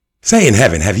Say in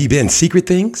heaven, have ye been secret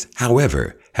things,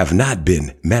 however, have not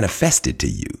been manifested to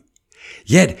you?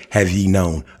 Yet have ye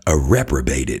known a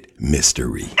reprobated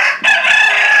mystery.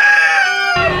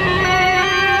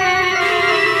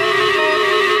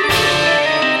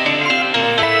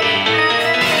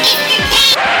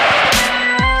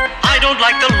 I don't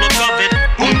like the look of it.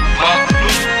 Oompa,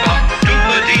 loompa,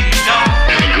 doobity-da.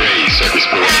 And a gray circus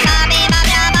boy.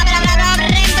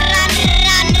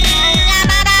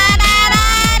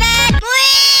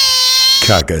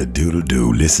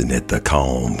 Cock-a-doodle-doo, listen at the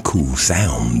calm, cool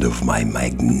sound of my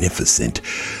magnificent,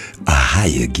 a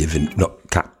higher given... No,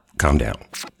 calm down.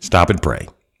 Stop and pray.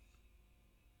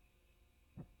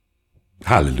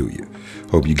 Hallelujah.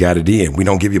 Hope you got it in. We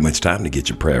don't give you much time to get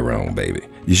your prayer on, baby.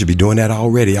 You should be doing that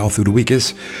already all through the week.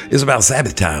 It's about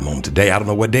Sabbath time on today. I don't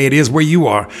know what day it is where you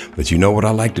are, but you know what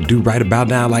I like to do right about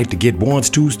now? I like to get ones,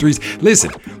 twos, threes.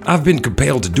 Listen, I've been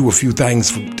compelled to do a few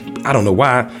things. I don't know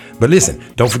why, but listen,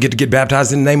 don't forget to get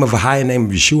baptized in the name of Ahai, in the name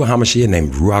of Yeshua HaMashiach, in the name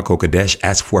of RUACH.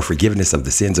 Ask for forgiveness of the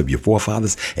sins of your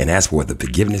forefathers and ask for the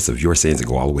forgiveness of your sins and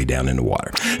go all the way down in the water.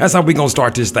 That's how we're going to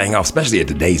start this thing off, especially at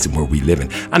the days where we live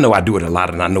in. I know I do it a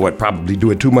lot and I know I probably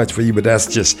do it too much for you, but that's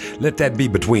just, let that be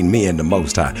between me and the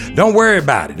Most High. Don't worry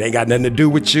about it. It ain't got nothing to do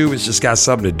with you. It's just got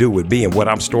something to do with me and what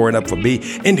I'm storing up for me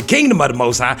in the kingdom of the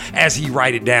Most High as he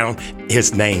write it down,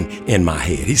 his name in my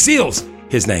head. He seals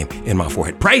his name in my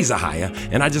forehead. Praise Ahia.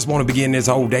 And I just want to begin this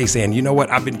whole day saying, you know what?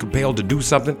 I've been compelled to do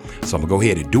something, so I'm going to go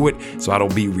ahead and do it so I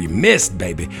don't be remiss,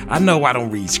 baby. I know I don't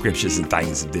read scriptures and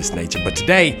things of this nature, but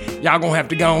today, y'all going to have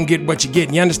to go and get what you get.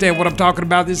 And you understand what I'm talking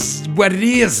about? This is what it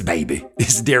is, baby.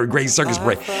 This is Derek Gray Circus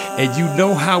Break. And you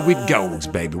know how it goes,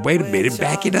 baby. Wait a minute.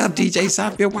 Back it up, DJ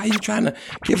Seinfeld. Why are you trying to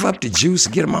give up the juice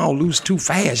and get them all loose too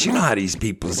fast? You know how these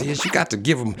people is. You got to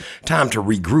give them time to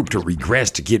regroup, to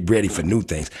regress, to get ready for new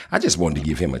things. I just wanted to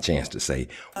give him a chance to say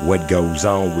what goes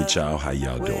on with y'all, how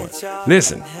y'all doing.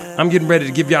 Listen, I'm getting ready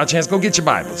to give y'all a chance. Go get your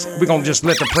Bibles. We're going to just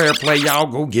let the prayer play. Y'all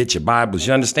go get your Bibles.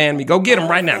 You understand me? Go get them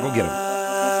right now. Go get them.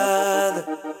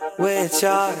 Which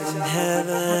art in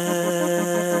heaven,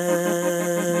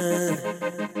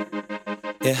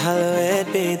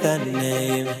 hallowed be thy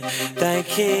name. Thy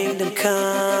kingdom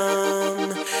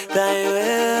come, thy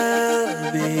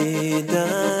will be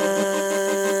done.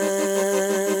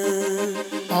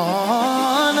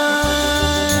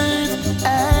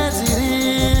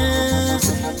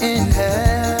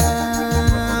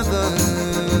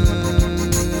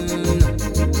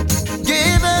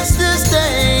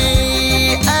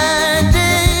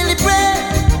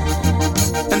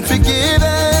 Forgive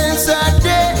us our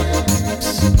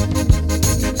debts,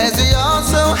 as we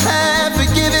also have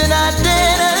forgiven our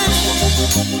debtors,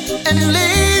 and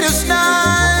lead us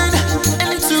not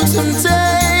into temptation,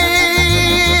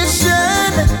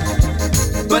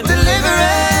 but deliver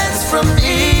us from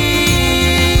evil.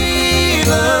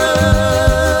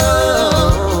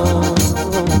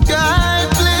 God,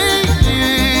 please,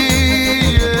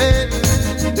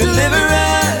 deliver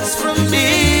us from evil.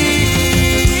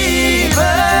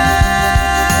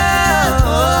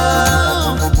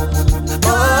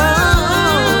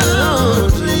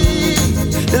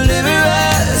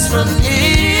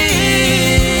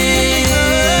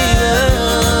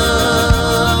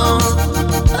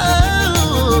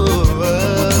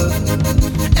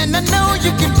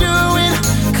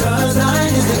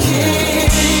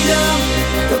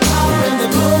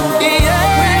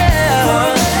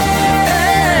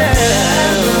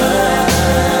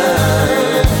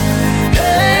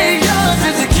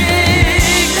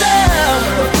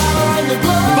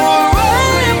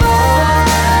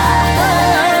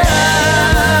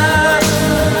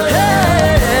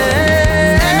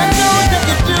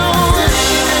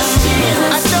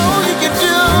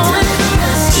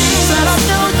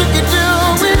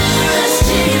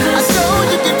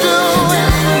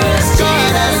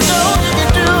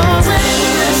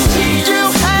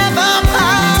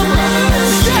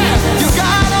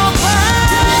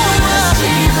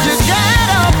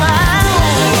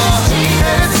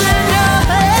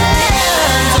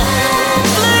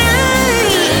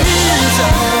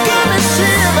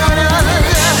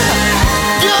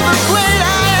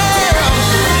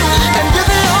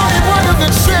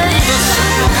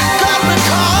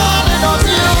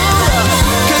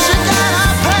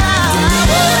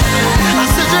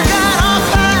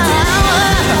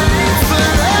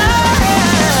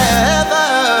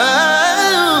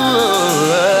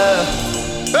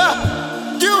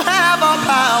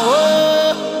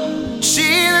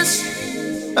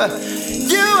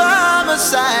 You are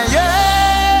Messiah,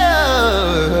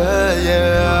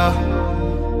 yeah.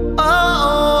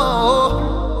 Oh,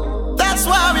 that's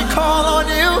why we call on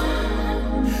you.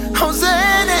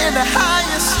 Hosanna in the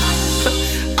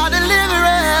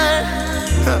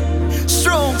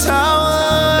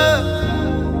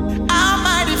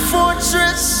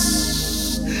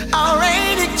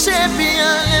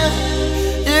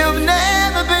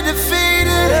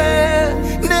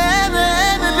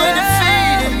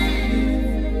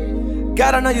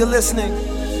God, I know you're listening.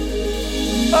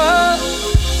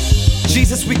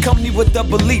 Jesus, we come to you with the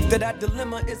belief that our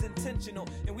dilemma is intentional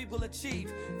and we will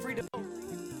achieve freedom.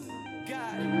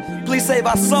 God, please save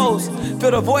our souls,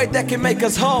 fill the void that can make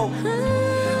us whole.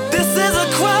 This is a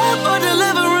cry for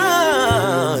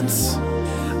deliverance.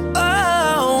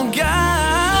 Oh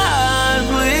God,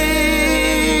 please.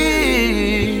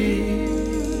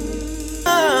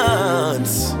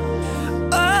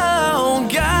 Oh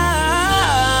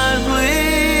God, please.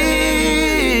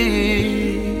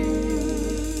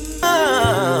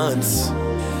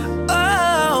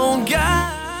 Oh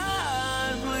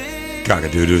God, please.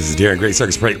 Cockatoo, this is Darren Great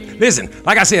Circus Parade. Listen,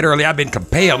 like I said earlier, I've been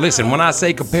compelled. Listen, when I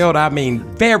say compelled, I mean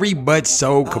very much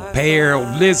so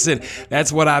compelled. Listen,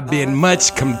 that's what I've been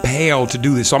much compelled to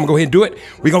do this. So I'm going to go ahead and do it.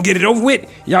 We're going to get it over with.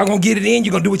 Y'all going to get it in.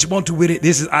 You're going to do what you want to with it.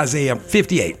 This is Isaiah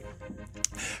 58.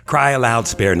 Cry aloud,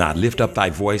 spare not. Lift up thy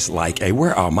voice like a,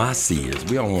 where are my seers?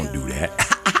 We don't want to do that.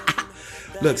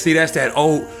 Look, see, that's that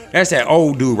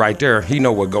old dude right there. He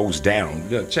know what goes down.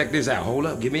 Look, check this out. Hold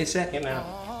up. Give me a second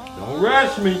now. Don't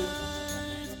rush me.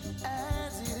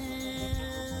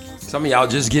 Some of y'all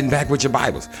just getting back with your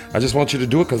Bibles. I just want you to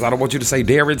do it because I don't want you to say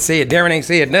Darren said. Darren ain't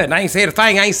said nothing. I ain't said a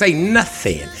thing. I ain't say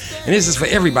nothing. And this is for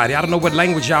everybody. I don't know what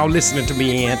language y'all listening to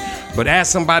me in, but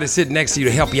ask somebody sitting next to you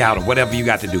to help you out or whatever you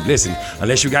got to do. Listen,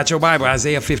 unless you got your Bible,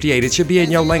 Isaiah 58, it should be in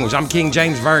your language. I'm King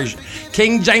James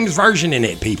Version in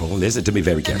it, people. Listen to me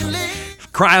very carefully.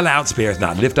 Cry aloud, spare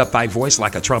not. Lift up thy voice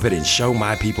like a trumpet and show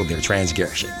my people their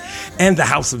transgression and the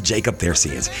house of Jacob their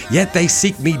sins. Yet they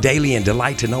seek me daily and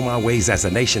delight to know my ways as a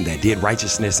nation that did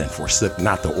righteousness and forsook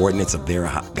not the ordinance of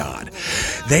their God.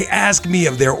 They ask me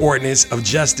of their ordinance of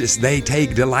justice. They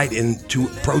take delight into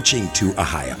approaching to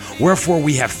Ahiah. Wherefore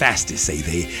we have fasted, say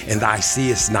they, and thou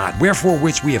seest not. Wherefore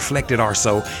which we afflicted our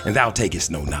soul, and thou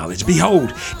takest no knowledge.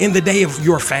 Behold, in the day of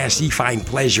your fast ye find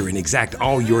pleasure and exact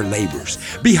all your labors.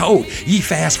 Behold, ye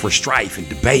fast for strife and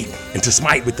debate, and to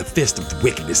smite with the fist of the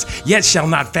wickedness. Yet shall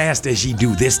not fast as ye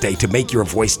do this day, to make your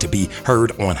voice to be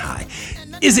heard on high.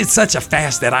 Is it such a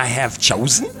fast that I have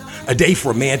chosen? A day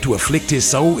for a man to afflict his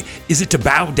soul? Is it to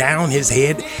bow down his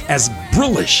head as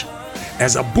bullish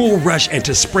as a bulrush, and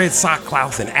to spread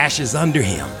sackcloth and ashes under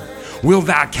him? Will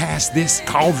thou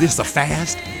call this a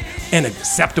fast, an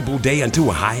acceptable day unto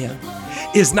Ahiah?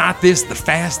 Is not this the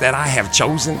fast that I have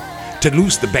chosen? To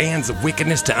loose the bands of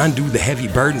wickedness, to undo the heavy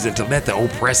burdens, and to let the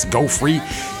oppressed go free,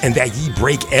 and that ye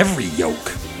break every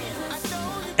yoke.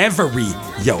 Every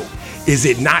yoke. Is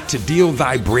it not to deal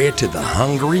thy bread to the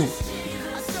hungry?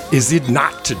 Is it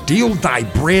not to deal thy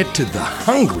bread to the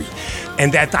hungry,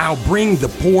 and that thou bring the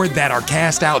poor that are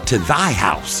cast out to thy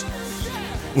house?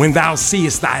 When thou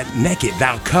seest thy naked,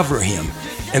 thou cover him,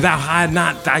 and thou hide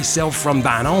not thyself from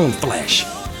thine own flesh.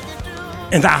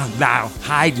 And thou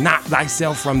hide not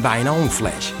thyself from thine own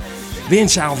flesh. Then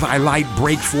shall thy light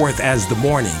break forth as the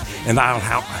morning, and thy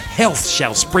health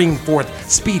shall spring forth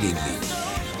speedily.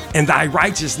 And thy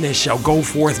righteousness shall go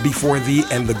forth before thee,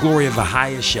 and the glory of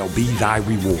Ahiah shall be thy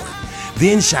reward.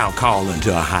 Then shall call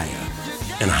unto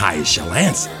Ahiah, and Ahiah shall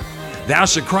answer. Thou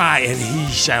shalt cry, and he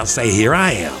shall say, Here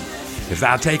I am. If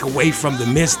thou take away from the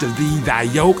midst of thee thy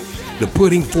yoke, the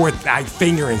putting forth thy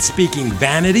finger and speaking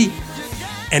vanity,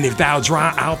 and if thou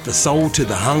draw out the soul to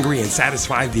the hungry and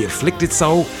satisfy the afflicted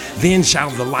soul, then shall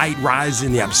the light rise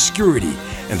in the obscurity,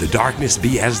 and the darkness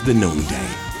be as the noonday.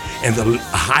 And the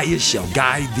highest shall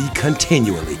guide thee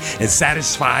continually, and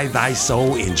satisfy thy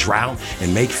soul in drought,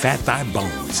 and make fat thy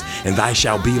bones. And thou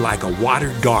shalt be like a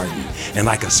watered garden, and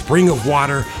like a spring of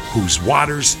water, whose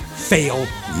waters fail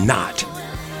not.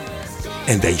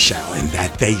 And they shall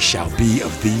be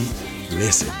of thee,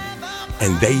 listen,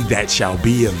 and they that shall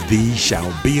be of thee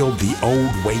shall build the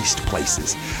old waste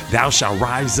places. Thou shalt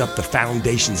rise up the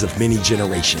foundations of many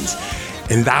generations,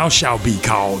 and thou shalt be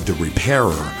called the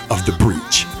repairer of the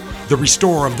breach, the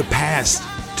restorer of the past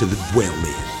to the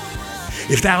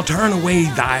well-in. If thou turn away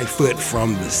thy foot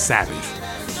from the Sabbath,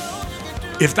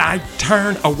 if thou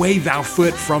turn away thy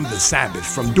foot from the Sabbath,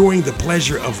 from doing the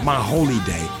pleasure of my holy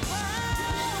day,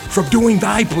 from doing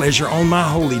thy pleasure on my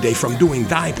holy day, from doing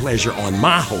thy pleasure on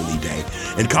my holy day,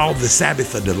 and call the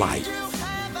Sabbath a delight.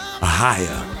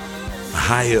 Ahiah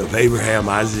of Abraham,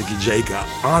 Isaac, and Jacob,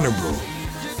 honorable,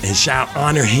 and shall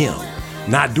honor him,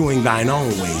 not doing thine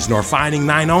own ways, nor finding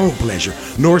thine own pleasure,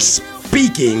 nor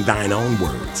speaking thine own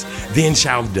words. Then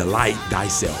shall delight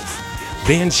thyself.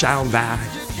 Then shall thou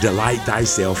delight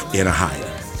thyself in Ahiah.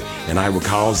 And I will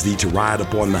cause thee to ride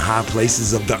upon the high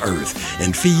places of the earth,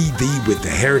 and feed thee with the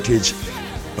heritage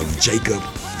of Jacob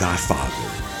thy father.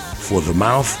 For the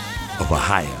mouth of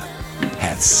Ahiah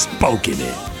hath spoken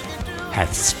it,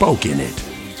 hath spoken it,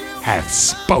 hath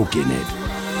spoken it.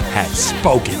 has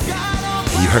spoken.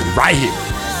 And you heard it right here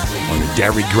on the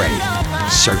Derry Gray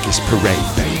Circus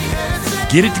Parade, baby.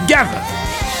 Get it together.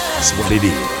 That's what it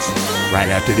is. Right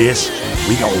after this,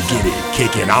 we gonna get it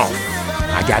kicking off.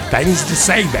 I got things to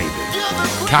say, baby.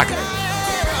 Cock-a,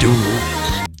 do.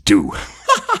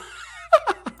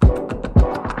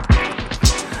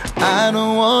 I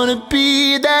don't wanna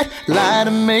be that lie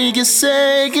to make you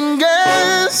second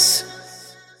guess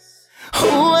who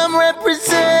I'm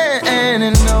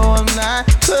representing. No, I'm not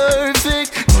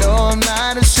perfect. No, I'm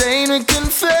not ashamed to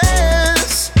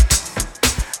confess.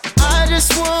 I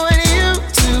just want you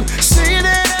to see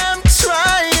that I'm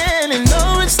trying and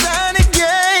know it's not a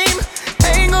game.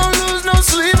 Ain't gonna lose no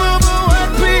sleep over what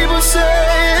people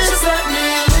say. Just let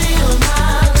me live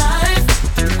my life.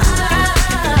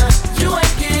 You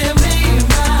ain't give me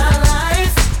my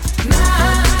life.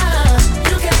 Nah,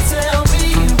 you can't tell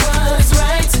me what's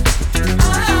right.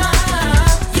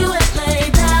 You ain't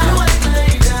laid down. You ain't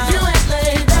laid down. You ain't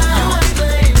laid down. You ain't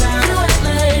laid down. You ain't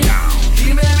laid down. He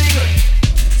made me great,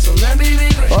 so let me be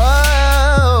great.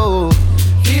 Oh,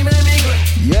 he made me great,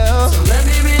 yeah. So let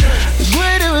me be great.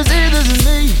 Greater is he than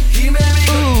me. He made me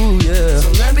great. Ooh, yeah. So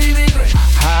let me be great.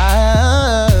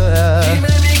 He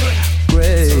made me great.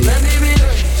 So let me be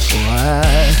great.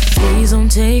 Why? Please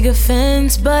don't take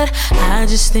offense, but I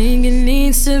just think it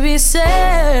needs to be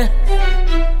said.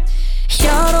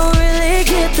 Y'all don't really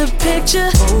get the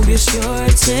picture. Focus your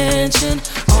attention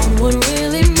on what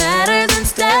really matters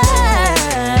instead.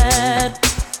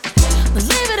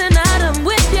 Believe it or not, I'm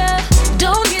with ya.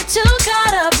 Don't get too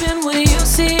caught up in what you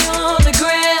see on the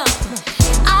ground.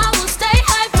 I will stay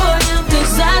high for him,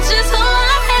 'cause that's just who I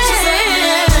am.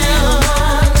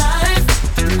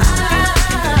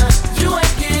 You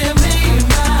ain't give me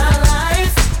my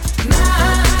life.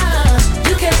 Nah,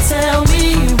 you can't tell me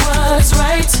what's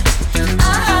right.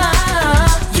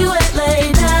 You ain't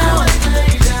laid down.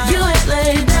 You ain't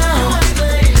laid down.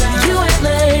 You ain't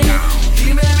laid down.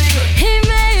 He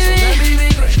made me.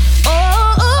 Oh,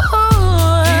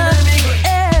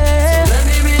 yeah.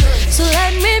 So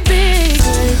let me be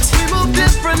great. We move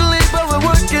differently, but we're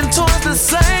working towards the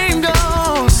same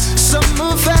goals. Some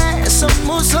move fast, some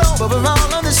move slow, but we're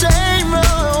all on the same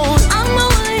road. I'm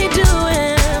only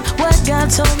doing what God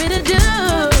told me to do.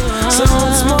 So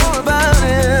it's more about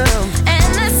him.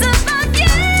 And it's about you.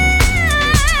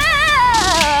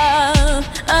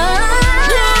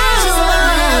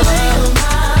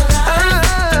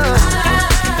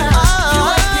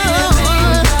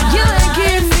 You ain't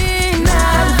give me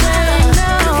nothing,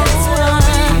 no.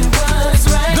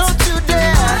 Don't you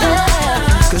dare,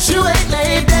 'cause you ain't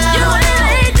laid down. You ain't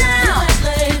laid down.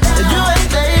 You ain't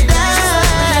laid down.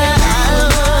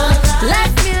 Let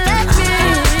me.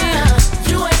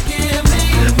 You ain't give me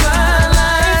my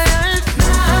life.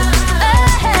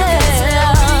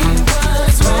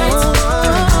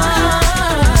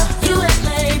 You ain't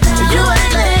laid down. You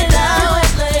ain't laid down.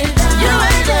 You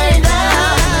ain't laid down.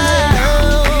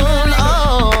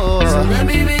 Oh, just let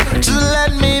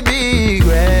me be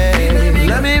great.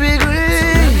 Let me be great.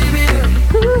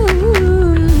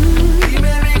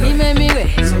 He made me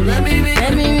great. Let me be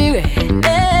great.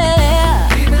 Yeah.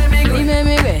 He made me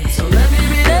great.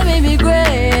 Let me be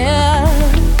great.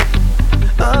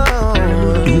 Oh,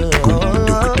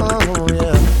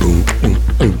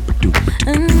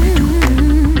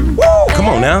 Woo! Come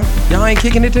on now. Y'all ain't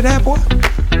kicking it to that, boy?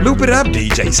 Loop it up,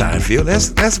 DJ Seinfeld.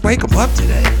 Let's wake 'em up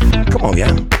today. Come on,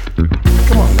 y'all.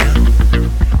 Come on now.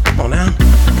 Come on now.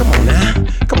 Come on now.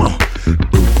 Come on.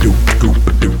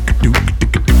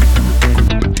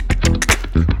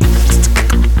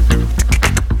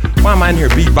 Why am I in here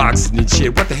beatboxing and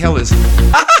shit? What the hell is...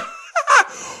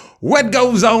 What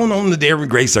goes on the Derry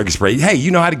Gray Circus Parade? Hey, you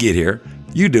know how to get here.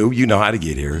 You do. You know how to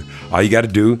get here. All you got to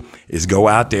do is go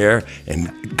out there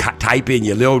and type in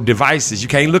your little devices. You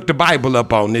can't look the Bible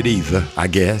up on it either, I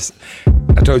guess.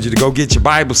 I told you to go get your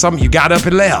Bible. Some of you got up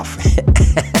and left.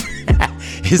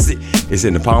 It's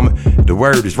in the palm. The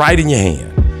word is right in your hand.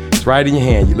 It's right in your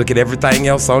hand. You look at everything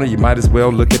else on it, you might as well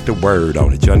look at the word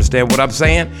on it. You understand what I'm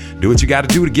saying? Do what you got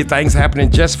to do to get things happening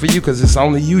just for you, because it's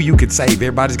only you can save.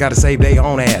 Everybody's got to save their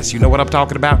own ass. You know what I'm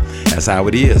talking about? That's how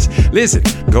it is. Listen,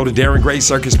 go to Derry Gray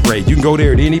Circus Parade. You can go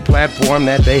there at any platform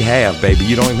that they have, baby.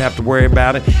 You don't even have to worry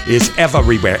about it. It's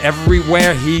everywhere.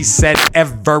 Everywhere, he said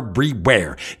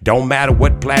everywhere. Don't matter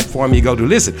what platform you go to.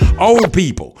 Listen, old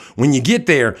people, when you get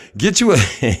there, get you a...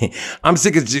 I'm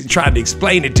sick of trying to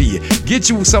explain it to you. Get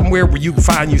you somewhere where you can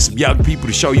find you some young people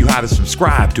to show you how to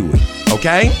subscribe to it.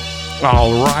 Okay?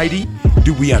 Alrighty.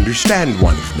 Do we understand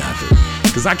one another?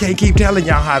 Because I can't keep telling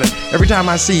y'all every time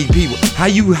I see people,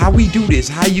 how we do this,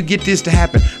 how you get this to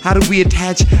happen, how do we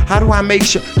attach, how do I make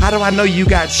sure, how do I know you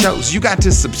got shows? You got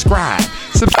to subscribe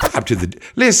to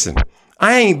listen.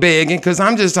 I ain't begging, because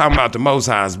I'm just talking about the Most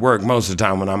High's work most of the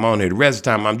time when I'm on here. The rest of the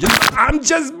time, I'm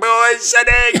just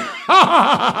bullshitting.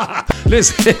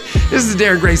 Listen, this is the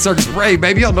Darren Gray Circus Parade,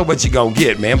 baby. You don't know what you're going to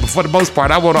get, man. But for the most part,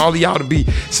 I want all of y'all to be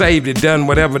saved and done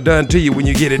whatever done to you when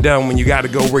you get it done, when you got to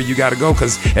go where you got to go.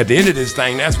 Because at the end of this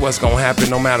thing, that's what's going to happen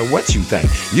no matter what you think.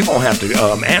 You're going to have to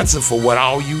answer for what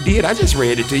all you did. I just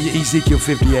read it to you, Ezekiel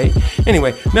 58.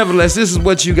 Anyway, nevertheless, this is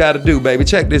what you got to do, baby.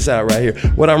 Check this out right here.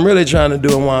 What I'm really trying to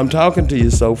do and why I'm talking to you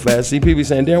so fast. See, people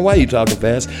saying, Darren, why are you talking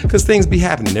fast? Because things be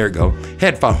happening. There you go.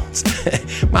 Headphones.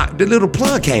 The little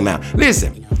plug came out.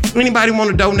 Listen, anybody want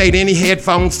to donate any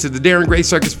headphones to the Darren Gray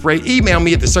Circus Parade, email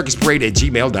me at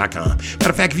thecircusparade@gmail.com. Matter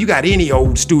of fact, if you got any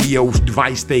old studio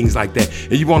device things like that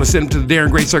and you want to send them to the Darren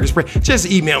Gray Circus Parade, just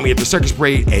email me at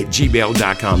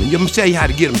thecircusparade@gmail.com and I'm going to tell you how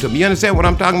to get them to me. You understand what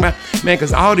I'm talking about? Man,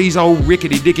 because all these old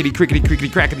rickety-dickety,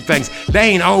 crickety-crackety things, they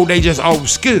ain't old, they just old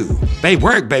school. They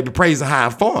work, baby. Praise the high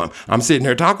form. I'm sitting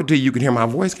here talking to you. You can hear my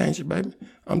voice, can't you, baby?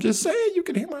 I'm just saying, you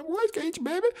can hear my voice, can't you,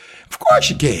 baby? Of course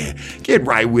you can. Get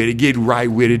right with it. Get right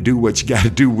with it. Do what you got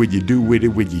to do when you do with it,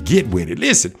 when you get with it.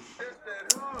 Listen,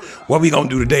 what we going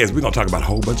to do today is we're going to talk about a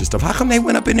whole bunch of stuff. How come they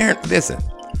went up in there? Listen.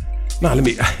 No, let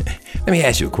me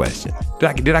ask you a question.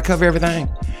 Did I cover everything?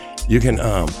 You can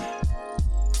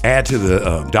add to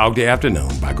the Dog Day Afternoon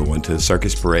by going to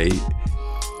Circus Parade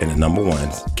and the number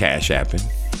one, Cash Apping.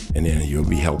 And then you'll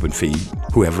be helping feed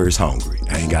whoever is hungry.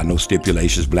 I ain't got no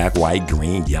stipulations, black, white,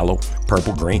 green, yellow,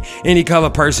 purple, green. Any color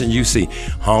person you see.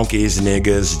 Honkies,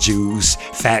 niggas, Jews,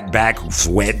 fatback,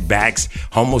 sweatbacks,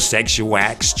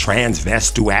 homosexuals,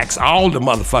 transvestuacs, all the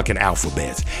motherfucking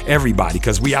alphabets. Everybody,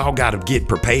 because we all got to get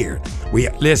prepared.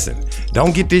 Listen,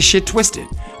 don't get this shit twisted.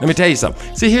 Let me tell you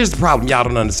something. See, here's the problem y'all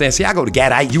don't understand. See, I go to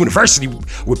Gadite University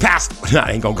with Pastor.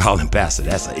 I ain't gonna call him Pastor.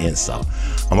 That's an insult.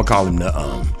 I'm gonna call him the,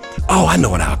 I know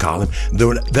what I'll call him.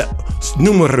 The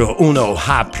numero uno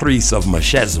high priest of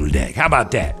Melchizedek. How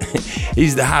about that?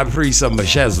 He's the high priest of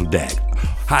Melchizedek.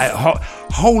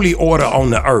 Holy order on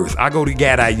the earth. I go to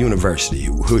Gadite University,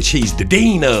 which he's the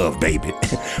dean of, baby.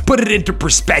 Put it into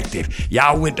perspective.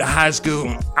 Y'all went to high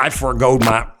school. I forgo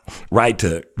my right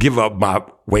to give up my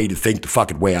way to think the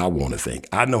fucking way I want to think.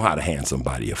 I know how to hand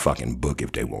somebody a fucking book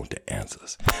if they want the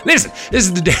answers. Listen, this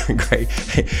is the Darren Gray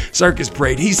Circus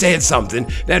Parade. He said something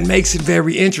that makes it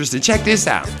very interesting. Check this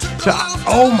out. So,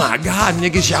 oh my God,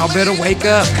 niggas, y'all better wake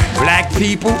up. Black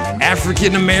people,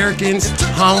 African Americans,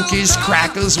 honkies,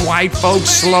 crackers, white folks,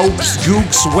 slopes,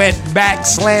 gooks, wetback,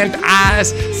 slant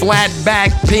eyes, flat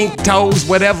back, pink toes,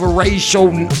 whatever racial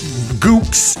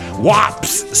gooks,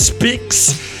 wops,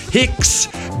 spicks, hicks,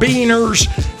 beaners,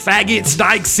 faggots,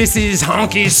 dykes, sissies,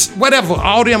 honkies, whatever,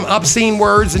 all them obscene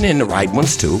words, and then the right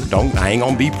ones too. I ain't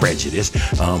gonna be prejudiced.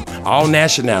 All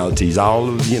nationalities, all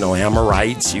of,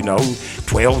 Amorites,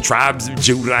 12 tribes of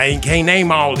Judah. I can't name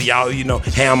all of y'all,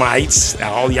 Hamites,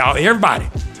 all y'all, everybody.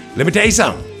 Let me tell you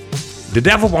something. The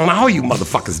devil want all you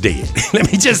motherfuckers dead.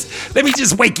 Let me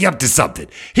just wake you up to something.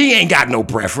 He ain't got no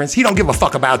preference. He don't give a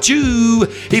fuck about you.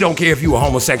 He don't care if you a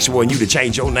homosexual and you to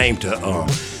change your name to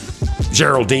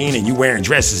Geraldine and you wearing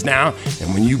dresses now.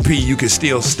 And when you pee, you can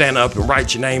still stand up and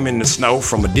write your name in the snow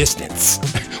from a distance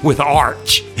with an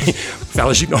arch.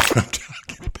 Fellas, you know what I'm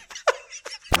talking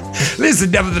about.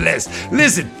 Listen, nevertheless,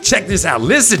 check this out.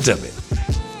 Listen to me.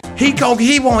 He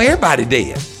want everybody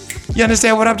dead. You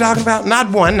understand what I'm talking about? Not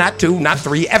one, not two, not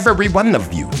three, every one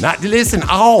of you.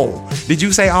 All. Did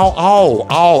you say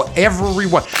all,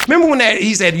 everyone? Remember when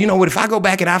he said, you know what, if I go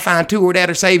back and I find two or that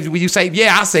are saved, will you save?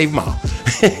 Yeah, I'll save them all.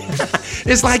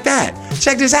 It's like that.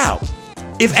 Check this out.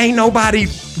 If ain't nobody,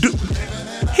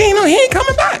 he ain't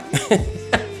coming back.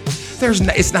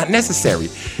 It's not necessary.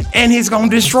 And he's going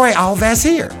to destroy all that's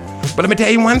here. But let me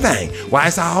tell you one thing. Why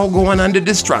it's all going under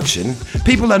destruction,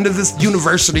 people under this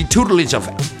university tutelage of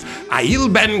I'll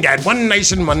Ben got one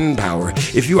nation, one power.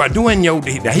 If you are doing your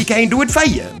deed, he can't do it for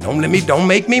you. Don't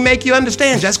make me make you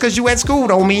understand. Just because you at school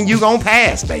don't mean you gonna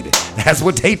pass, baby. That's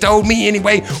what they told me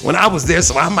anyway when I was there,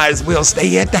 so I might as well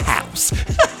stay at the house.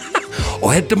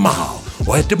 Or at the mall,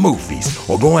 or at the movies,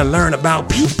 or go and learn about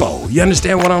people. You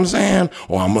understand what I'm saying?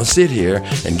 Or I'm gonna sit here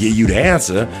and give you the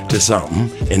answer to something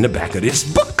in the back of this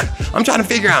book. I'm trying to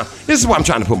figure out, this is what I'm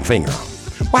trying to put my finger on.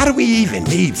 Why do we even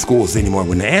need schools anymore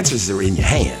when the answers are in your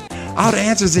hand? All the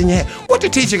answers in your head. What the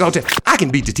teacher gonna tell? I can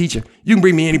beat the teacher. You can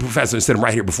bring me any professor and sit him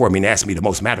right here before me and ask me the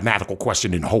most mathematical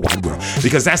question in the whole wide world.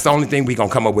 Because that's the only thing we gonna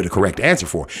come up with a correct answer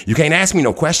for. You can't ask me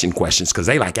no questions because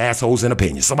they like assholes and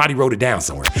opinions. Somebody wrote it down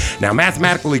somewhere. Now,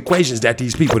 mathematical equations that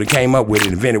these people that came up with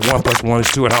and invented 1 + 1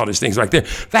 is 2 and all these things right there,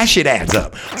 that shit adds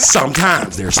up.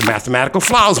 Sometimes there's some mathematical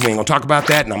flaws. We ain't gonna talk about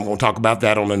that, and I'm gonna talk about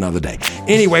that on another day.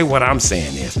 Anyway, what I'm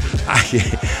saying is,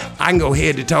 I can go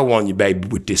head to toe on you, baby,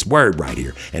 with this word right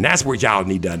here. And that's what y'all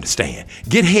need to understand.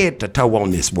 Get head to toe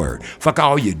on this word. Fuck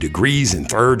all your degrees and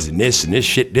thirds and this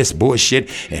shit, this bullshit,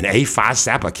 and A5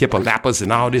 Sappa Kippa Lappas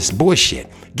and all this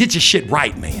bullshit. Get your shit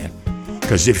right, man.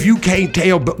 Because if you can't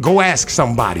tell, go ask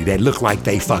somebody that look like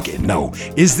they fucking know.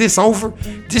 Is this over?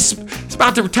 It's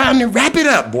about the time to wrap it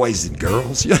up, boys and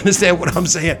girls. You understand what I'm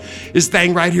saying? This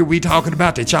thing right here we talking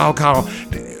about that y'all call...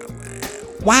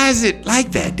 Why is it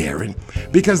like that, Darren?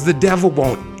 Because the devil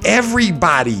want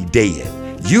everybody dead.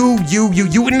 You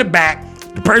in the back,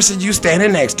 the person you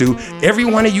standing next to, every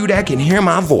one of you that can hear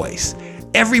my voice.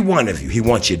 Every one of you, he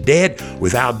wants you dead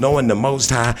without knowing the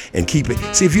Most High and keep it.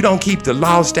 See, if you don't keep the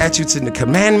law, statutes, and the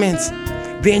commandments,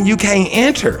 then you can't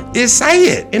enter. It say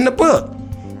it in the book.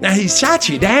 Now, he shot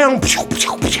you down.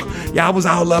 Y'all was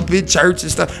all up in church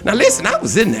and stuff. Now, listen, I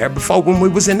was in there before when we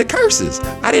was in the curses.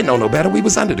 I didn't know no better. We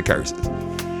was under the curses.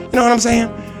 You know what I'm saying?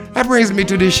 That brings me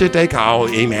to this shit they call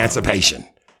emancipation.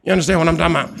 You understand what I'm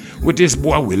talking about? With this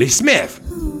boy, Willie Smith.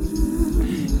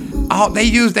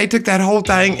 They took that whole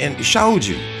thing and showed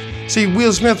you. See,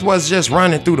 Will Smith was just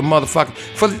running through the motherfucker.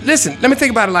 Listen, let me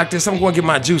think about it like this. I'm going to get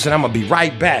my juice and I'm going to be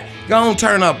right back. Go on,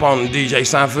 turn up on the DJ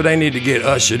Seinfeld. They need to get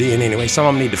ushered in anyway. Some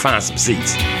of them need to find some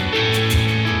seats.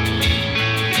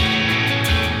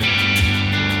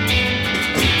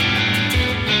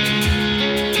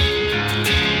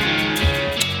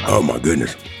 Oh my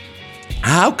goodness.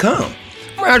 How come?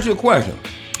 I'm gonna ask you a question.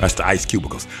 That's the ice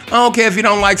cubicles. I don't care if you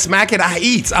don't like smack it, I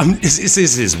eat. This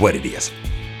is what it is.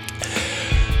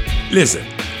 Listen,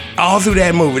 all through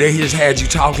that movie, they just had you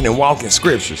talking and walking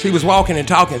scriptures. He was walking and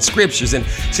talking scriptures, and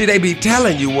see, they be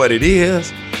telling you what it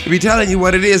is. They be telling you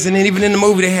what it is, and then even in the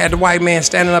movie, they had the white man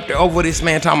standing up there over this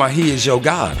man talking about he is your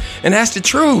God. And that's the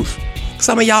truth.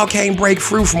 Some of y'all can't break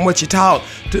free from what you taught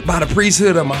by the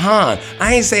priesthood of Mahan.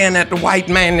 I ain't saying that the white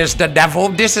man is the devil.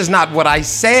 This is not what I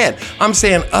said. I'm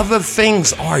saying other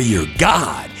things are your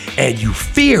God, and you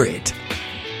fear it.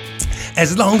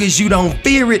 As long as you don't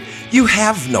fear it, you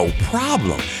have no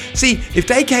problem. See, if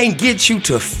they can't get you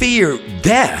to fear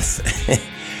death,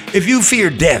 if you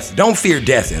fear death, don't fear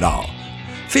death at all.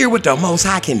 Fear what the Most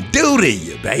High can do to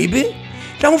you, baby.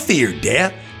 Don't fear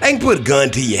death. They can put a gun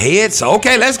to your head, so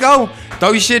okay, let's go.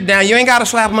 Throw your shit down. You ain't got to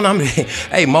slap them.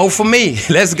 Hey, mo for me.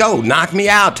 Let's go. Knock me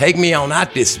out. Take me on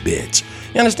out this bitch.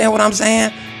 You understand what I'm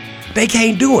saying? They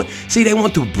can't do it. See, they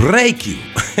want to break you.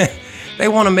 They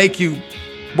want to make you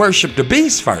worship the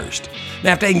beast first.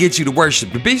 Now, if they can get you to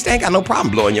worship the beast, they ain't got no problem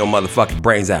blowing your motherfucking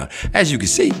brains out. As you can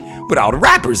see, with all the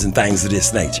rappers and things of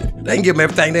this nature. They can give them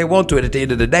everything they want to it. At the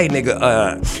end of the day,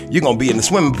 nigga, you're going to be in the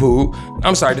swimming pool.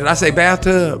 I'm sorry, did I say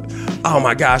bathtub? Oh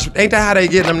my gosh, ain't that how they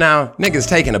get them now? Niggas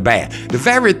taking a bath. The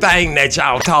very thing that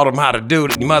y'all taught them how to do,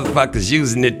 the motherfuckers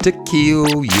using it to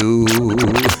kill you.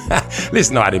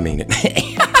 Listen, no, I didn't mean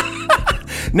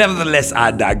it. Nevertheless,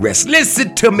 I digress.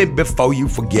 Listen to me before you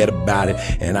forget about it,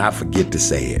 and I forget to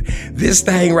say it. This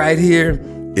thing right here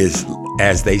is,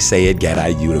 as they say at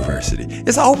Gadai University,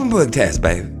 it's an open book test,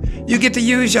 baby. You get to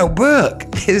use your book.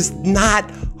 It's not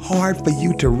hard for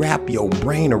you to wrap your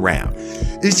brain around.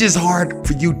 It's just hard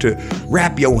for you to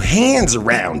wrap your hands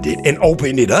around it and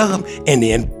open it up and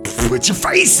then put your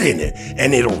face in it,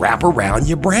 and it'll wrap around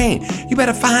your brain. You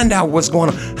better find out what's going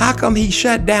on. How come he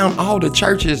shut down all the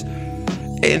churches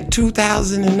in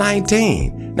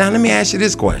 2019? Now, let me ask you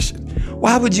this question.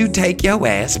 Why would you take your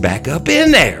ass back up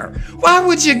in there? Why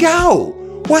would you go?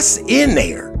 What's in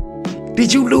there?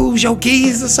 Did you lose your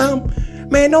keys or something?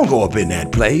 Man, don't go up in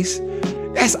that place.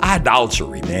 That's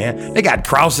idolatry, man. They got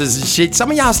crosses and shit.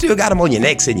 Some of y'all still got them on your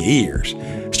necks and your ears.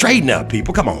 Straighten up,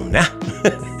 people. Come on now.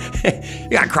 You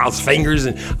got crossed fingers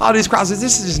and all these crosses.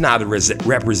 This is just not a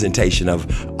representation of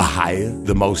Ahia,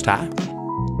 the Most High.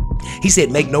 He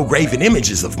said, make no graven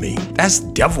images of me. That's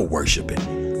devil worshiping.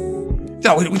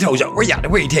 So we told y'all,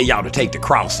 where you tell y'all to take the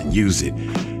cross and use it.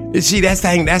 You see, that's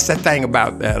the thing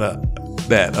about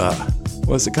that,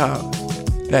 what's it called?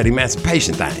 That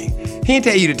emancipation thing. He didn't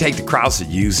tell you to take the cross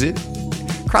and use it.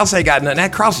 Cross ain't got nothing.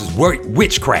 That cross is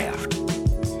witchcraft.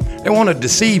 They want to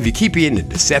deceive you, keep you in the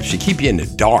deception, keep you in the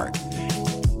dark.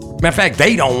 Matter of fact,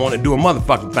 they don't want to do a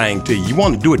motherfucking thing to you. You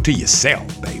want to do it to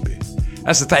yourself, baby.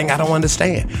 That's the thing I don't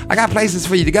understand. I got places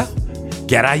for you to go.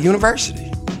 Gadai University.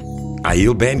 I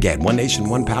yield band gad. One nation,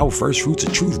 one power, first fruits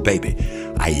of truth, baby.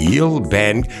 I yield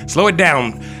band. Slow it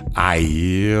down. I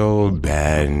yield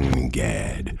band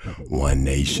gad. One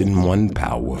nation, one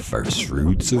power, first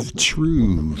fruits of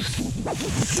truth.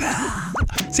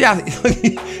 See how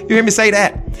you hear me say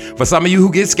that? For some of you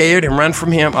who get scared and run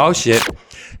from him, oh shit.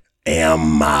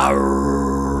 Am I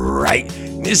right?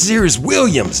 This here is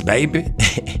Williams, baby.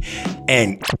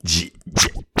 And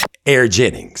Air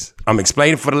Jennings. I'm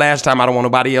explaining for the last time. I don't want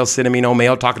nobody else sending me no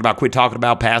mail quit talking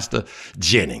about Pastor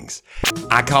Jennings.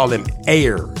 I call him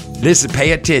Air. Listen,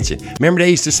 pay attention. Remember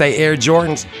they used to say Air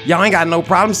Jordans? Y'all ain't got no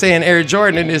problem saying Air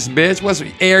Jordan in this bitch. What's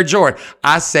Air Jordan?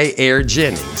 I say Air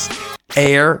Jennings.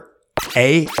 Air,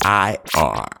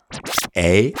 A-I-R.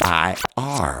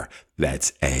 A-I-R.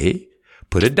 That's A.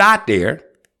 Put a dot there.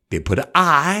 Then put an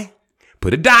I.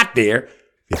 Put a dot there.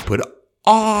 Then put a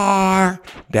R,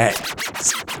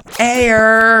 that's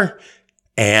air,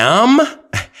 M,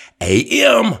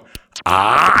 A-M,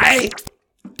 I,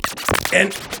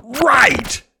 and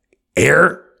right,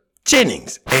 Air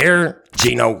Jennings, Air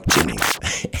Gino Jennings.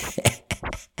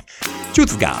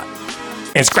 Truth of God,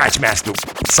 and Scratch Master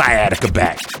Sciatica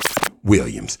Back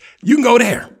Williams. You can go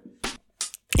there,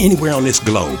 anywhere on this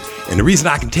globe. And the reason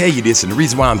I can tell you this, and the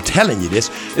reason why I'm telling you this,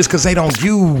 is because they don't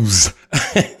use...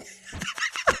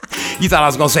 You thought I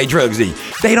was going to say drugs, didn't you?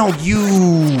 They don't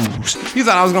use. You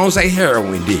thought I was going to say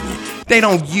heroin, didn't you? They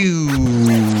don't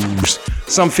use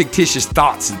some fictitious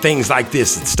thoughts and things like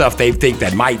this and stuff they think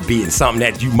that might be and something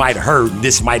that you might have heard. And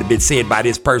this might have been said by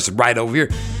this person right over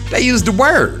here. They use the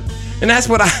word. And that's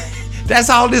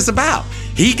all this about.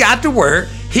 He got the word.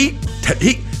 He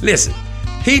listen.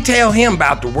 He tell him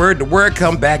about the word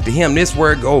come back to him, this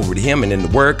word go over to him, and then the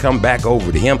word come back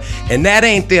over to him. And that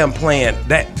ain't them playing,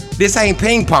 this ain't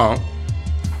ping pong.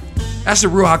 That's the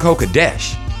Ruach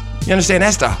HaKodesh. You understand?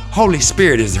 That's the Holy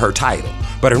Spirit is her title,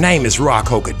 but her name is Ruach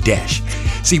HaKodesh.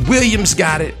 See, Williams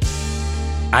got it.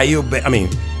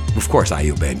 Of course,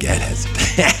 Ayub Ben-Gad has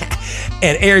it.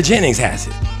 And Air Jennings has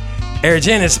it. Air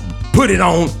Jennings put it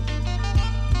on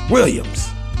Williams.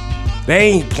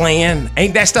 They ain't playing.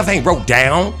 That stuff ain't wrote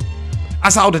down. I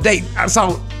saw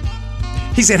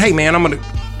he said, hey man, I'm gonna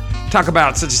talk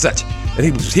about such and such. And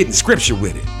he was hitting scripture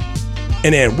with it.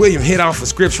 And then William hit off a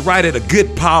scripture right at a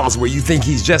good pause where you think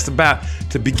he's just about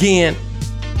to begin.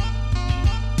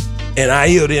 And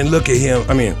Ayub didn't look at him.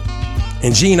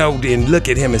 And Gino didn't look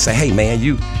at him and say, hey man,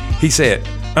 he said,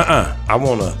 I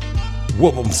wanna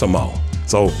whoop him some more.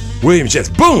 So William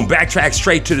just boom, backtracked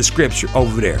straight to the scripture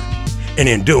over there. And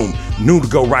then doom, knew to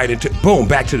go right into, boom,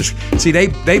 back to the, see, they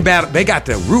got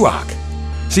the Ruach.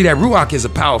 See, that Ruach is a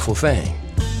powerful thing.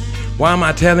 Why am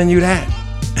I telling you that?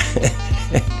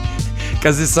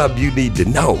 Because it's something you need to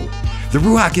know. The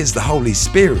Ruach is the Holy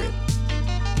Spirit.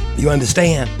 You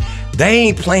understand? They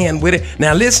ain't playing with it.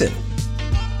 Now listen,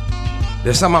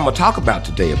 there's something I'm gonna talk about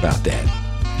today about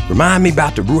that. Remind me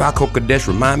about the Ruach HaKodesh,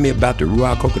 remind me about the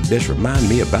Ruach HaKodesh, remind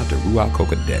me about the Ruach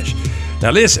HaKodesh.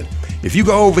 Now listen, if you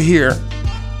go over here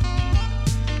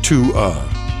to,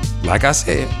 like I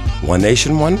said, one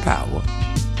nation, one power.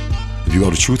 If you go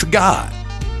to Truth of God,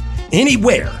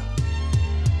 anywhere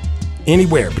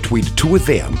between the two of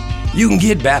them, you can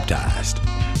get baptized.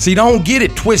 See, don't get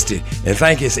it twisted and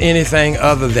think it's anything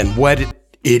other than what it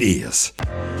is.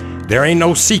 There ain't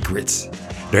no secrets.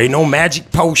 There ain't no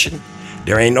magic potion.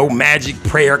 There ain't no magic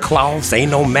prayer cloths. Ain't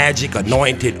no magic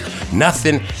anointed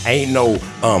nothing. Ain't no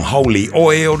holy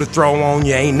oil to throw on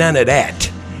you. Ain't none of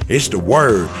that. It's the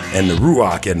word and the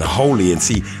Ruach and the holy. And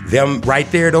see, them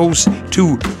right there, those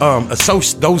two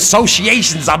those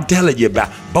associations I'm telling you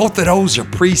about, both of those are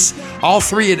priests. All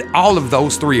of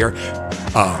those three are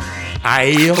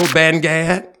Ayub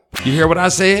Ben-Gad. You hear what I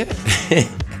said?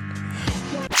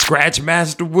 Scratch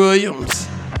Master Williams.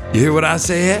 You hear what I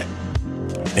said?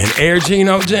 And Air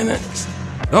Gino Jennings.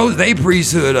 They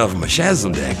priesthood of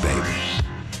Melchizedek, baby.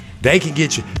 They can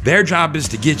get you. Their job is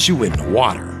to get you in the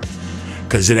water.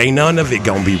 Because it ain't none of it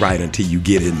gonna be right until you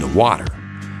get in the water.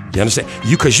 You understand?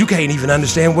 Because you can't even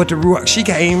understand what the Ruach, she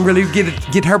can't even really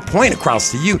get her point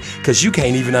across to you, because you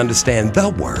can't even understand the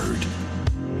word.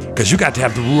 Because you got to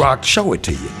have the Ruach show it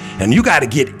to you. And you got to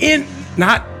get in,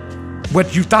 not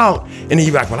what you thought. And then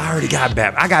you're like, well, I already got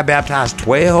baptized. I got baptized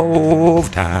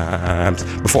 12 times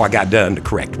before I got done the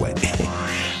correct way.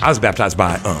 I was baptized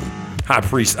by High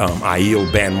Priest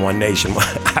Ayub Ben One Nation,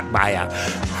 by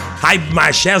my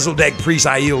Melchizedek priest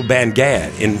Ayub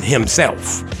Ben-Gad in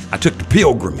himself. I took the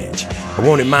pilgrimage. I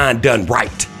wanted mine done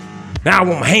right. Now I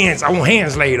want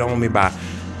hands laid on me by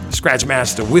Scratch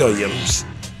Master Williams.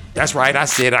 That's right. I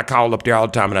said I call up there all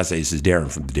the time and I say, this is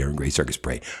Darren from the Darren Gray Circus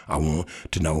Parade. I want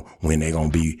to know when they're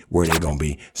going to be, where they're going to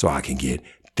be, so I can get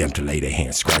them to lay their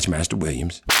hands. Scratch Master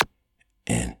Williams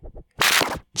and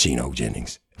Geno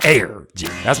Jennings.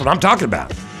 That's what I'm talking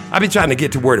about. I be trying to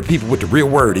get to where the people with the real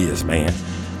word is, man.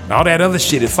 All that other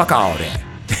shit is fuck all that.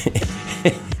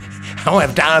 I don't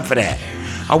have time for that.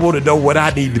 I want to know what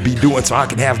I need to be doing so I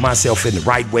can have myself in the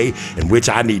right way in which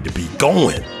I need to be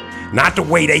going. Not the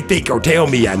way they think or tell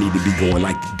me I need to be going.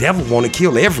 Like the devil want to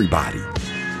kill everybody.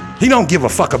 He don't give a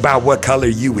fuck about what color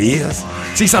you is.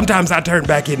 See, sometimes I turn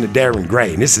back into Darren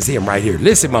Gray, and this is him right here.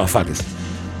 Listen, motherfuckers.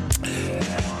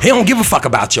 He don't give a fuck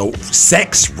about your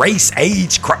sex, race,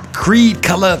 age, creed,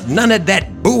 color, none of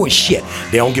that bullshit.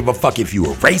 They don't give a fuck if you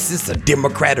a racist, a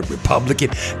Democrat, a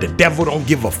Republican. The devil don't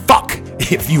give a fuck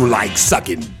if you like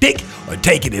sucking dick or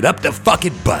taking it up the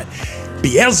fucking butt.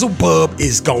 Beelzebub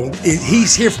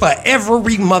he's here for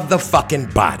every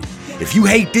motherfucking body. If you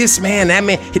hate this man,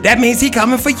 that means he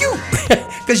coming for you.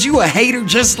 Cause you a hater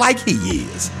just like he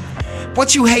is.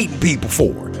 What you hating people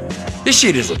for? This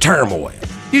shit is a turmoil.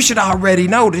 You should already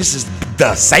know this is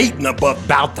the Satan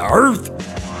about the earth,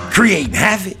 creating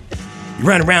havoc. You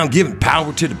run around giving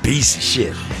power to the beast and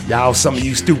shit. Y'all, some of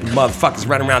you stupid motherfuckers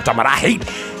running around talking about, I hate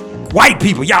white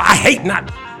people. Y'all, I hate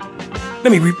not.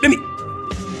 Let me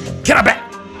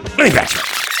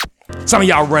backtrack. Some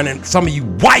of you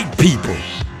white people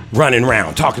running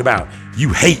around talking about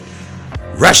you hate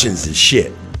Russians and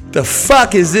shit. The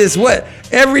fuck is this? What?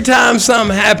 Every time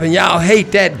something happens, y'all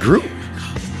hate that group.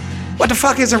 What the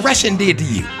fuck is a Russian did to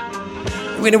you?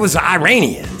 When it was the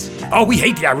Iranians. Oh, we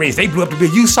hate the Iranians. They blew up the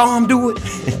building. You saw them do it?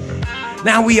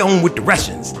 Now we on with the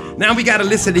Russians. Now we gotta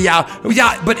listen to y'all.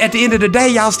 But at the end of the day,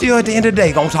 y'all still at the end of the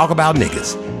day gonna talk about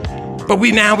niggas. But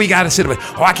we gotta sit up.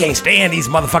 Oh, I can't stand these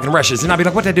motherfucking Russians. And I'll be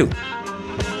like, what they do?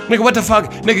 Nigga, what the fuck?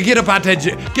 Nigga, get up out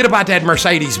that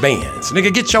Mercedes Benz.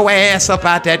 Nigga, get your ass up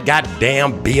out that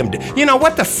goddamn BMW. You know,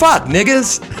 what the fuck,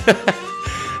 niggas?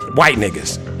 White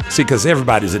niggas. See, because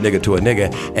everybody's a nigga to a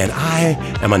nigga, and I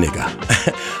am a nigga.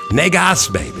 Niggas,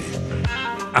 baby.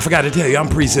 I forgot to tell you, I'm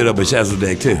preset up at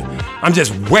Chesapeake, too. I'm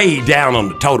just way down on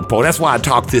the totem pole. That's why I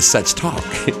talk this such talk.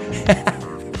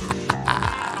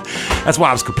 That's why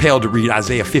I was compelled to read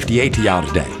Isaiah 58 to y'all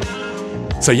today.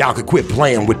 So y'all could quit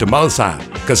playing with the Most High,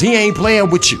 because he ain't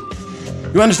playing with you.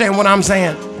 You understand what I'm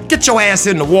saying? Get your ass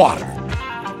in the water.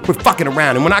 Quit fucking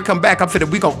around. And when I come back,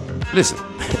 we gon' listen.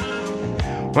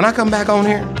 When I come back on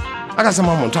here, I got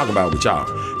something I'm gonna talk about with y'all.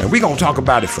 And we gonna talk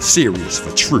about it for serious,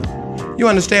 for true. You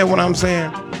understand what I'm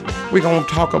saying? We gonna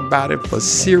talk about it for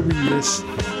serious,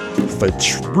 for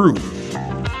true.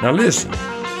 Now listen,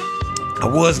 I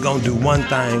was gonna do one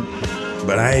thing,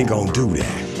 but I ain't gonna do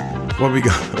that. What we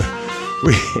gonna,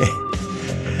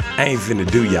 I ain't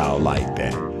finna do y'all like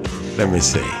that. Let me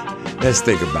see. Let's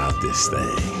think about this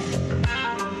thing.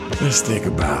 Let's think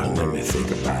about it. Let me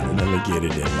think about it. Let me get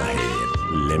it in my head.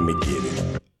 Let me get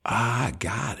it. I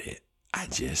got it. I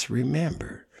just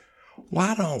remembered.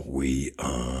 Why don't we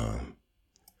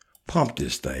pump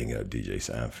this thing up, DJ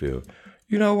Seinfeld?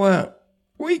 You know what?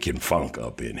 We can funk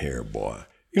up in here, boy.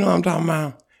 You know what I'm talking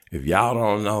about? If y'all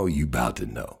don't know, you about to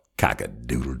know.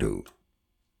 Cock-a-doodle-doo.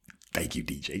 Thank you,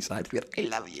 DJ Seinfeld. I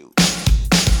love you.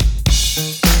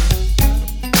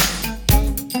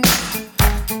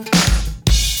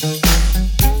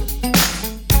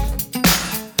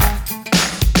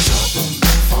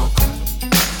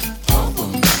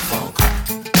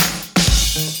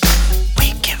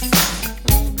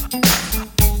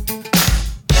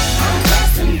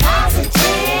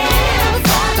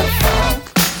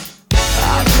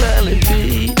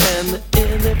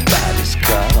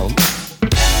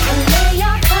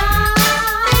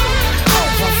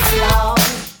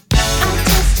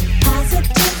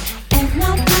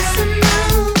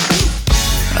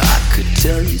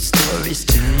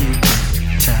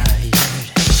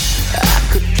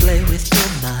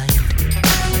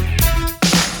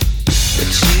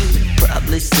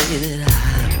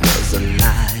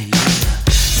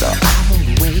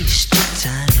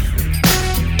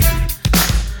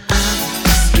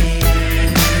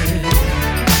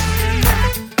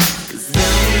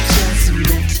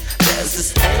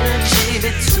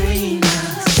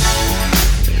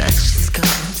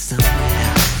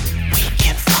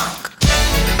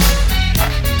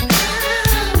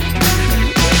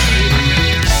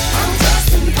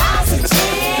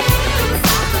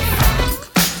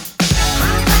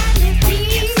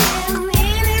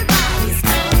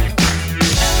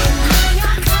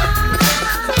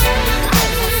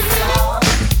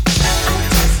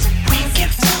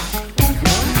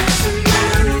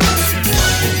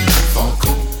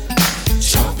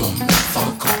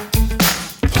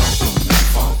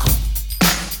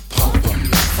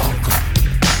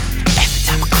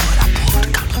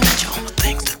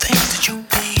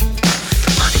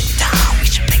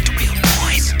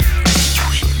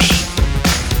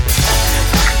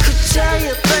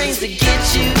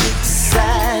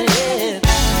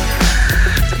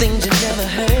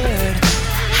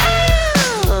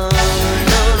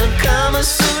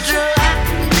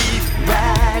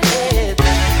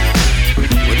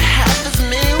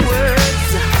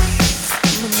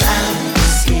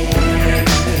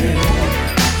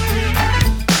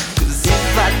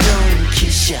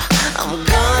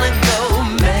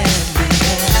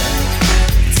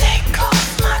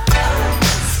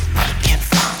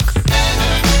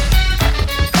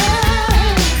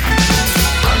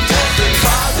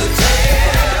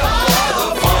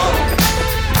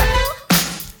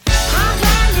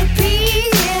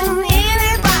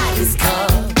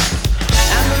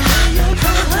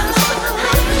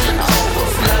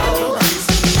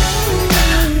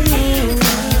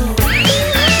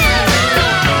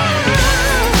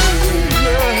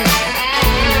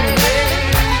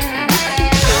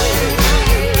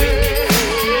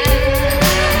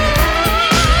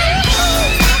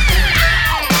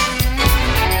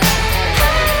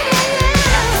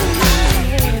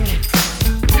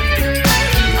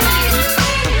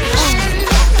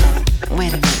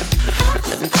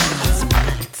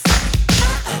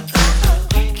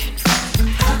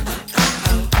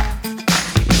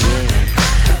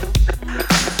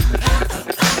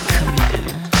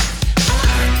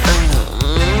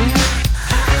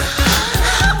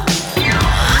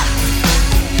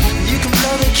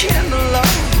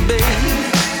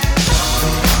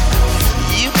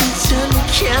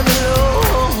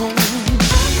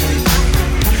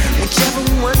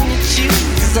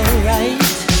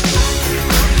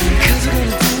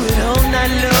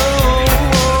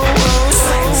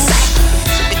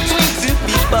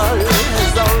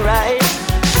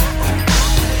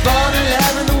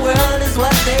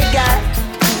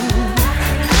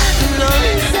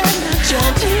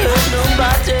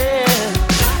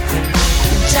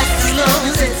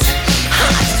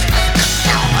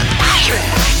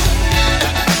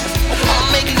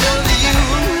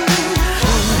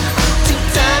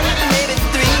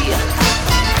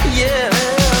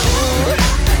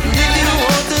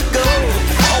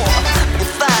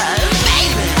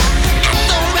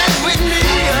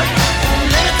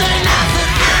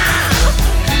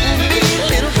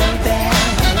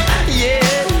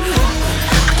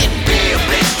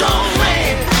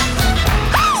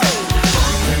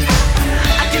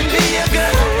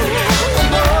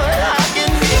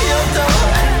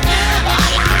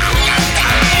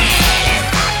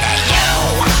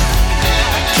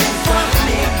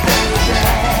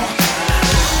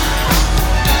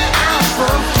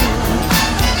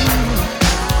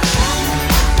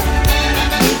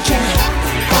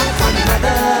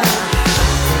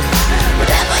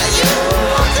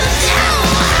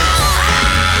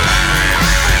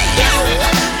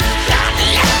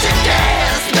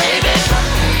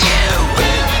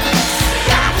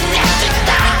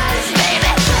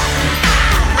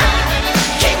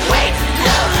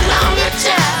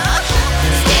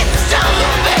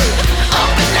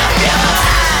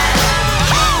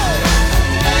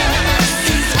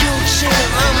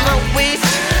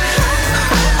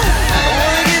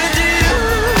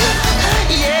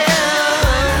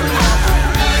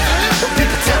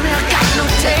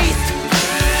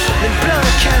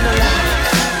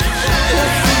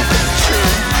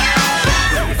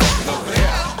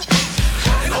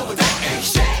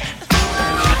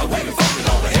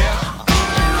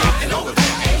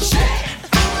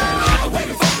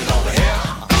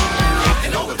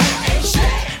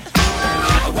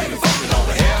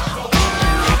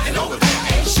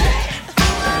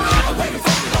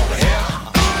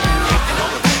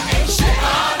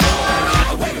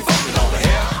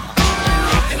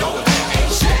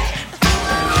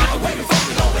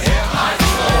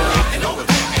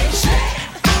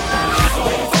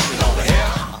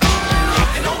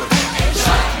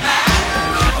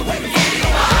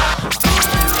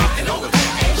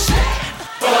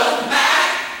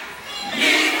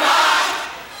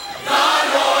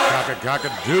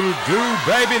 Cock-a-doodle-doo,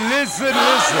 baby, listen.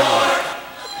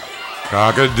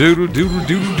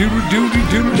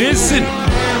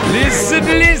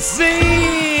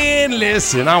 Cock-a-doodle-doodle-doodle-doodle-doodle-doodle,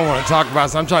 listen. I want to talk about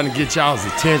something. I'm trying to get y'all's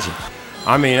attention.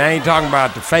 I mean, I ain't talking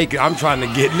about the fake. I'm trying to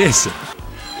get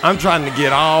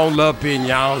all up in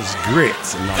y'all's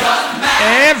grits and like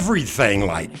everything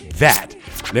like that.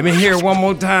 Let me hear it one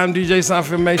more time, DJ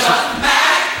Soundformation.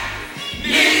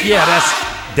 Yeah,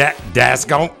 that's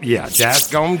gonna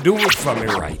do it for me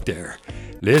right there.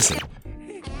 Listen,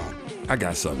 I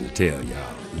got something to tell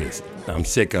y'all. Listen, I'm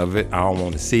sick of it. I don't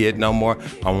want to see it no more.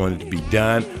 I want it to be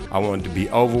done. I want it to be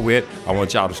over with. I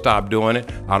want y'all to stop doing it.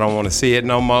 I don't want to see it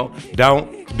no more.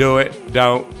 Don't do it.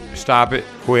 Don't stop it.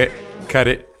 Quit. Cut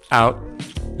it out.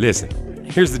 Listen,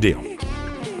 here's the deal.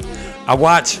 I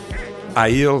watch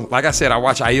Aiel, like I said, I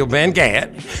watch Aiel Van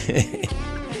Gad.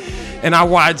 And I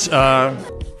watch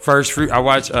First Fruit. I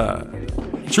watch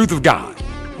Truth of God.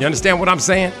 You understand what I'm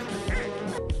saying?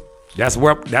 That's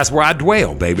where I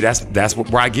dwell, baby. That's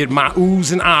where I get my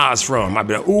oohs and ahs from. I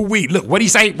be like, ooh wee. Look, what do you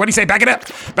say? Back it up.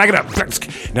 Now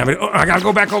I gotta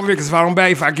go back over here because if I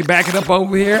can back it up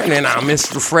over here, and then I'll miss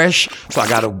the fresh. So I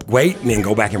gotta wait and then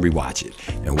go back and rewatch it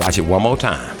and watch it one more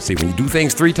time. See, when you do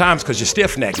things 3 times, because you're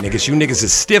stiff necked, niggas. You niggas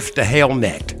is stiff to hell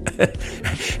necked,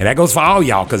 and that goes for all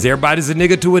y'all, because everybody's a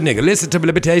nigga to a nigga. Listen to me.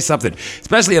 Let me tell you something.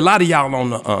 Especially a lot of y'all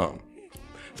on the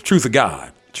Truth of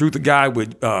God. Truth of God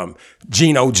with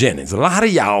Geno Jennings. A lot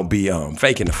of y'all be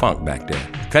faking the funk back there.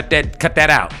 Cut that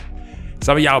out.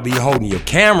 Some of y'all be holding your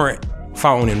camera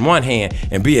phone in one hand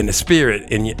and be in the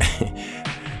spirit. And you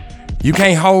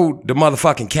can't hold the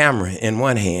motherfucking camera in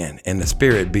one hand and the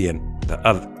spirit be in the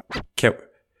other.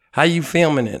 How you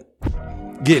filming it?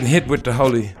 Getting hit with the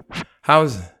holy?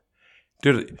 How's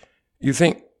you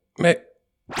think? I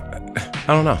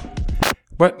don't know.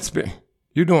 What spirit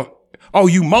you doing? Oh,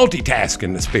 you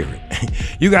multitasking the spirit.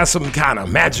 You got some kind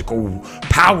of magical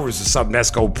powers or something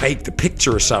that's gonna make the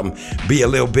picture or something be a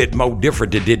little bit more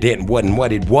different than it wasn't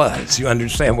what it was. You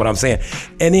understand what I'm saying?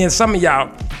 And then some of y'all,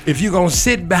 if you're gonna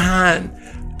sit behind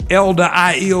Elder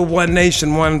Aiel, One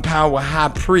Nation, One Power High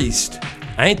Priest,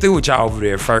 I ain't through with y'all over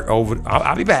there.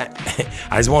 I'll be back.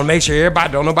 I just want to make sure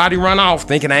don't nobody run off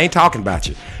thinking I ain't talking about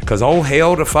you. Cause oh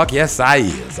hell the fuck yes I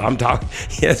is. I'm talking,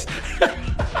 yes.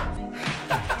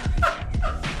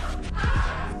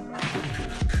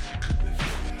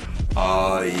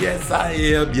 Oh, yes, I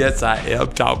am. Yes, I am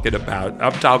I'm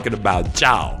talking about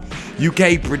y'all. You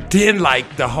can't pretend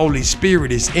like the Holy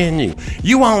Spirit is in you.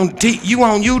 You on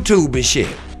YouTube and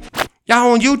shit.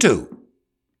 Y'all on YouTube.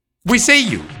 We see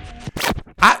you.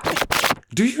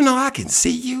 Do you know I can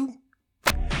see you?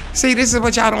 See, this is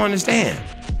what y'all don't understand.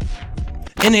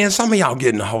 And then some of y'all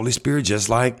getting the Holy Spirit just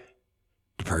like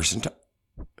the person.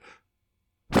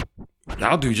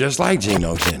 Y'all do just like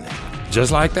Geno Jennings.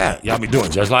 Just like that. Y'all be doing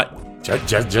just like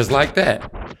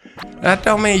that. That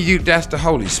don't mean that's the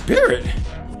Holy Spirit.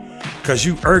 Cause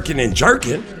you irking and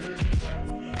jerking.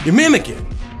 You're mimicking.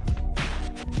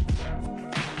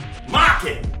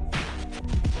 Mocking.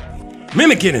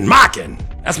 Mimicking and mocking.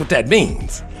 That's what that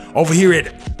means. Over here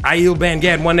at Aiel Van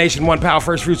Gad, One Nation, One Power,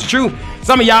 First Fruits of Truth.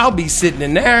 Some of y'all be sitting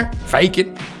in there,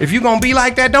 faking. If you gonna be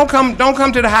like that, don't come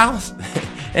to the house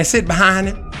and sit behind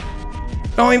it.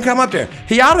 Don't even come up there.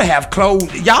 He ought to have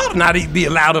clothes. Y'all ought not even be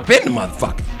allowed up in the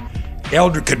motherfucker.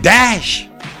 Elder Kadash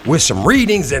with some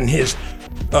readings and his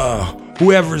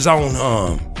whoever's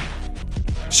on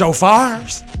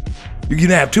shofars. You can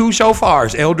have 2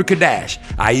 shofars, Elder Kadash,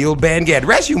 Aiel Van Gad. The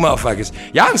rest of you motherfuckers,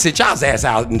 y'all can sit y'all's ass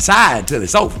out inside till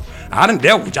it's over. I done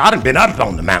dealt with y'all. I done been up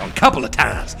on the mountain a couple of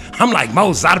times. I'm like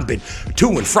Moses. I done been to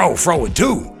and fro and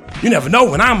to. You never know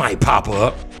when I might pop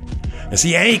up. And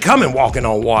see, I ain't coming walking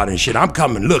on water and shit. I'm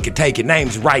coming looking, taking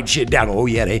names, writing shit down. Oh,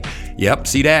 yeah, yep,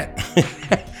 see that?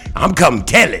 I'm coming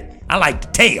telling. I like to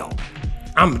tell.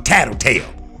 I'm a tattletale.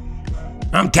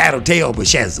 I'm tattletale but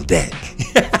shazzle deck.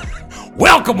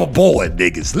 Welcome aboard,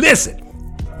 niggas. Listen,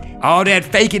 all that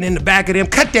faking in the back of them,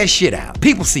 cut that shit out.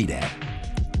 People see that.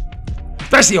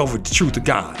 Especially over the Truth of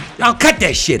God. Y'all cut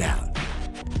that shit out.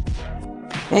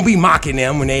 Don't be mocking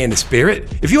them when they in the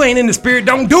spirit. If you ain't in the spirit,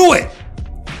 don't do it.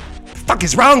 Fuck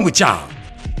is wrong with y'all?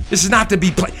 This is not to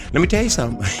be played. Let me tell you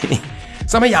something.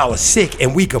 Some of y'all are sick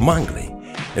and weak amongly.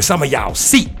 And some of y'all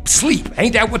sleep.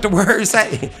 Ain't that what the word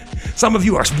say? Some of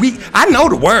you are weak. I know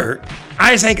the word.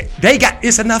 I just ain't,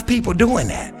 it's enough people doing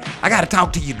that. I gotta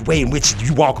talk to you the way in which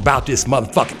you walk about this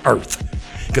motherfucking earth.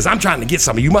 Cause I'm trying to get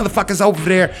some of you motherfuckers over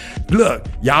there. Look,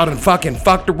 y'all done fucking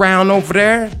fucked around over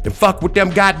there and fuck with them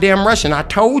goddamn Russian. I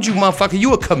told you, motherfucker,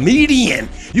 you a comedian.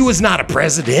 You was not a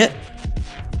president.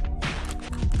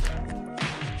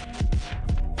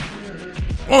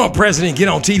 One president get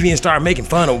on TV and start making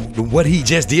fun of what he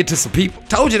just did to some people.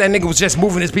 Told you that nigga was just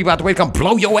moving his people out the way to come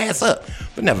blow your ass up.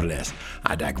 But nevertheless,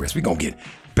 I digress. We gonna get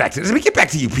back to this. Let me get back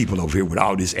to you people over here with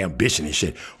all this ambition and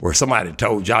shit. Where somebody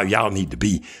told y'all need to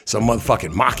be some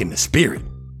motherfucking mocking the spirit.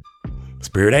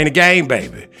 Spirit ain't a game,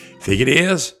 baby. Think it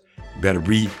is? You better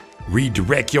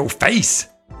redirect your face.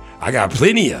 I got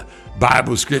plenty of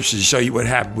Bible scriptures to show you what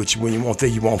happened with you when you won't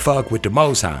think you won't fuck with the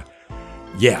Most High.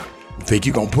 Yeah. You think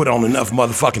you gonna put on enough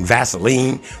motherfucking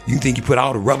Vaseline? You think you put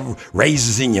all the rubber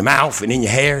razors in your mouth and in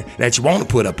your hair that you want to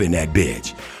put up in that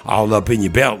bitch? All up in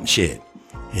your belt and shit.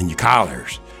 In your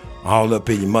collars. All up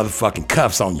in your motherfucking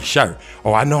cuffs on your shirt.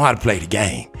 Oh, I know how to play the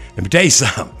game. Let me tell you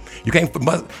something. You can't.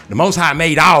 The Most High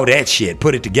made all that shit,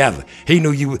 put it together. He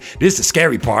knew you. This is the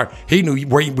scary part. He knew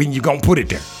when you gonna put it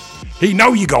there. He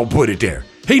know you gonna put it there.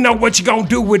 He know what you gonna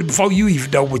do with it before you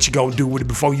even know what you gonna do with it,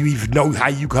 before you even know how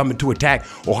you coming to attack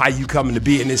or how you coming to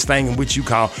be in this thing in which you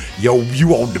call, you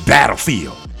on the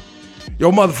battlefield.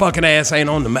 Your motherfucking ass ain't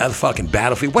on the motherfucking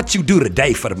battlefield. What you do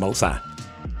today for the Most High?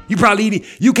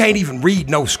 You can't even read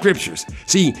no scriptures.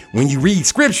 See, when you read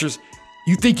scriptures,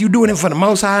 you think you doing it for the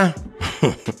Most High?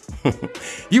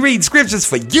 You read scriptures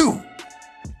for you.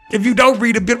 If you don't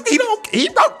read a bit, he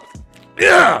don't.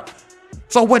 Yeah.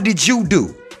 So what did you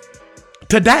do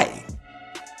today?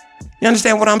 You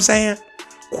understand what I'm saying?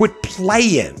 Quit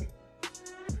playing.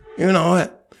 You know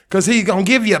what? Because he's going to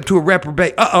give you up to a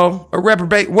reprobate. A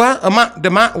reprobate. What?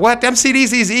 What? Them see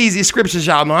these easy scriptures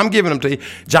y'all know. I'm giving them to you.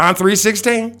 John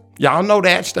 3:16. Y'all know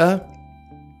that stuff.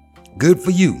 Good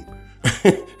for you.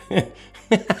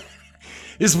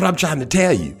 This is what I'm trying to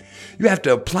tell you. You have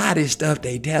to apply this stuff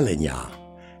they telling y'all.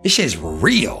 This shit's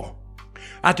real.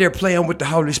 Out there playing with the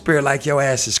Holy Spirit like your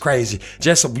ass is crazy.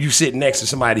 Just so you sit next to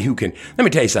somebody who can. Let me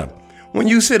tell you something. When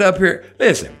you sit up here,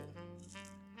 listen.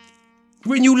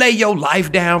 When you lay your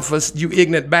life down for you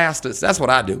ignorant bastards, that's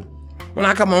what I do. When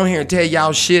I come on here and tell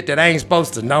y'all shit that I ain't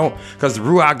supposed to know, because the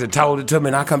RUACH that told it to me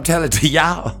and I come tell it to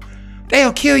y'all,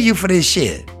 they'll kill you for this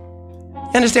shit.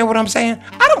 You understand what I'm saying?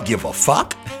 I don't give a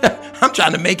fuck. I'm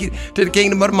trying to make it to the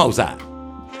kingdom of the Most High.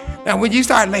 Now, when you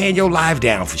start laying your life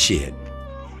down for shit,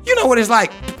 you know what it's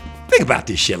like? Think about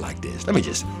this shit like this. Let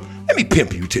me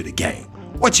pimp you to the game.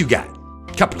 What you got?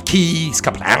 Couple of keys,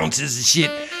 couple of ounces of shit,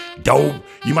 dope.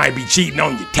 You might be cheating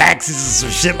on your taxes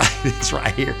or some shit like this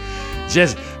right here.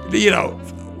 Just,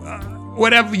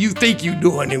 whatever you think you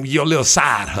doing in your little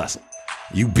side hustle.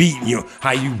 How you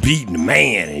beating the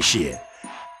man and shit.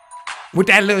 With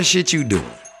that little shit you doing.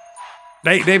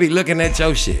 They be looking at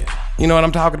your shit. You know what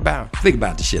I'm talking about? Think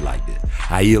about the shit like this.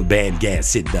 How ill bad gas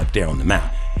sitting up there on the mountain.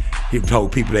 He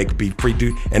told people they could be free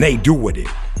to, and they do with it.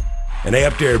 And they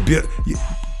up there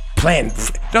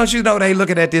planting. Don't you know they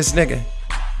looking at this nigga?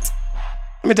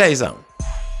 Let me tell you something.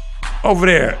 Over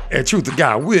there at Truth of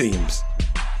God Williams,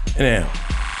 and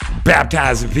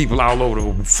baptizing people all over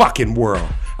the fucking world.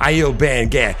 I ill bad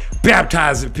gas,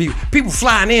 baptizing people. People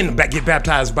flying in to get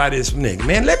baptized by this nigga.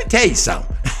 Man, let me tell you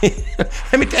something.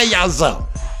 Let me tell y'all something.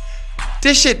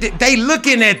 This shit, they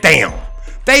looking at them.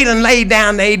 They done laid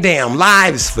down their damn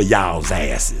lives for y'all's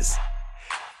asses.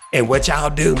 And what y'all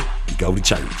do, you go to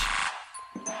church.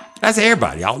 That's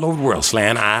everybody all over the world.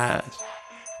 Slant eyes,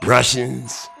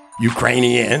 Russians,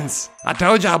 Ukrainians. I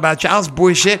told y'all about y'all's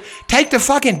bullshit. Take the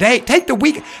fucking day, take the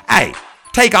week. Hey,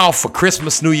 take off for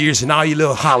Christmas, New Year's, and all your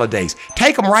little holidays.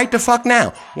 Take them right the fuck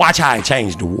now. Watch how it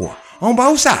changed the war on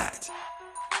both sides.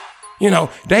 You know,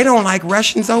 they don't like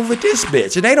Russians over this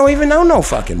bitch, and they don't even know no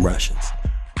fucking Russians.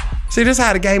 See, this is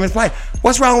how the game is played.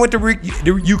 What's wrong with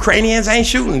the Ukrainians ain't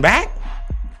shooting back?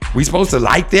 We supposed to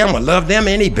like them or love them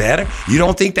any better? You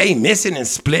don't think they missing and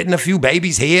splitting a few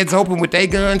babies' heads open with their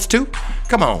guns too?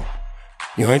 Come on.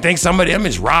 You don't think some of them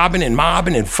is robbing and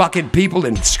mobbing and fucking people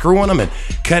and screwing them and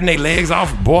cutting their legs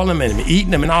off, boiling them and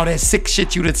eating them and all that sick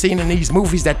shit you done seen in these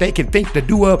movies that they can think to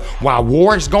do while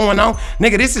war is going on?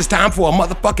 Nigga, this is time for a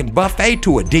motherfucking buffet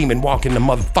to a demon walking the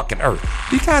motherfucking earth.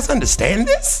 Do you guys understand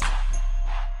this?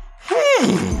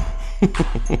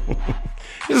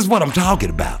 This is what I'm talking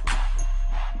about.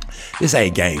 This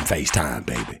ain't game FaceTime,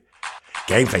 baby.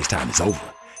 Game FaceTime is over.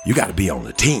 You got to be on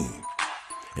the team.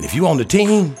 And if you on the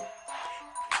team,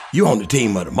 you on the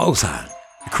team of the Most High,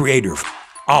 the creator of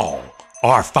all,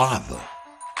 our Father.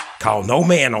 Call no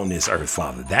man on this earth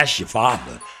Father. That's your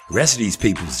Father. The rest of these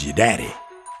people is your daddy.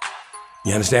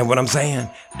 You understand what I'm saying?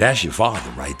 That's your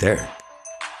Father right there.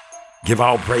 Give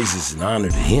all praises and honor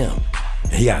to him.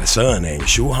 And he got a son named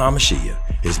Yeshua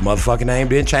HaMashiach. His motherfucking name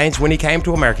didn't change when he came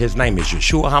to America. His name is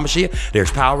Yeshua HaMashiach.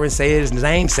 There's power in saying his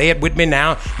name. Say it with me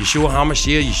now. Yeshua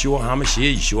HaMashiach, Yeshua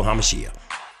HaMashiach, Yeshua HaMashiach.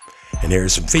 And there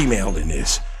is some female in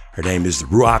this Her name is the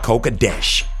RUACH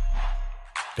HaKodesh.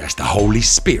 That's the Holy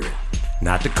Spirit,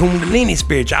 not the Kundalini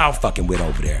spirit y'all fucking with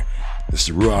over there. It's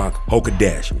the RUACH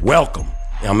HaKodesh. Welcome.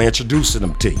 I'm introducing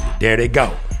them to you. There they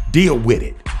go. Deal with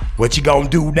it. What you gonna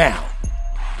do now?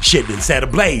 Shit been set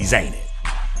ablaze, ain't it?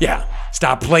 Yeah.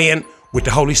 Stop playing with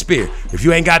the Holy Spirit. If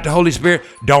you ain't got the Holy Spirit,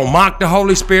 don't mock the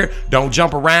Holy Spirit. Don't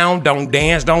jump around. Don't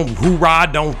dance. Don't hoorah.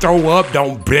 Don't throw up.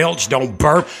 Don't belch. Don't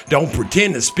burp. Don't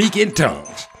pretend to speak in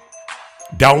tongues.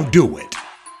 Don't do it.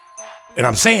 And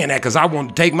I'm saying that because I want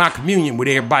to take my communion with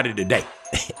everybody today.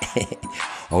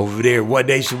 Over there, What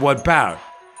Nation, What Power.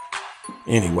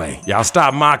 Anyway, y'all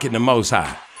stop mocking the Most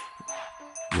High.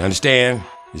 You understand?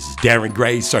 This is Darren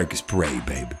Gray's Circus Parade,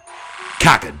 baby.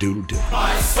 Cock-a-doodle-doo.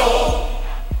 My soul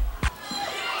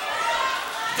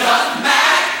doth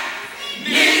magnify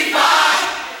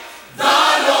the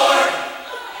Lord.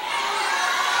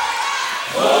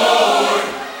 Lord,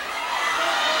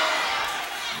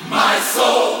 my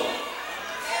soul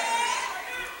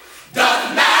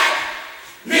doth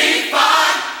magnify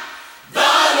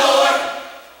the Lord.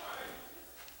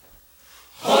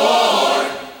 Lord,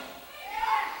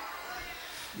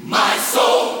 my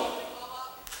soul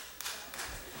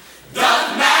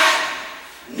doth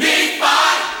magnify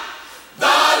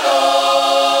the Lord,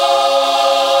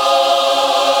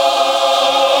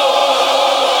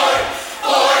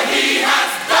 for he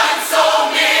has done so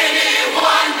many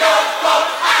wonderful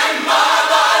and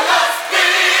marvelous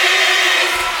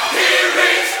things. He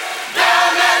reached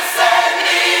down and saved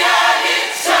me, and he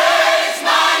changed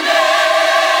my name.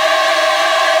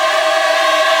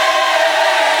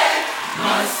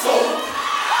 My soul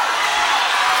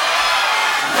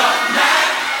doth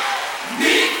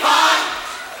magnify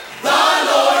the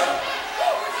Lord.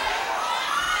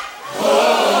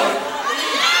 Lord,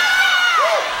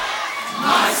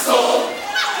 my soul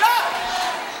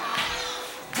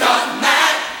doth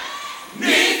magnify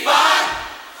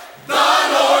the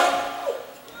Lord.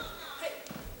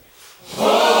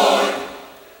 Lord,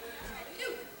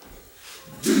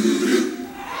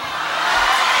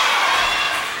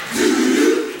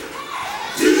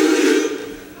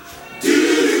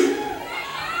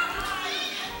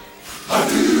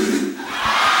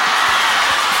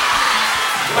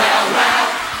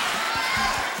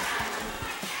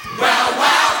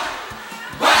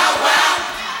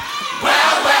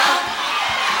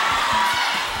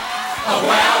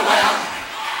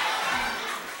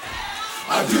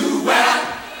 I do well.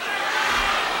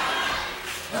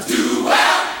 I do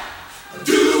well. I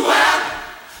do well.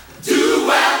 I do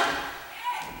well.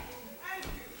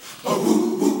 Oh,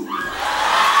 woo, woo.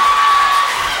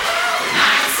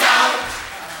 Nice out.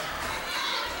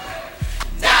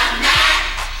 That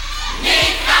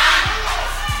magnify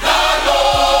the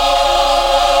Lord.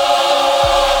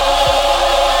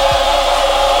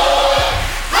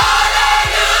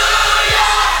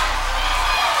 Hallelujah.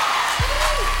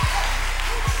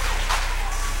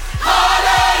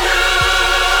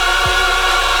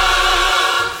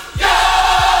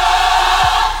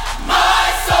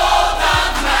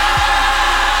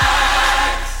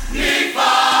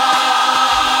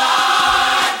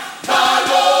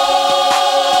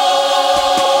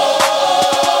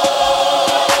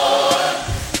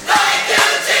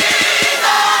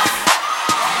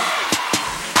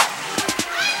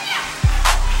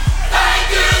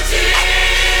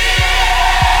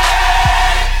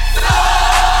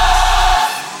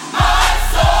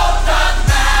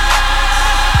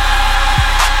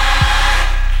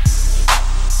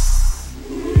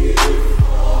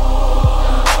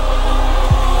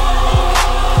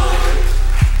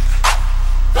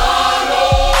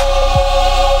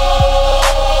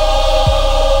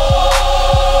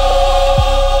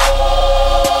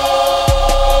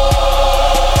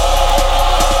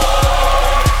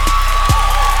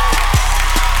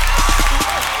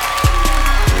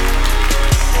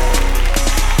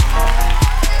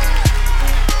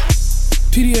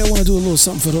 PDA want to do a little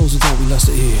something for those who thought we lost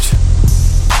the edge.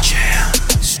 Jam,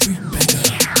 street banger.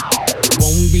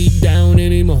 Won't be down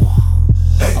anymore.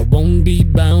 I won't be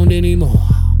bound anymore.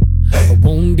 I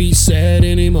won't be sad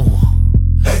anymore.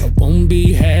 I won't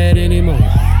be had anymore.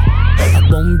 I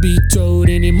won't be told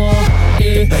anymore.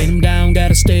 Yeah. Lay them down,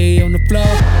 gotta stay on the floor.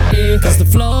 Yeah. Cause the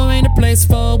floor ain't a place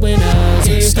for winners.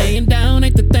 Yeah. Staying down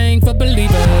ain't the thing for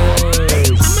believers.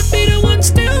 I'ma be the one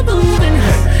still moving.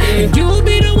 Yeah. And you'll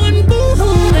be the one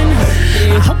boo-hooing.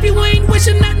 Yeah. I hope you ain't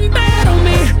wishing nothing bad on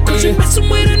me. Cause you're messing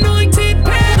with anointed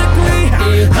pedigree.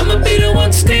 Yeah. I'ma be the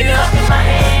one still in my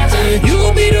hands. Yeah.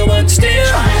 You'll be the one still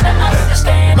trying to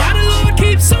understand why the Lord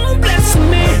keeps on blessing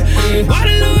me. Yeah. Why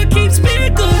the Lord keeps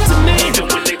being good to me. Even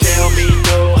when they tell me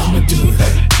no, I'ma do it.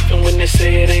 Even when they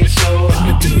say it ain't so,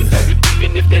 I'ma do it.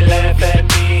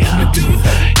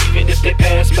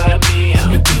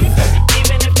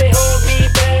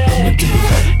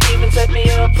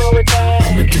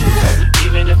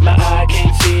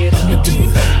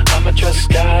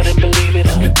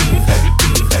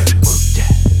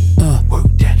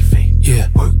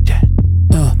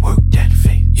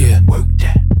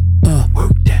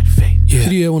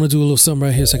 want to do a little something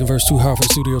right here. Second verse, too hard for the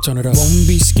studio. Turn it up. Won't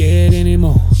be scared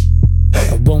anymore.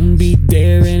 I won't be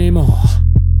there anymore.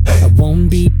 I won't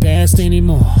be past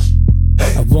anymore.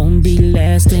 I won't be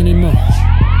last anymore.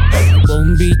 I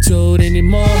won't be told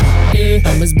anymore.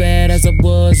 I'm as bad as I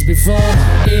was before.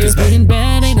 Cause being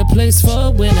bad ain't a place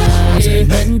for winners.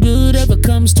 Nothing good ever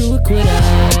comes to a quitter.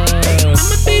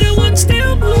 I'ma be the one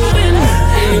still moving,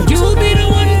 and you'll be the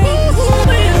one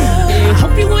moving. I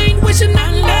hope you ain't wishing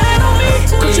out loud on me,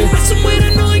 cause you messing with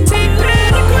anointing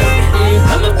pedigree.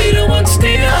 I'ma be the one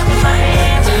still,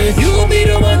 you'll be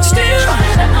the one still.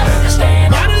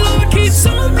 Why the Lord keeps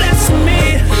on blessing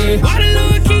me? Why the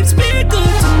Lord keeps being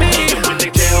good to me? Even when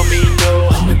they tell me no,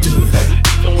 I'ma do it.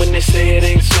 Even when they say it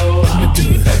ain't so, I'ma do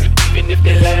it. Even if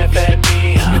they laugh at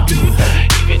me, I'ma do it.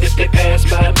 Even if they pass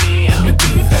by me, I'ma do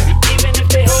it. Even if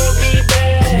they hold me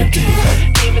back, I'ma do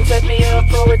it. Even set me up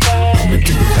for attack, I'ma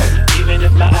do it. Even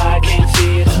if my eye can't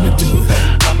see it, I'ma do it.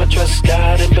 I'ma trust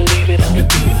God and believe it, I'ma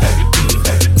do it.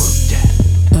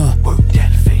 Work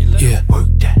that faith, yeah. Work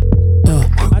that.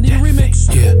 I need a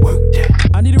remix. Yeah. Work that.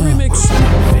 I need a remix.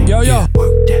 Yo, yo.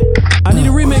 Work that. I need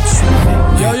a remix.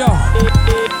 Yo, yo.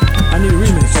 I need a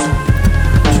remix.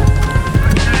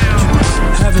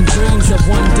 Having dreams that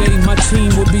one day my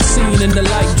team would be seen in the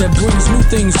light that brings new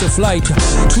things to flight.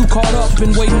 Too caught up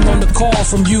in waiting on the call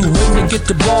from you, waiting to get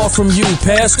the ball from you.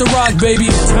 Pass the rock, baby.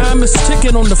 Time is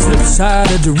ticking on the flip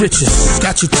side of the riches.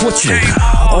 Got you twitching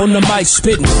on the mic,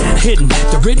 spitting, hitting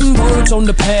the written words on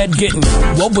the pad, getting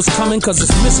what was coming, cause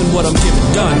it's missing what I'm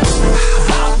giving done.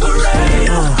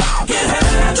 Operator, get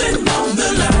heaven on the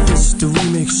line. This is the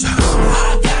remix. I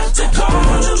got to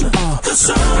call you, cause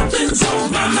something's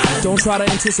on my mind. Don't try to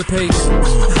anticipate.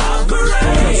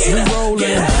 Operator, we rolling.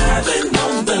 Get heaven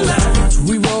on the line.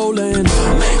 We rolling.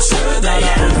 Make sure they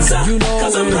answer, you know,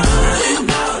 cause I'm running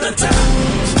out of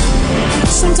time.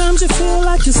 Sometimes you feel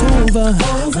like it's over.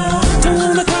 Don't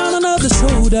wanna climb another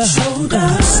shoulder.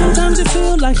 Sometimes you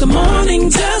feel like the morning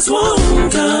just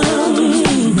won't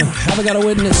come. Have I got a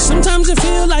witness? Sometimes you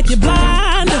feel like you're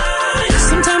blind.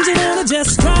 Sometimes you wanna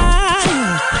just cry.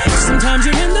 Sometimes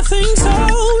you're in the thing so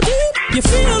deep, you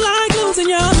feel like losing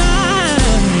your mind.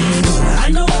 I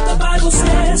know what the Bible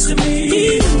says to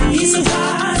me. He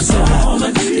supplies all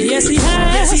my needs. Yes, he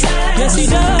has. Yes, he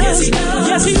does.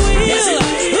 Yes, he will.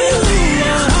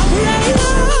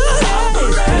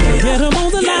 Get him on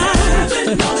the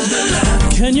line.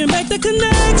 Can you make the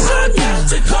connection?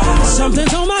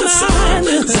 Something's on my mind.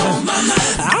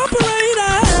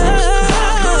 Operator,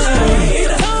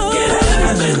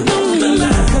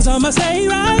 cause I'ma stay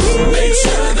right here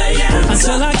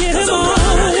until I get him on.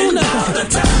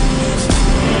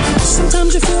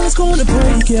 Sometimes you feel it's gonna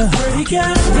break you.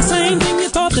 The same thing you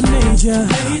thought that made you.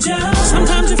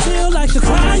 Sometimes you feel like the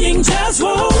crying just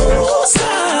won't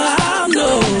stop.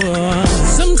 No.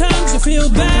 Sometimes you feel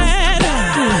bad,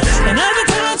 and other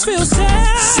times feel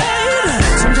sad.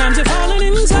 Sometimes you're falling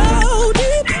in so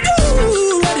deep,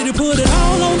 ready to put it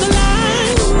all on the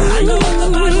line. I know what the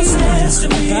Bible says to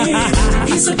me.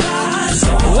 He supplies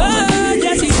all my needs.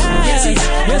 Yes, he has.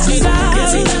 Yes, he does.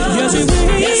 Yes, he will. Yes,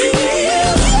 he will.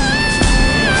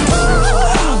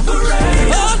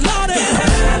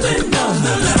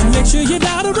 Make sure you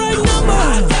dial the right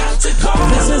number.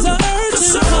 This is an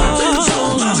urgent call.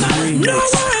 No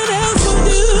one else will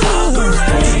do.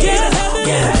 Get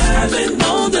heaven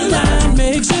on the line.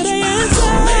 Make sure they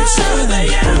answer.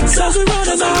 Cause we're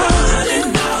running out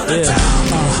of time.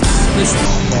 Listen.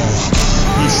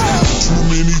 Too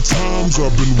many times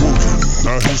I've been working.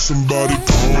 I hear somebody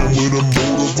come with a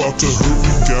motive out to hurt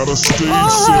me. Got a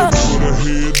stage set for the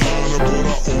headliner, but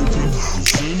I open.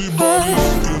 Is anybody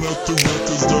looking at the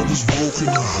records that was broken?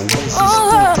 I was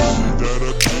suspecting that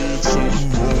I did something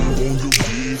wrong on your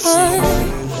bed. Something wrong with the head.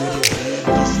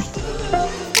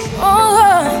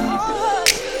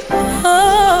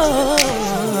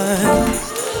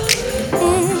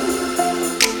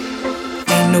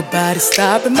 Ain't nobody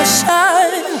stopping my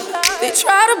shine. They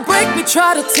try to break me,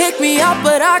 try to take me out,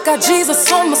 but I got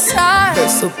Jesus on my side.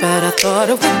 Hurt so bad I thought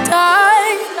I would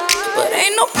die, but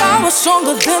ain't no power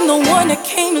stronger than the one that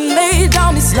came and laid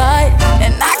down his life.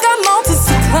 And I got mountains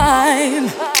to climb,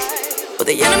 but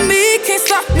the enemy can't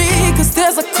stop me, cause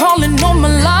there's a calling on my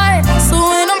life. So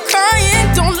when I'm crying,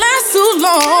 don't last too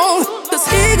long, cause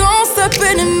he gon' step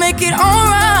in and make it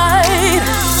alright.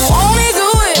 Won't he do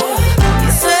it?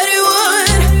 He said he would.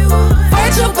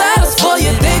 Fight your battles for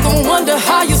you, they gon' wonder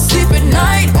how you sleep at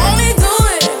night. Won't he do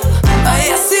it?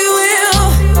 Yes he will.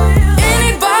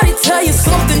 Anybody tell you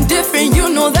something different, you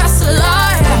know that's a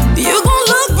lie. You gon'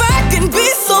 look back and be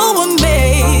so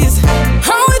amazed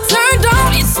how it turned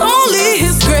out, it's only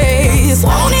his grace.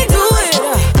 Won't he do it?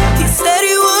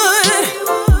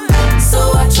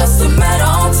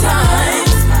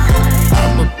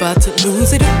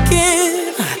 lose it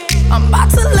again. I'm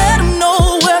about to let him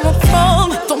know where I'm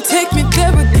from. Don't take me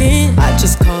there again. I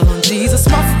just call on Jesus,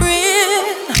 my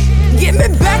friend. Get me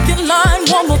back in line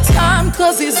one more time,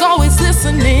 cause he's always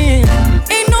listening.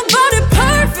 Ain't nobody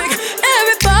perfect,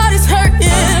 everybody's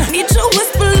hurting. Need to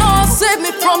whisper, Lord, save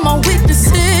me from my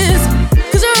weaknesses,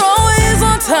 cause you're always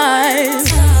on time.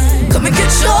 Come and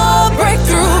get your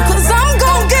breakthrough, cause I'm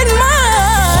gon' get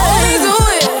mine. Won't he do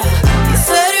it? He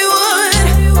said he would.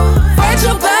 Fight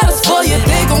your battles for you,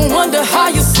 they gon' wonder how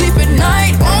you sleep at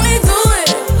night. Won't he do it?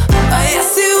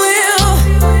 Yes he will.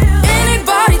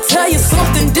 Anybody tell you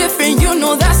something different, you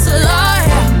know that's a lie.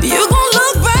 You gon'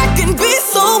 look back and be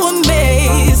so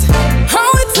amazed. How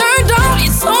it turned out,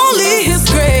 it's only his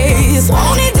grace.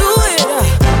 Won't he do it?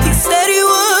 He said he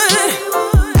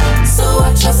would. So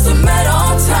I trust him at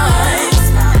all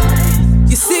times.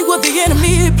 You see what the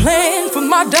enemy planned for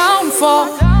my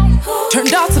downfall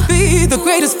turned out to be the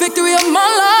greatest victory of my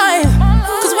life.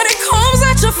 Cause when it comes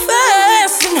at you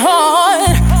fast and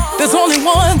hard, there's only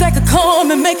one that could come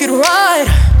and make it right.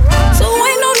 So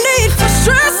ain't no need for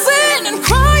stressing and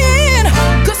crying,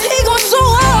 cause he gon' show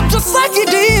up just like he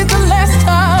did the last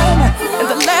time. And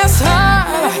the last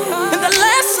time, and the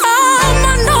last time,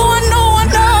 I know.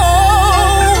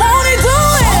 Won't he do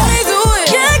it? Won't he do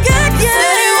it? Yeah.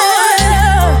 Said he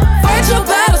would. Fight your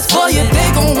battles for you,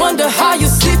 they gon' wonder how you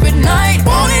sleep at night.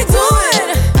 Won't he do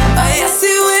it? Yes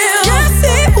he will. Yes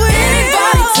he will.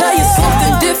 Anybody tell you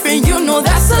something different, you know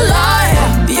that's a lie.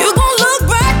 You gon' look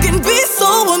back and be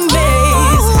so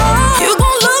amazed. You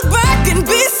gon' look back and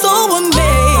be so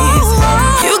amazed.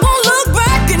 You gon' look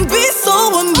back and be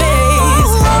so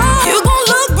amazed. You gon'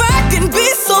 look back and be so amazed. You gon' look back and be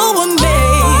so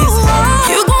amazed.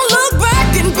 You gon' look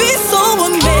back and be so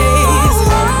amazed.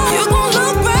 You gon'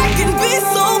 look back and be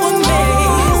so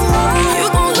amazed. You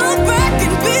gon' look back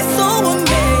and be so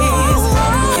amazed.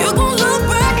 You gon' look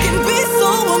back and be so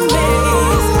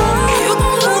amazed. You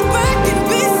gon' look back and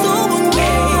be so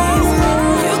amazed.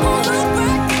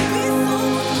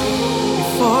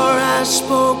 Before I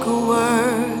spoke a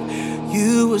word,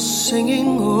 you were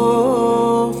singing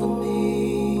over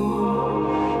me.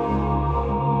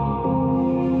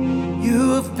 You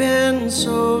have been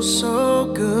so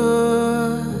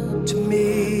good to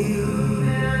me.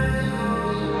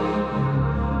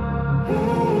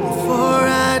 Before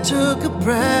I took a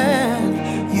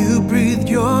breath, you breathed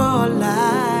your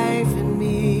life in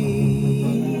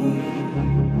me.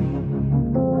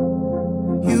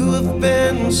 You have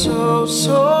been so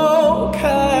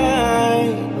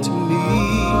kind to me.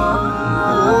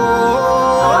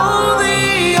 Oh,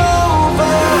 the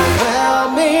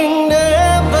overwhelming,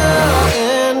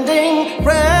 never-ending,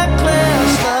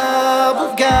 reckless love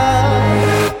of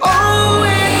God. Oh,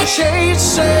 it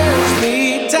chases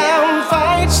me down,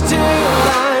 fights till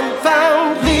I'm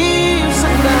found, leaves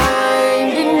the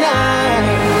 99.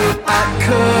 I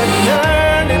couldn't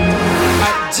earn it, I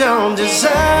don't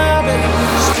deserve it.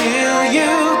 Still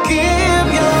you give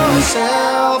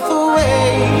yourself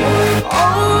away.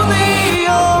 Oh, the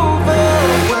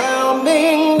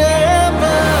overwhelming,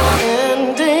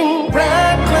 never-ending,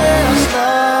 reckless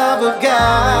love of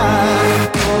God.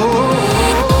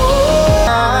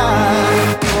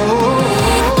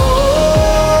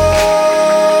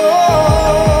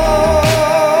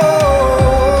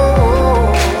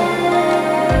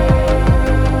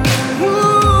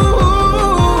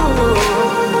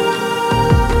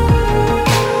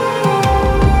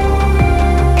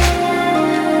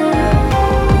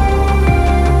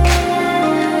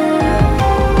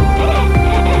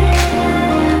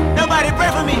 Nobody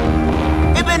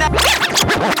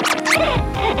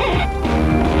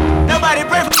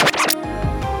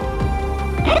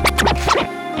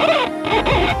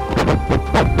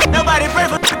pray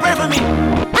for me.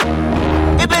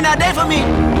 It been a day for me.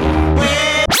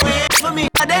 For me,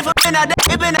 a day for me.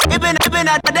 It been a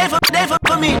day for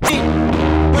me.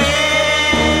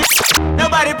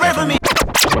 Nobody pray for me.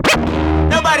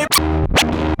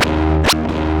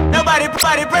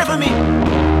 Nobody pray for me.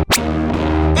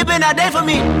 It been a day for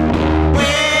me.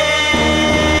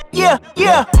 Yeah.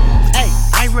 Hey,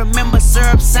 I remember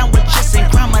syrup sandwiches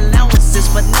and crime allowances.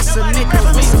 Vanessa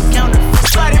niggas with some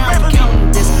counterfeits. So now I'm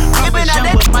counting this. I'm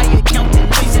with my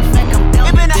accountant. Please, in fact, I'm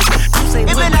down with this. You say,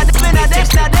 look,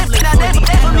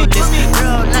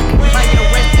 girl, I can buy your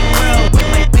resting world with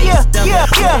my base stuff.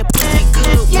 That pussy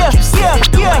good. What you said,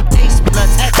 it don't like taste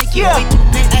bloods. I take you way too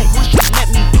big. Hey, once you let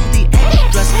me do the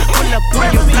extras, pull up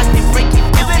on your block and break it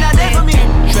down.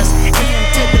 Trust AM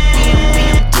to the PM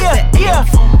to the AM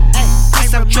phone. Hey,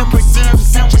 I'm triple DM,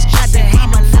 just tried to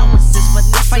hate my allowances. But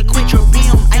if I quit your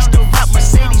BM, I still rock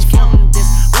Mercedes from this.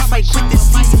 If I quit this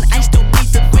season, I still be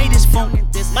the greatest for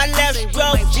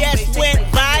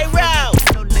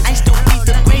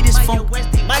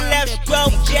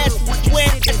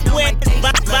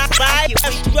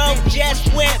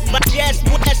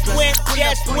went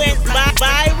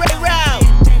viral.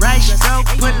 Right stroke,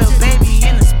 put a baby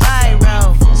in a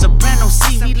spiral. Soprano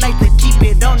C, we like to keep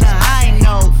it on the high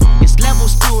note. It's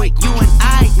levels to it, you and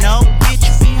I know. Bitch,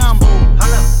 be humble.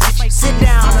 Sit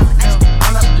down.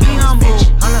 Be humble.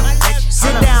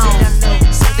 Sit down.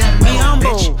 Be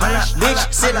humble.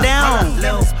 Bitch, sit down.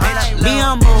 Be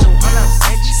humble.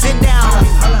 Sit down.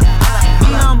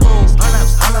 Be humble.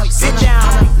 Sit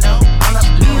down.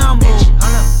 Be humble.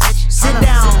 Sit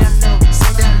down.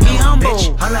 Be humble.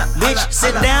 Bitch,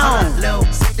 sit down.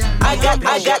 I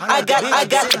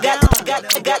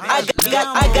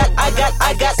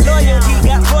got loyalty,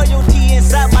 got royalty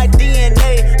inside my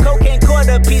DNA. Cocaine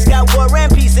quarter piece, got war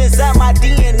and peace inside my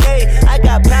DNA. I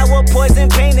got power, poison,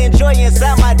 pain, and joy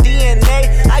inside my DNA.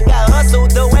 I got hustle,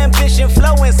 though ambition,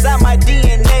 flow inside my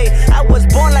DNA. I was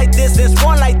born like this and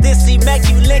sworn like this,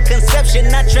 immaculate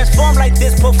conception. I transform like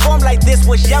this, perform like this.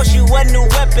 Was Yaosh you a new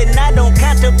weapon? I don't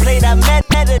contemplate, I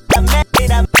meditate,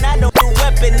 I don't do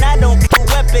weapon, I don't do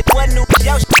weapon. What new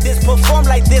Yaosh this perform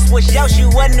like this? Was Yaosh you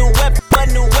a new weapon? A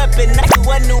new weapon, I do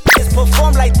a new this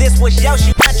perform like this. Was Yaosh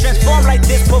you? I transform like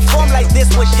this, perform like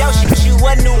this. Was Yaosh you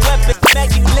a new weapon?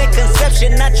 Immaculate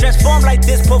conception. I transform like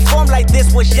this, perform like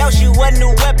this. Was Yaosh you a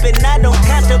new weapon? I don't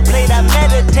contemplate, I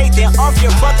meditate. Then off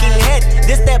your fucking head.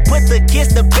 This that put the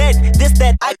kids to bed. This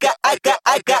that I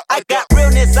got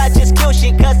realness. I just kill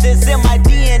shit 'cause it's in my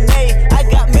DNA. I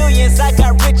got millions, I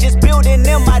got riches building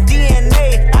in my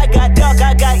DNA. I got dark,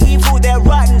 I got evil that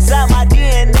rot inside my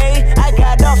DNA. I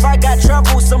got off, I got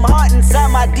trouble, some heart inside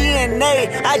my DNA.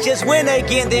 I just win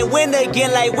again, then win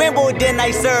again like Wimbledon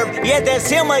I serve. Yeah, that's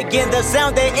him again. The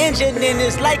sound the engine in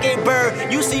is like a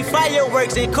bird. You see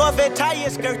fireworks and Corvette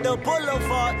tires skirt the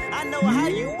boulevard. I know how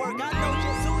you work, I know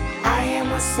just who you are. I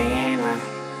am a sinner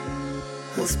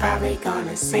who's probably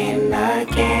gonna sin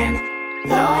again.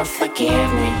 Lord,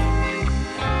 forgive me.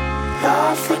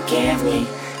 Lord, forgive me.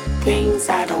 Things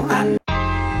I don't understand.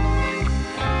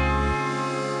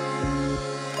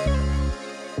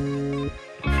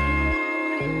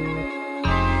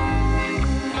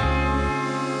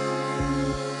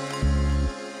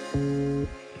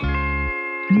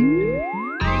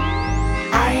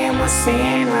 I am a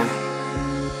sinner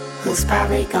who's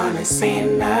probably gonna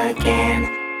sin again.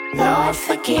 Lord,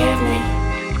 forgive me.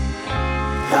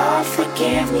 Lord,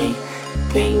 forgive me.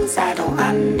 Things I don't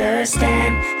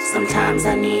understand. Sometimes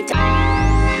I need to.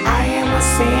 I am a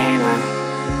sinner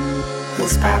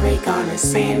who's probably gonna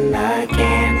sin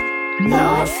again.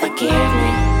 Lord, forgive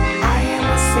me. I am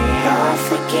a sinner. Lord,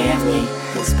 forgive me.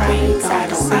 Things I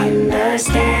don't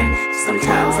understand.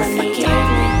 Sometimes I need to.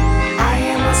 I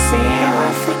am a sinner.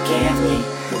 Lord, forgive me.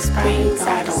 Things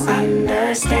I don't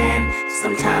understand.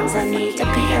 Sometimes I need to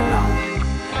be alone.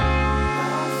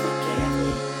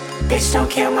 Bitch, don't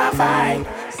kill my vibe.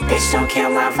 Bitch, don't kill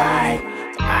my vibe.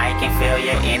 I can feel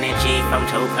your energy from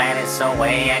 2 planets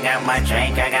away. I got my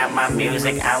drink, I got my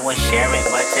music, I will share it.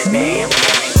 But today I'm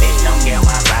feeling, bitch, don't kill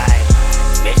my vibe.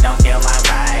 Bitch, don't kill my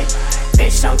vibe.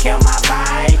 Bitch, don't kill my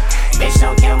vibe. Bitch,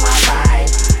 don't kill my vibe.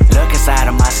 Look inside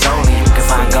of my soul and you can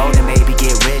find gold and maybe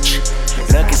get rich.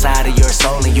 Look inside of your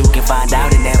soul and you can find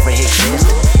out it never exists.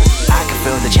 I can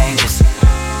feel the changes.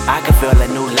 I can feel a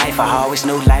new life. I always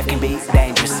knew life can be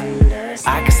dangerous.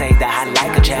 I can say that I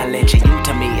like a challenge and you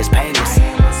to me is painless.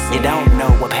 You don't know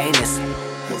what pain is.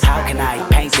 How can I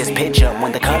paint this picture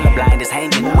when the colorblind is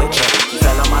hanging with you?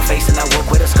 Fell on my face and I woke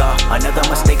with a scar. Another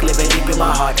mistake living deep in my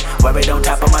heart. Wear it on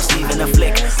top of my sleeve in a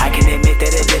flick. I can admit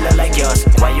that it did look like yours.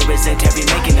 Why you resent every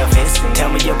making of his? Tell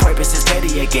me your purpose is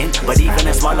petty again. But even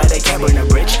a small light they can't burn a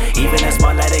bridge. Even a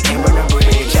small light they can't burn a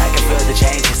bridge. I can feel the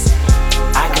changes.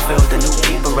 I can feel the new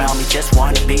people around me just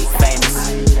wanna be famous.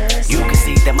 You can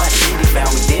see that my city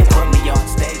found me, then put me on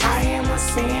stage. I am a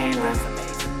sinner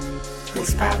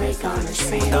who's probably gonna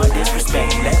sin. With all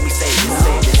disrespect, let me say this.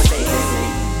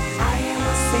 I am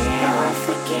a sinner, Lord,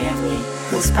 forgive me.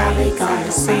 Who's probably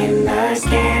gonna sin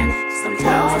again.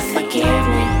 Lord, forgive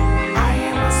me. I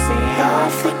am a sinner,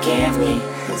 Lord, forgive me.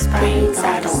 Things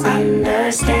I don't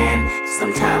understand.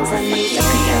 Sometimes I need to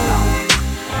be alone.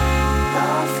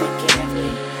 Lord, forgive me.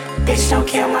 Bitch, don't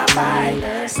kill my vibe.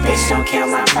 Bitch, don't kill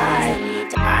my vibe.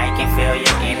 I can feel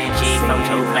your energy from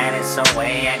 2 planets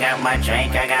away. I got my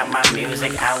drink, I got my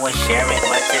music, I will share it.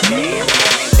 But today I'm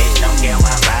feeling, bitch, don't kill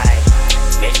my vibe.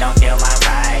 Bitch, don't kill my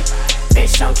vibe.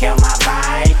 Bitch, don't kill my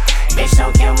vibe. Bitch,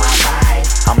 don't kill my vibe.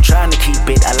 I'm trying to keep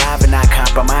it alive and not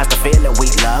compromise the feeling we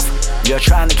love. You're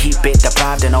trying to keep it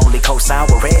deprived and only co-sign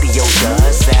what radio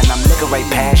does. And I'm looking right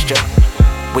past you.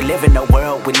 We live in a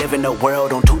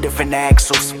world on 2 different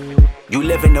axles. You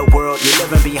live in the world, you're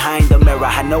living behind the mirror.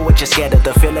 I know what you're scared of,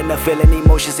 the feeling,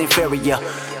 emotions inferior.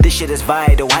 This shit is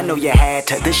vital, I know you had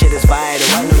to. This shit is vital,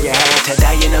 I know you had to.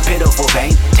 Die in a pitiful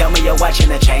vein, tell me you're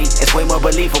watching a chain. It's way more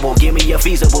believable, give me a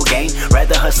feasible game.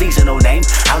 Rather her seasonal name,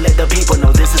 I'll let the people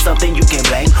know this is something you can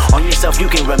blame. On yourself you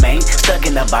can remain, stuck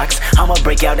in the box. I'ma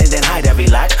break out and then hide every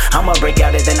lock. I'ma break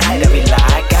out and then hide every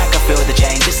lock. I can feel the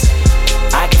changes,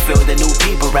 I can feel the new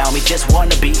people around me just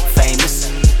wanna be famous.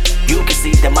 You can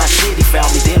see that my city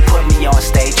found me, then put me on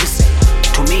stages.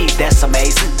 To me, that's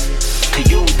amazing. To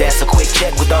you, that's a quick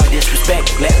check. With all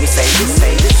disrespect, let me say this,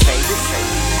 say this, say this, say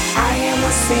this. I am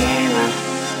a sinner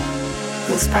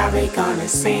who's probably gonna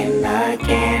sin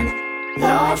again.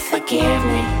 Lord, forgive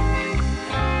me.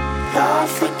 Lord,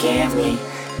 forgive me.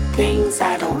 Things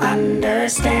I don't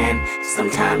understand.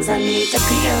 Sometimes I need to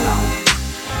be alone.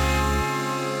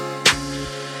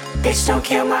 Bitch, don't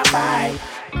kill my vibe.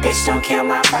 Bitch, don't kill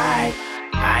my vibe.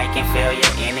 I can feel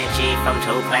your energy from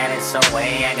 2 planets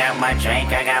away. I got my drink,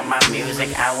 I got my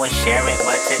music, I would share it,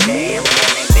 but today I'm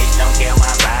yelling, bitch, don't kill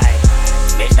my vibe.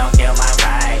 Bitch, don't kill my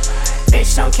vibe.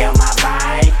 Bitch, don't kill my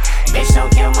vibe. Bitch,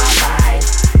 don't kill my vibe.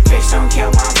 Bitch, don't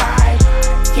kill my vibe.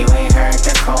 You ain't heard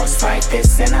the coast like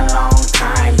this in a long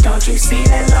time. Don't you see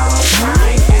the long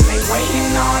line? And they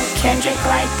waiting on Kendrick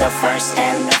like the 1st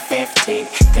and the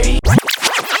 15th.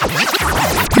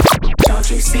 Don't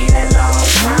you see the long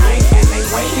line? And they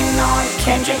waiting on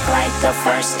Kendrick like the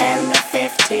 1st and the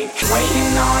 15th.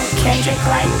 Waiting on Kendrick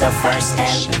like the 1st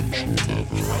and the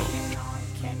 15th.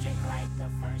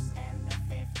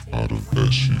 Out of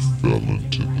as she fell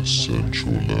into the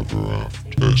sensual ever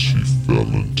after. As she fell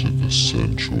into the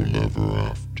sensual ever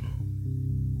after.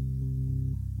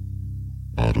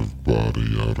 Out of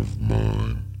body, out of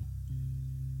mind.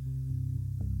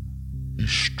 He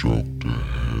stroked her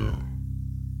hair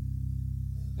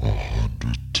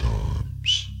 100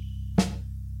 times.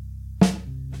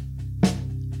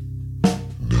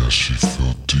 And as she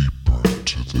fell deeper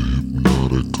into the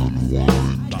hypnotic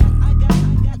unwind,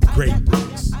 Great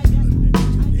bricks.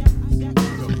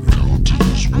 he counted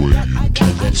his way into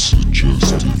the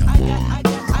suggestive mind.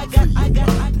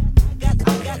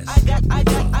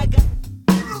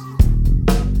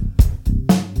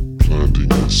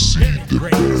 Planting a seed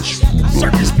that bears fruit.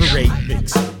 Circus parade mix.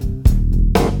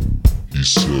 He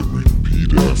said,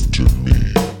 repeat after me.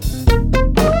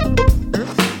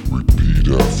 Repeat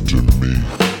after me.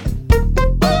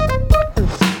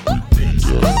 Repeat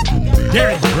after me.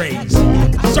 Darren Gray's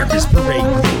Circus Parade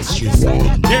mix.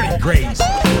 Darren Gray's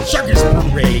Circus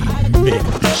Parade mix.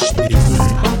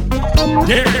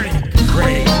 Darren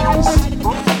Gray's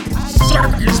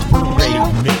Circus Parade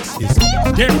mix is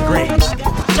Darren Gray's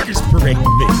Circus Parade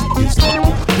mix is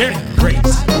Darren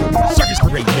Gray's Circus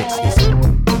Parade mix is.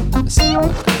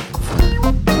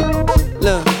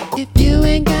 Look, if you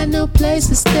ain't got no place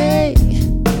to stay,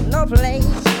 no place.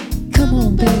 Come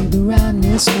on, baby, round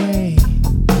this way.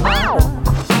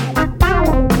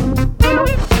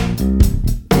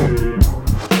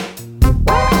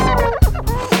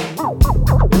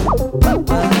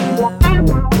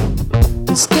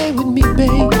 Stay with me,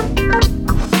 babe.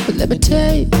 But let me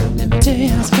tell you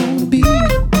how it's gonna be.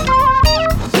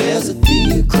 There's a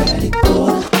theocratic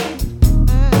order.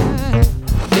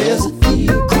 There's a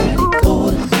theocratic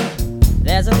order.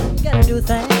 There's a you gotta do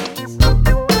things.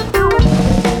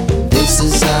 This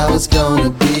is how it's gonna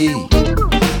be.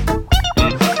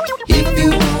 If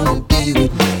you wanna be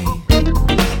with me,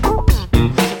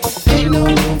 ain't no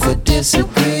room for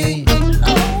disagree.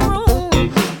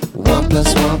 1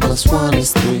 + 1 + 1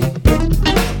 is 3.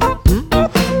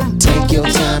 Take your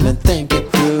time and think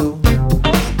it through.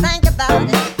 Think about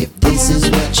it. If this is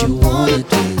what you wanna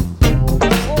do,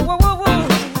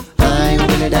 I ain't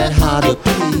really that hard to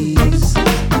please.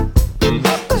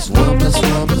 'Cause 1 +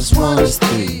 1 + 1 is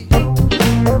 3.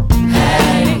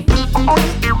 Hey.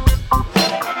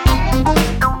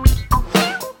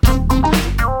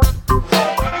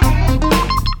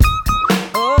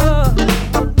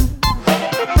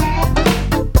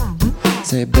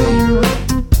 Say, baby,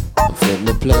 I'm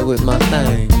finna play with my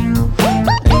thing.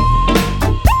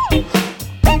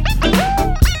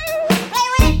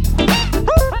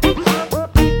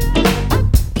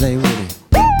 Play with it.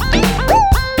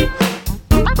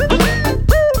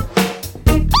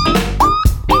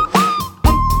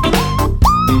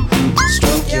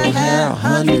 Stroke your hair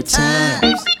 100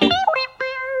 times.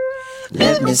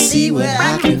 Let me see what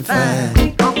I can find.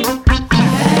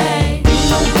 Hey.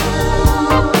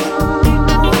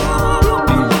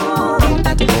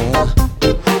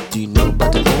 Do you know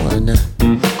about the boy now?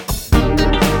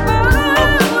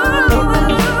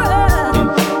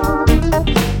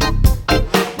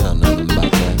 Y'all know nothing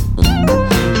about that.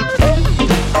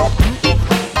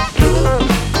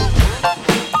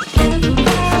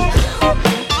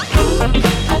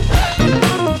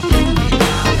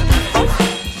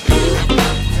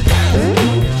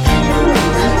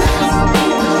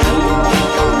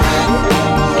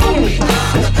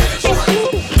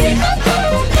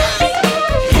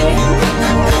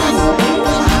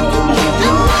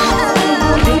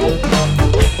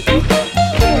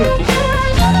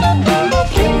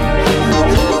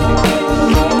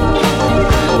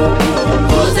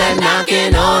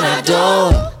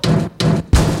 door.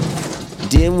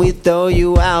 Didn't we throw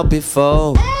you out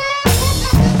before?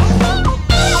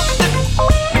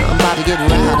 I'm about to get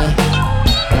rowdy.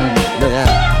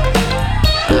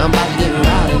 I'm about to get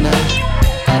rowdy now.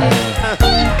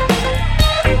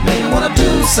 May you wanna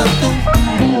do something?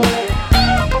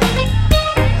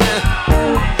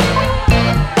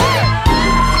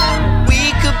 We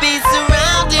could be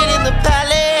surrounded in the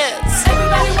palace.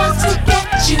 Everybody wants to get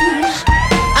you.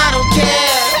 I don't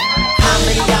care how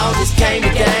many y'all just came to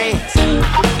dance.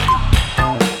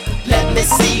 Let me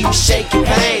see you shake your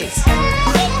pants.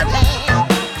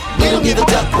 We don't give a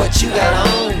duck what you got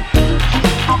on.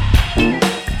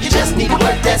 You just need to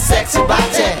work that sexy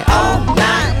body all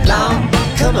night long.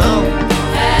 Come on.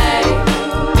 Hey.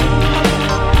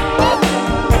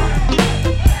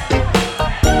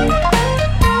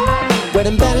 Where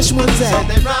them baddest ones at?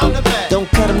 Don't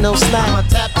cut them no slack.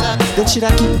 Then should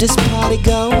I keep this party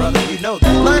going?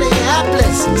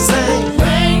 Minneapolis, sing.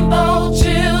 Rainbow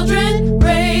children,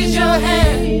 raise your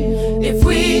hand. If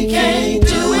we can't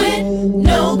do it,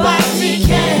 nobody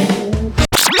can.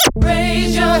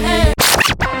 Raise your hand.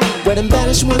 Where them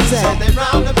baddest ones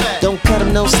at? Don't cut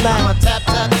them no slack.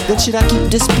 Then should I keep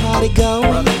this party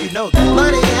going?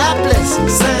 Minneapolis,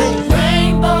 sing.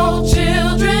 Rainbow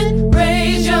children,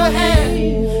 raise your hand.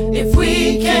 If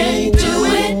we can't do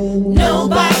it,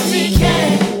 nobody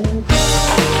can.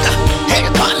 Hey,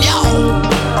 come y'all.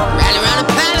 Rally around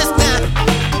the palace now.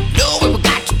 Know what we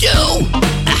got to do.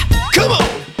 Come on.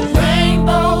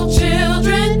 Rainbow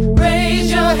children, raise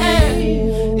your hand.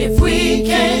 If we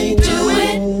can't do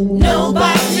it,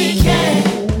 nobody can.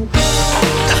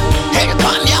 Hey,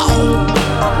 come y'all.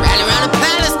 Rally around the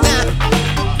palace now.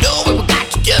 Know what we got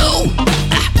to do.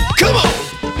 Come on.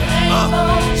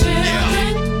 Rainbow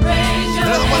children, raise your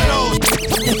Another one of those.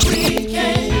 If we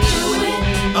can't do it,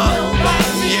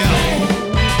 nobody can.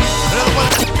 Another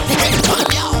one. Hey, come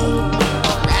y'all.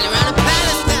 Rally around the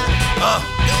palace now.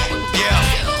 Yeah.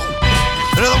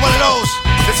 Another one of those.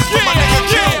 This is for my nigga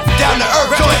Q. Down to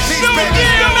earth, joy and peace, baby.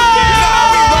 You know how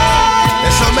we roll.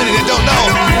 There's so many that don't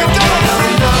know.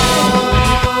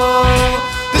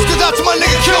 This goes out to my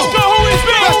nigga Q.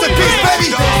 Rest in peace,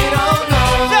 baby.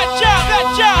 That child,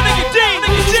 nigga D,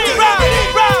 round.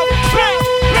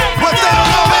 What they don't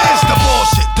know is the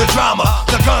bullshit, the drama,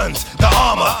 the guns, the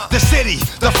armor, the city,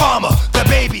 the farmer, the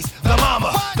babies, the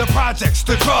mama, the projects,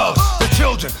 the drugs, the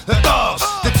children, the thugs,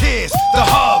 the tears, the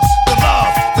hugs, the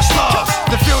love, the slugs,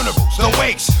 the funerals, the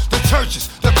wakes, the churches,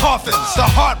 the coffins, the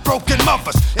heartbroken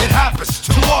mothers. It happens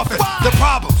too often. The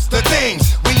problems, the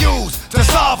things we use to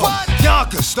solve them.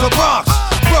 Yonkers, the Bronx,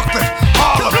 Brooklyn,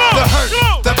 Harlem, the hurt,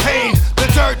 the pain, the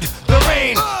dirt, the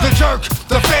rain, the jerk,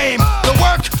 the fame, the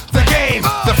work, the game,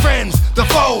 the friends, the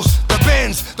foes, the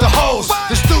bins, the hoes,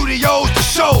 the studios, the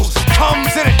shows,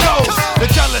 comes and it goes. The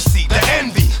jealousy, the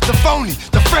envy, the phony,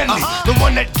 the friendly, the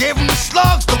one that gave them the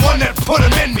slugs, the one that put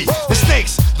them in me. The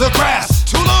snakes, the grass,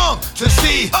 too long to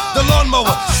see. The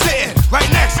lawnmower sitting right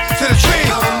next to the tree.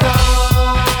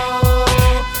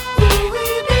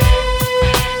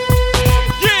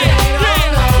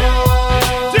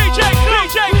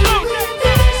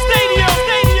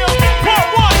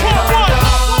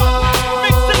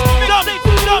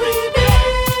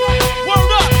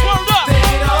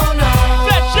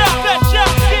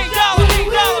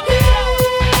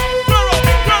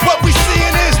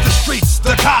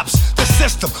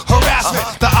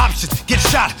 Harassment, the options, get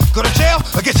shot, go to jail,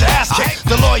 or get your ass kicked.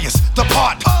 The lawyers, the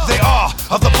part, they are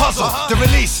of the puzzle. The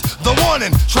release, the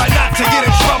warning, try not to get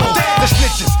in trouble. The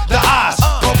snitches, the eyes,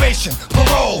 probation,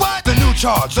 parole. The new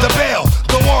charge, the bail,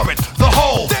 the warrant, the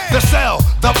hold. The cell,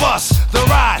 the bus, the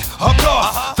ride, up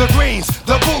north. The greens,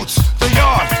 the boots, the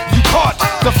yard, you caught.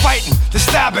 The fighting, the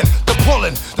stabbing, the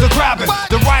pulling, the grabbing.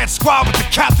 The riot squad with the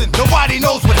captain, nobody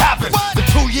knows what happened. The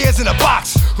 2 years in a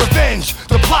box, revenge,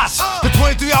 the plots, the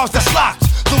 23 hours that's locked,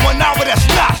 the 1 hour that's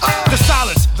not. The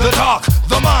silence, the dark,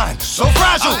 the mind, so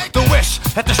fragile. The wish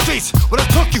that the streets would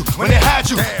have took you when they had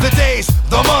you. The days,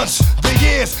 the months, the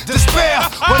years, despair.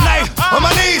 One night on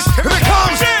my knees, here it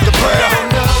comes, the prayer.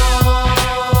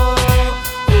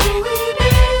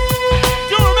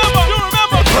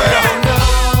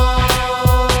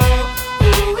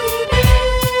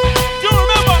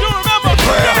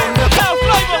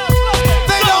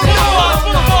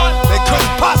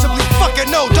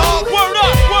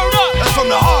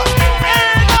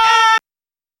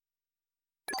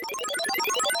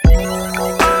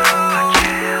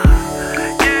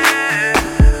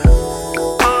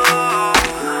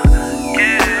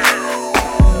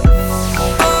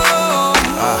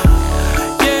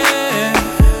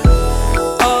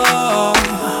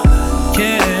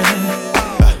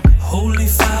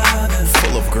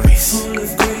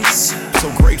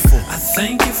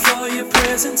 thank you for your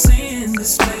presence in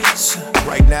this place.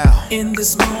 Right now. In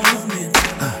this moment,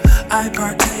 I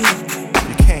partake.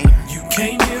 You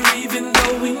came here even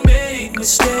though we made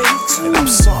mistakes. And I'm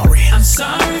sorry. I'm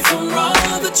sorry for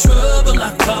all the trouble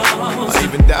I caused. I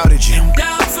even doubted you. And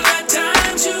doubtful at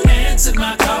times you answered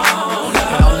my call.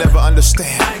 And I'll never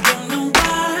understand. I don't know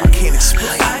why. I can't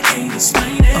explain. I can't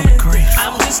explain it. I'm grateful.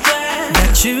 I'm just glad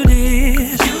that you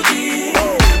did. You did.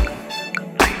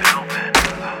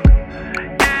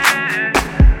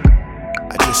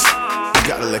 I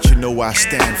gotta let you know where I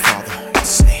stand, Father.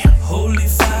 Say, Holy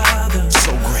Father,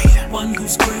 so great. One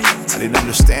who's great. I didn't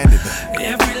understand it, but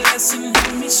every lesson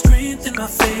gave me strength in my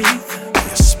faith.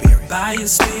 By your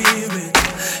spirit,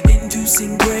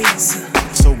 inducing grace.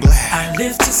 So glad. I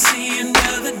live to see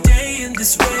another day in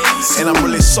this race. And I'm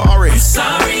really sorry. I'm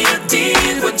sorry I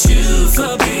did what you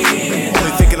forbid.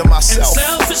 Only thinking of myself. And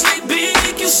selfishly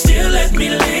big, you still let me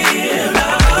live. I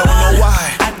don't know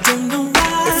why. I don't know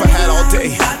why. If I had all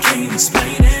day, I can't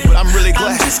explain it. But I'm really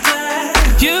glad. I'm just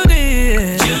glad you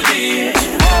did. You did.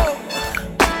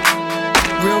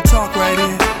 Real talk right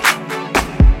here.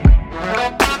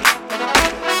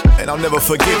 And I'll never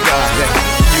forget, God, that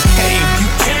you came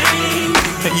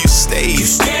and you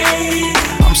stayed.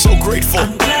 I'm so grateful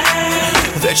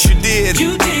that you did.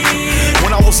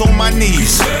 When I was on my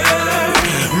knees,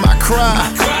 my cry,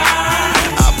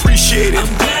 I appreciate it.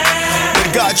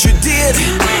 That God, you did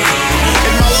in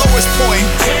my lowest point,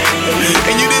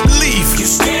 and you didn't leave.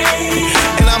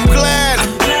 And I'm glad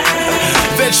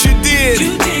that you did.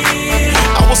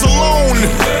 I was alone,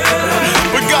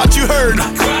 but God, you heard.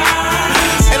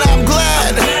 And I'm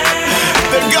glad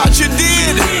that God, you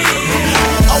did.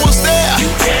 I was there.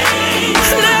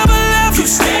 Never left you.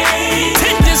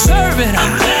 Didn't deserve it.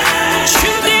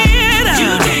 You did.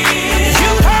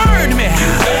 You heard me.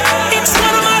 Each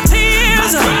one of my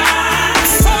tears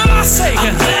for my sake.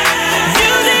 You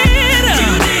did.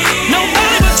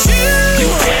 Nobody but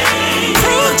you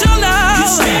proved your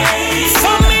love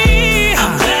for me.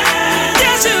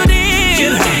 Yes, you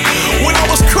did. When I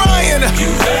was crying,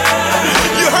 you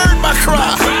heard my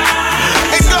cry.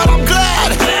 And God, I'm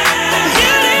glad.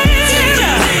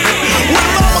 When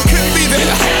mama couldn't be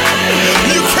there,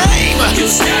 you came.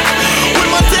 When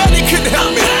my daddy couldn't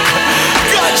help me,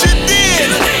 God, you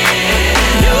did.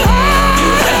 You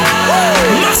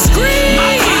heard my scream.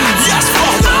 Yes,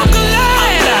 Father. I'm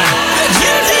glad that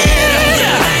you did.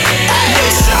 You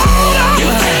showed up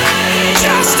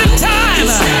just in time.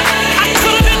 I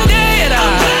could have been dead.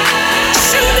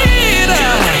 You did.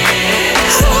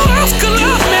 Who else could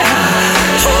love me?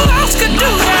 Who else could do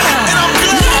that? And I'm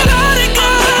glad. Nobody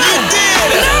could. You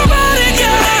did. Nobody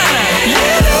could. You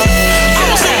did. I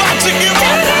was about to give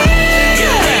up.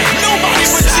 Nobody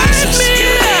but Jesus.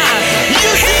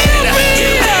 You did.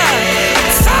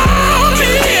 Found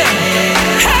me.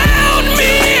 Held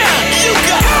me. You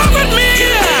got covered me.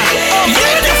 Oh,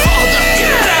 thank you, Father.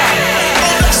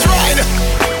 Oh, that's right.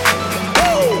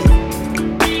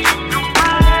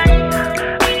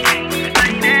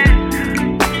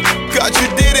 God, you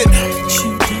did it.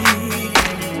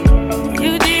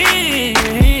 You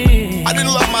did. I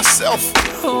didn't love myself,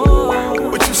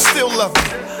 but you still love me.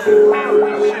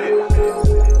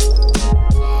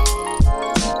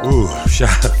 Ooh,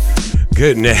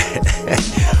 goodness.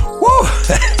 Woo!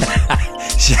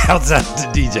 Shouts out to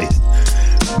DJs.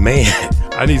 Man,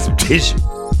 I need some tissue.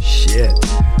 Shit.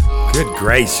 Good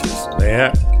gracious,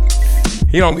 man.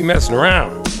 He don't be messing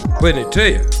around, putting it to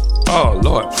you. Oh,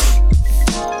 Lord.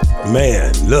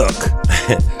 Man, look.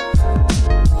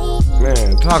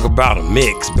 Man, talk about a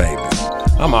mix, baby.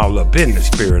 I'm all up in the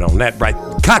spirit on that right.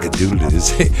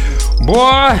 Cockadoodles.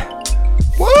 Boy.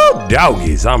 Woo,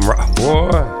 doggies. I'm right. Boy.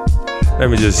 Let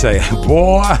me just say,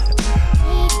 boy.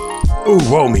 Ooh,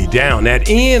 roll me down. That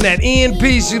end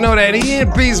piece, you know, that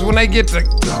end piece when they get the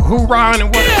hoorah and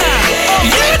what.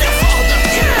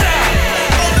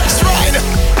 That's right.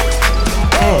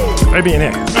 Oh, they be in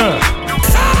there.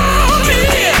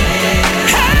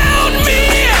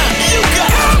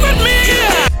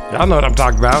 Y'all know what I'm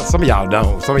talking about. Some of y'all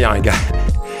don't. Some of y'all ain't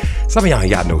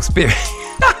got no spirit.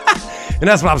 And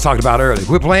that's what I was talking about earlier.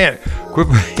 Quit playing.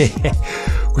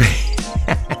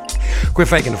 Quit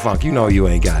faking the funk. You know you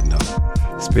ain't got no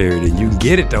spirit. And you can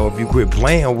get it, though, if you quit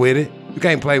playing with it. You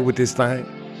can't play with this thing.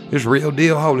 This real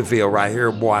deal Holyfield right here,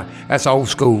 boy. That's old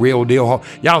school real deal.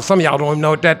 Y'all, some of y'all don't even know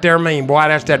what that there mean, boy.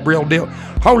 That's that real deal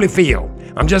Holyfield.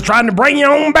 I'm just trying to bring you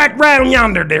on back right on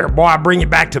yonder there, boy. Bring you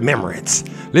back to memories.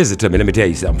 Listen to me. Let me tell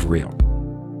you something for real.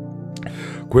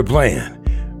 Quit playing.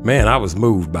 Man, I was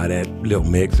moved by that little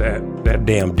mix. That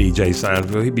damn DJ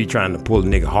Seinfeld. He be trying to pull a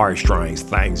nigga heartstrings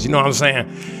things. You know what I'm saying?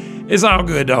 It's all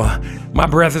good though. My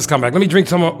breath has come back. Let me drink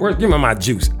some more. Give me my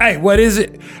juice. Hey, what is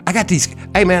it? I got these.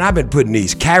 Hey man, I've been putting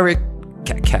these cactus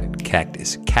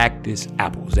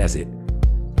apples. That's it.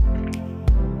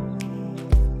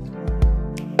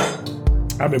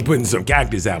 I've been putting some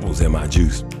cactus apples in my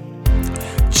juice.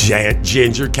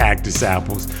 Ginger cactus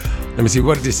apples. Let me see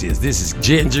what this is. This is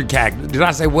ginger cactus. Did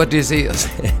I say what this is?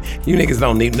 You niggas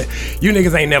don't need. You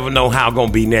niggas ain't never know how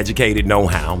gonna be educated. No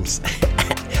hounds.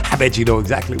 I bet you know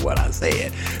exactly what I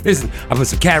said. Listen, I put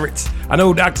some carrots. I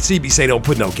know Dr. CB say don't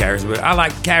put no carrots, but I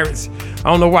like carrots. I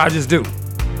don't know why, I just do.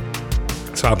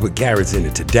 So I put carrots in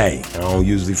it today. I don't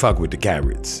usually fuck with the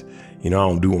carrots. You know, I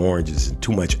don't do oranges and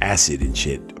too much acid and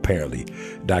shit, apparently.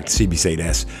 Dr. CB say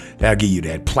that'll give you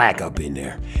that plaque up in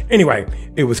there. Anyway,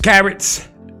 it was carrots.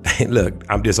 Look,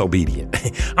 I'm disobedient.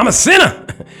 I'm a sinner.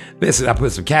 Listen, I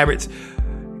put some carrots,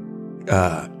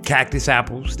 cactus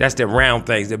apples. That's them round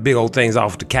things, the big old things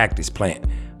off the cactus plant.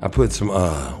 I put some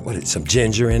some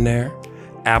ginger in there,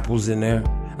 apples in there.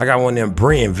 I got one of them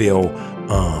Brienville,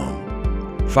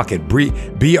 Breville,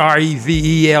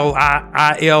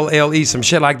 some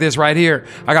shit like this right here.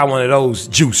 I got one of those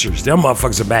juicers. Them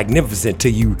motherfuckers are magnificent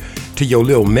till your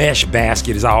little mesh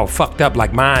basket is all fucked up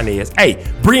like mine is. Hey,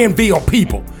 Brienville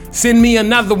people, send me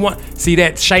another one. See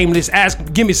that shameless ass?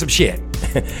 Give me some shit.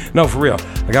 No, for real.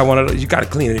 I got one of those. You gotta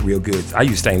clean it real good. I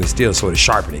use stainless steel so to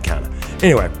sharpen it kind of.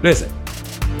 Anyway, listen.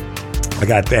 I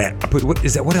got that. I put, what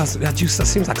is that? What else? That juice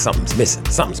seems like something's missing.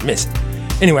 Something's missing.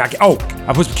 Anyway, I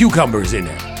put some cucumbers in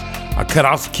there. I cut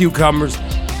off some cucumbers.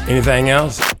 Anything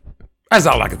else? That's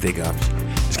all I can think of.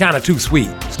 It's kind of too sweet.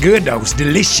 It's good though. It's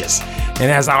delicious.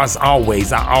 And as I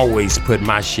always put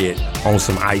my shit on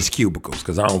some ice cubicles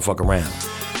because I don't fuck around.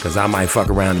 Because I might fuck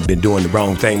around and been doing the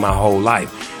wrong thing my whole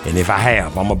life. And if I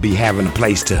have, I'm gonna be having a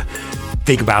place to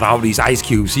think about all these ice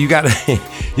cubes. So you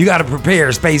gotta prepare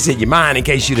a space in your mind in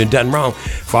case you done wrong.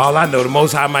 For all I know, the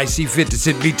Most High might see fit to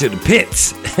send me to the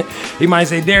pits. He might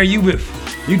say, "There, you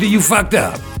fucked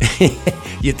up.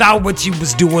 You thought what you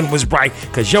was doing was right,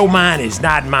 cause your mind is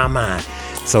not my mind."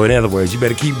 So in other words, you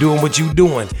better keep doing what you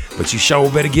doing, but you sure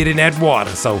better get in that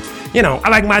water. So, you know, I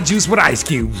like my juice with ice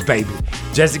cubes, baby.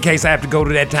 Just in case I have to go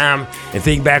to that time and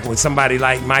think back when somebody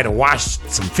like might have washed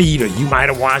some feet, or you might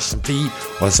have washed some feet,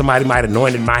 or somebody might have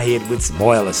anointed my head with some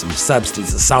oil or some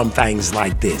substance or some things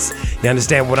like this. You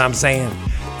understand what I'm saying?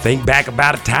 Think back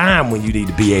about a time when you need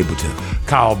to be able to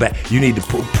call back. You need to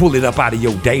pull it up out of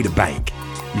your data bank.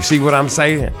 You see what I'm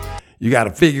saying? You got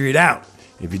to figure it out.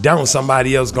 If you don't,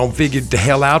 somebody else gonna figure the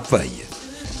hell out for you.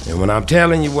 And when I'm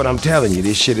telling you what I'm telling you,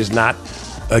 this shit is not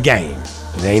a game.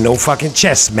 It ain't no fucking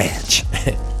chess match.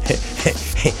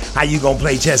 How you gonna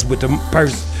play chess with the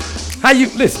person? How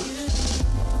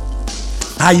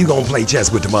you gonna play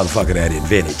chess with the motherfucker that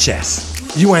invented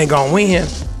chess? You ain't gonna win.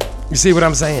 You see what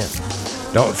I'm saying?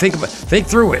 Don't think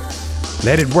through it.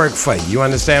 Let it work for you. You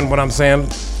understand what I'm saying?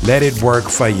 Let it work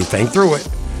for you. Think through it.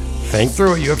 Think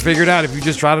through it. You'll figure it out if you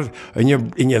just try to in your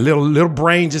little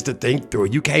brain just to think through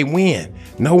it. You can't win.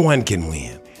 No one can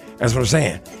win. That's what I'm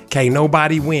saying. Can't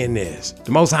nobody win this.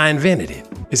 The Most High invented it.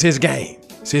 It's his game.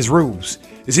 It's his rules.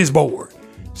 It's his board.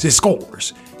 It's his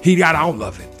scores. He got all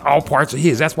of it. All parts of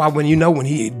his. That's why when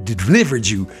he delivered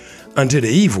you unto the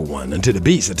evil one, unto the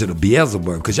beast, unto the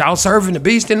Beelzebub, because y'all serving the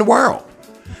beast in the world.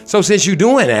 So since you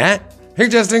doing that, he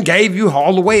just done gave you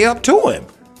all the way up to him.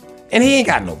 And he ain't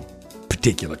got no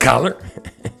particular color.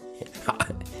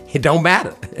 It don't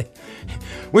matter.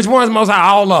 Which one's most high?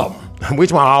 All of them.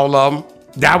 Which one? All of them.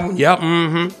 That one?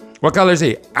 Yep. What color is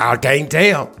he? I can't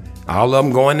tell. All of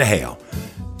them going to hell.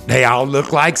 They all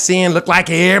look like sin, look like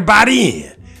everybody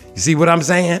in. You see what I'm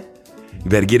saying? You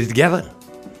better get it together.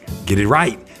 Get it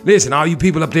right. Listen, all you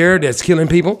people up there that's killing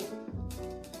people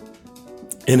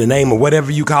in the name of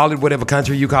whatever you call it, whatever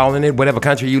country you calling it, whatever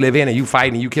country you live in, and you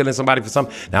fighting and you killing somebody for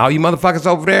something. Now, all you motherfuckers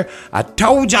over there, I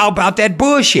told y'all about that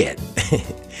bullshit.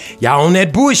 Y'all on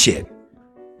that bullshit.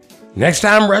 Next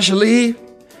time Russia leave,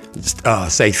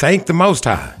 say thank the Most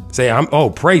High. Say,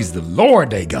 praise the Lord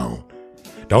they gone.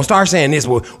 Don't start saying this,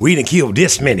 well, we done killed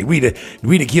this many. We done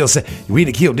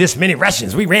killed this many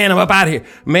Russians. We ran them up out of here.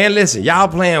 Man, listen, y'all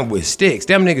playing with sticks.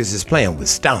 Them niggas is playing with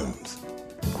stones.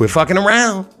 Quit fucking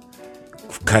around.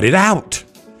 Cut it out.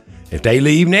 If they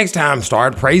leave next time,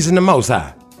 start praising the Most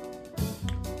High.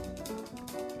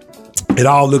 It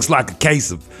all looks like a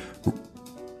case of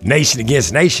nation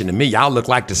against nation to me. Y'all look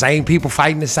like the same people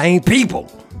fighting the same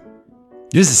people.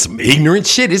 This is some ignorant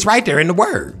shit. It's right there in the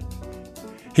word.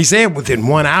 He said within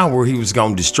 1 hour he was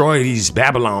going to destroy these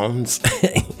Babylonians.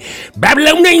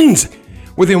 Babylonians!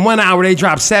 Within 1 hour they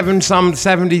dropped 70.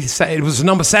 It was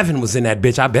number 7 was in that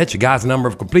bitch. I bet you God's number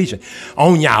of completion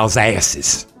on y'all's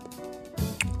asses.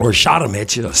 or shot them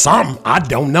at you or something. I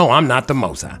don't know. I'm not the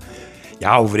Most High.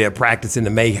 Y'all over there practicing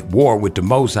to make war with the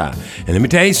Most High. And let me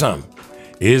tell you something.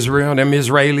 Israel, them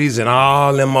Israelis, and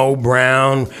all them old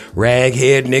brown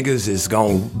raghead niggas is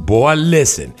going, boy,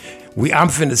 listen. I'm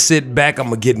finna sit back. I'm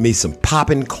gonna get me some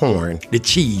popping corn, the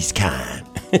cheese kind.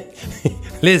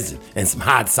 Listen, and some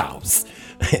hot sauce.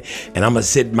 And I'm gonna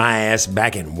sit my ass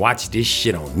back and watch this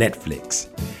shit on Netflix.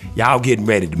 Y'all getting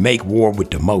ready to make war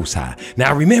with the Most High.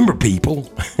 Now remember, people,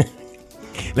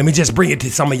 let me just bring it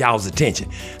to some of y'all's attention.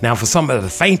 Now for some of the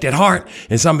faint at heart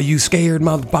and some of you scared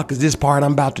motherfuckers, this part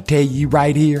I'm about to tell you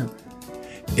right here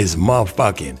is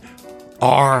motherfucking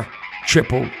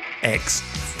RXXX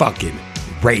fucking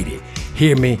rated.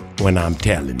 Hear me when I'm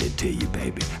telling it to you,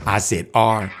 baby. I said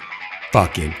R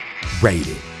fucking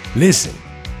rated. Listen,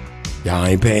 y'all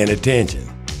ain't paying attention.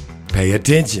 Pay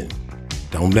attention.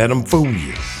 Don't let them fool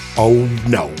you. Oh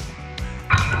no.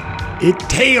 It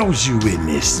tells you in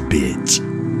this bitch.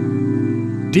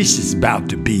 This is about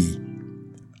to be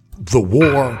the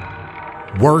war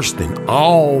worse than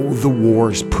all the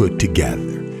wars put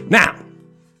together. Now,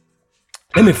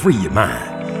 let me free your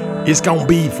mind. It's gonna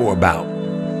be for about,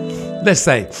 let's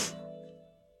say,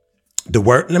 the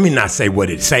word, let me not say what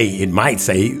it say. It might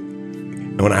say,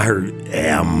 when I heard,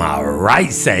 am I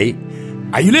right, say,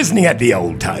 are you listening at the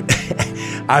old time?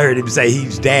 I heard him say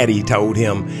his daddy told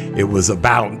him it was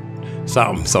about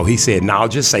something. So he said, no,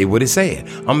 just say what it said.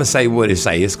 I'm going to say what it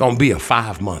say. It's going to be a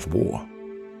 5-month war.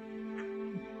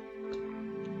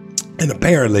 And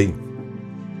apparently,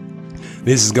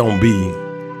 this is going to be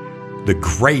the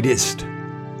greatest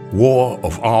war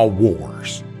of all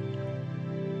wars.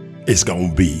 It's going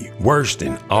to be worse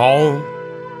than all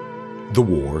the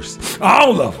wars.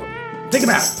 All of them. Think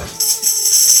about it.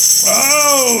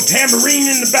 Oh, tambourine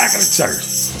in the back of the church.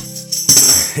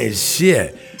 And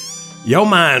shit. Your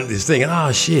mind is thinking,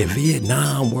 oh shit,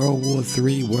 Vietnam, World War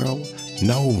III,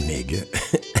 No, nigga.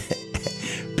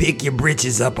 Pick your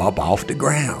britches up off the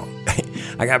ground.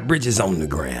 I got britches on the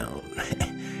ground.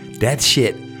 That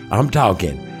shit, I'm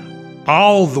talking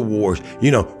all the wars, you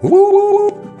know,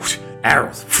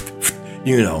 arrows,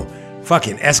 you know,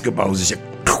 fucking Escobos and shit.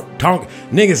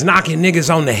 Niggas knocking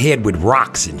niggas on the head with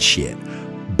rocks and shit.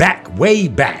 Back, way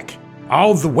back,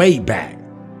 all the way back,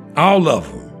 all of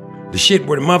them. The shit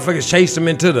where the motherfuckers chased them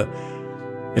into the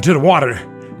water,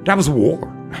 that was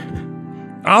war.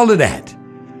 All of that.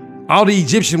 All the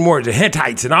Egyptian wars, the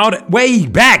Hittites and all that, way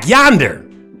back yonder.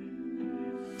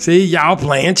 See, y'all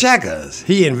playing checkers.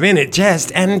 He invented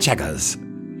chess and checkers.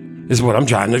 This is what I'm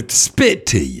trying to spit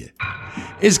to you.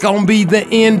 It's gonna be the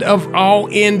end of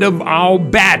all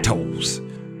battles.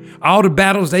 All the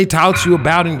battles they taught you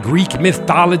about in Greek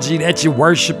mythology that you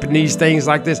worship and these things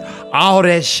like this, all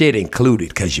that shit included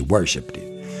because you worshiped it.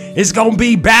 It's gonna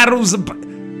be battles.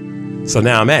 So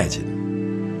now imagine,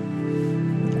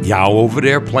 y'all over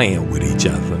there playing with each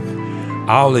other.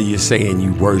 All of you saying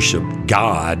you worship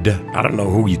God. I don't know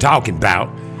who you're talking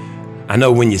about. I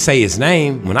know when you say his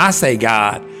name, when I say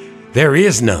God, there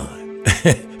is none.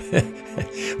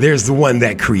 There's the one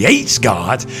that creates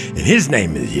gods, and his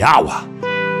name is Yahweh.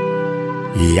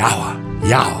 Ahia.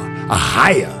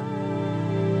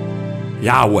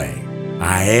 Yahweh.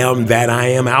 I am that I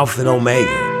am, Alpha and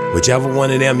Omega. Whichever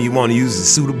one of them you want to use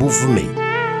is suitable for me.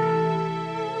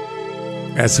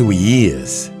 That's who he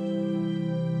is.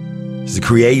 He's the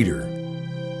creator,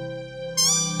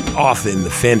 author and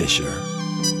the finisher.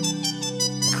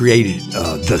 Created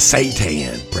the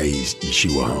Satan, praise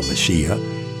Yeshua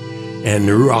HaMashiach. And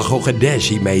the Ruach HaKodesh,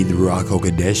 he made the Ruach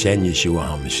HaKodesh and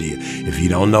Yeshua HaMashiach. If you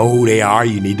don't know who they are,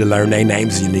 you need to learn their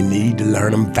names. You need to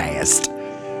learn them fast.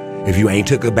 If you ain't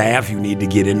took a bath, you need to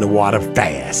get in the water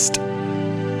fast.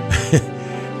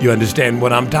 You understand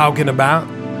what I'm talking about?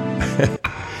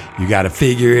 You got to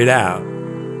figure it out.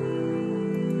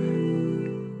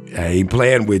 I ain't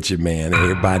playing with you, man.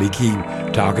 Everybody keep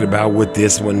talking about what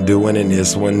this one doing and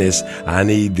this one, this. I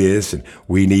need this and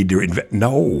we need to invest.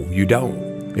 No, you don't.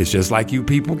 It's just like you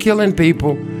people killing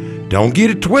people. Don't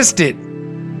get it twisted.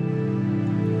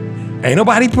 Ain't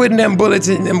nobody putting them bullets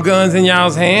and them guns in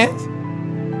y'all's hands.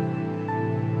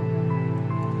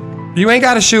 You ain't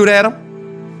got to shoot at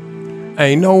them.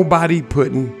 Ain't nobody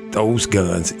putting those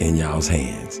guns in y'all's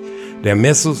hands. Their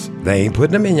missiles, they ain't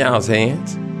putting them in y'all's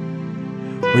hands.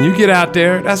 When you get out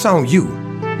there, that's on you.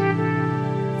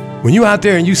 When you out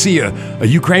there and you see a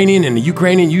Ukrainian and the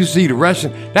Ukrainian, you see the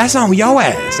Russian, that's on your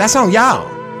ass. That's on y'all.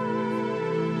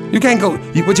 You can't go,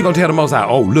 what you gonna tell the Most High?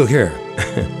 Oh, look here.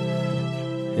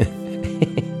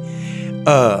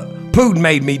 Putin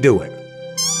made me do it.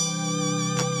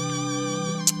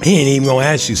 He ain't even gonna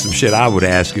ask you some shit I would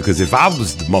ask you, because if I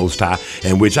was the Most High,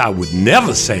 and which I would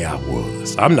never say I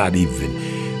was, I'm not even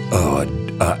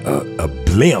a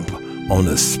blimp on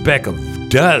a speck of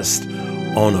dust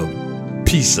on a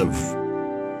piece of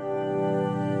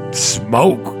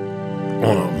smoke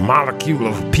on a molecule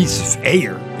of a piece of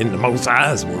air in the Most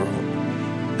High's world.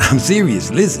 I'm serious,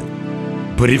 listen.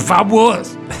 But if I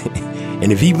was,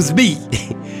 and if he was me,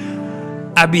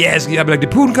 I'd be asking you, I'd be like,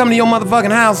 did Putin come to your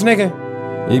motherfucking house, nigga?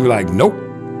 And you'd be like, nope.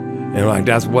 And I'm like,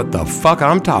 that's what the fuck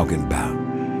I'm talking about.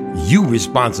 You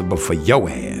responsible for your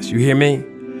ass, you hear me?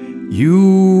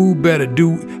 You better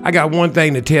do, I got one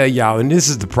thing to tell y'all, and this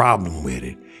is the problem with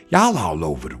it. Y'all all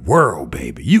over the world,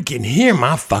 baby. You can hear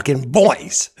my fucking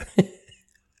voice.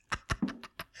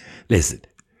 Listen,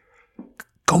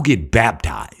 go get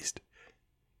baptized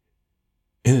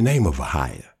in the name of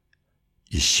Ahia,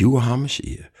 Yeshua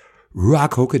HaMashiach,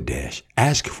 Ruach HaKodesh.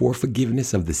 Ask for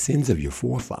forgiveness of the sins of your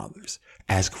forefathers.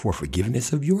 Ask for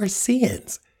forgiveness of your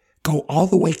sins. Go all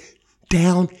the way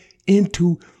down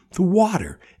into the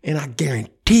water, and I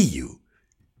guarantee you,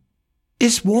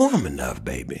 it's warm enough,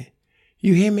 baby.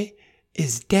 You hear me?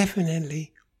 It's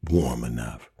definitely warm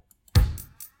enough.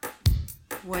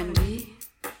 Wendy?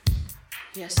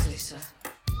 Yes, Lisa.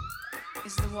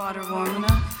 Is the water warm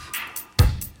enough?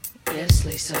 Yes,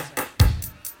 Lisa.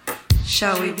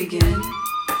 Shall we begin?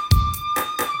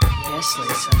 Yes,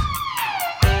 Lisa.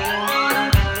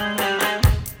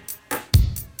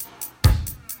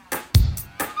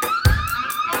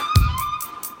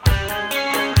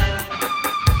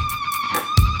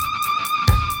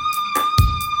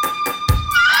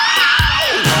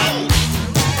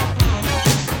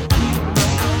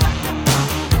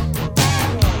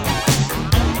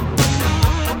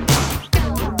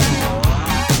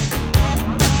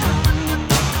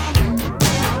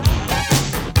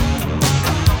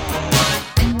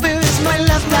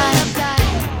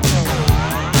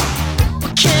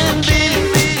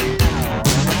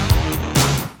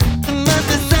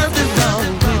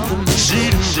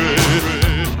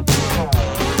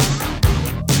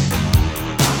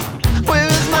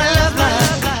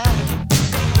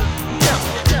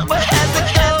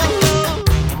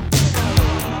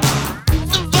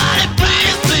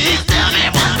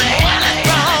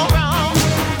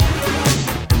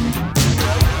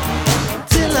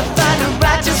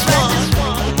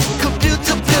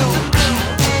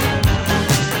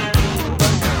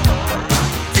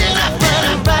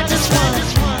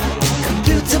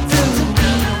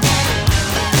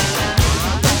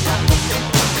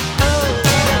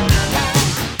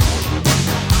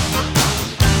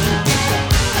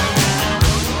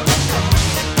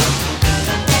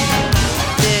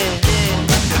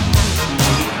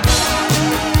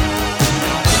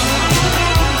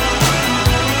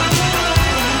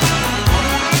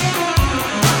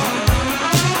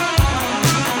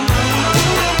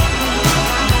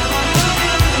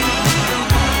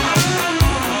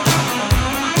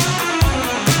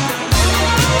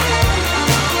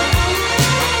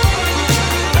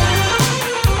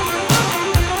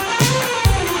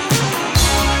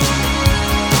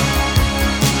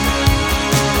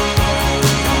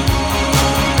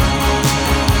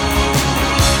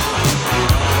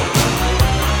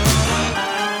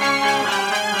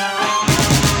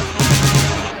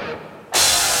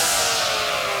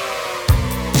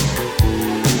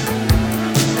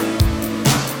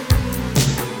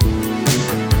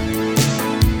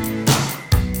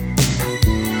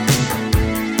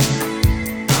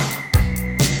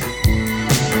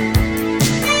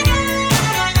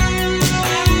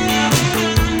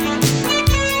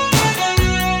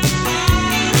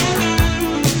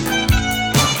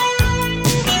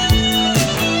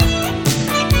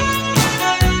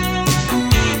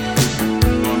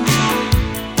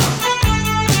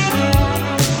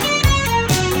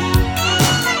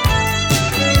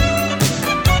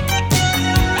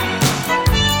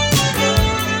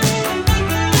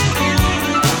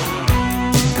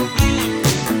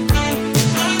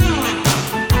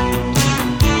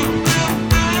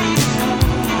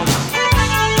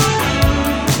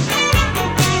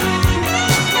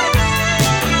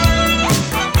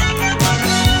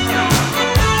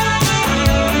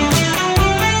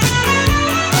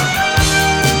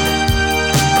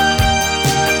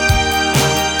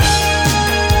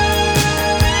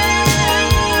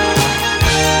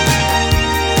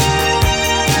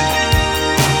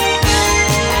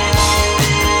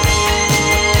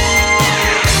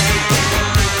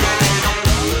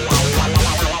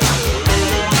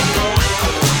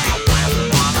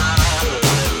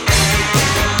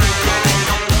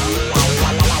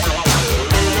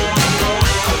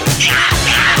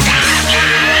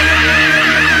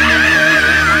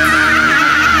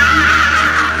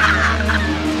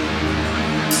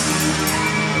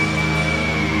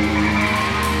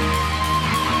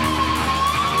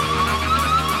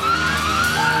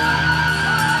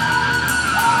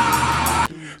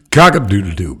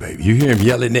 Cock-a-doodle-doo, baby. You hear him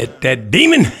yelling at that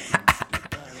demon?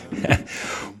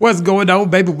 What's going on,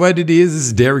 baby? What it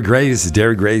is Derek Gray. This is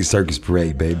Derek Gray's Circus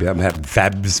Parade, baby. I'm having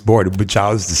fabulous morning with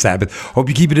y'all. It's the Sabbath. Hope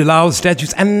you keep it the laws,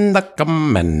 statutes, and the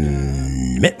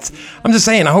commandments. I'm just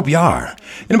saying, I hope you are.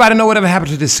 Anybody know whatever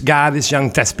happened to this guy, this young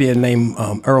thespian named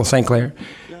Earl St. Clair?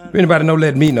 If anybody know,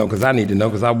 let me know, because I need to know,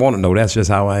 because I want to know. That's just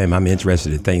how I am. I'm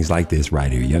interested in things like this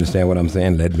right here. You understand what I'm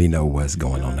saying? Let me know what's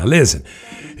going on. Now, listen.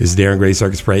 This is Darren Gray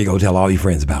Circus Parade. Go tell all your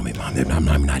friends about me, Mom.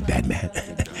 I'm not Batman.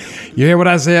 You hear what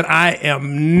I said? I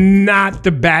am not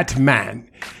the Batman.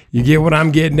 You get what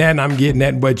I'm getting at? And I'm getting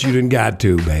at what you done got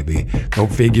to, baby. Go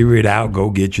figure it out.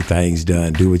 Go get your things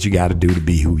done. Do what you got to do to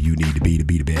be who you need to be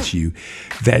the best you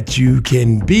that you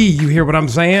can be. You hear what I'm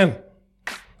saying?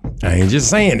 I ain't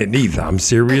just saying it neither. I'm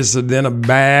seriouser than a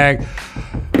bag.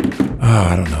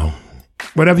 I don't know.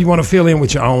 Whatever you want to fill in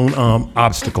with your own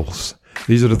obstacles.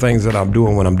 These are the things that I'm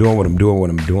doing when I'm doing what I'm doing, when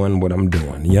I'm doing what I'm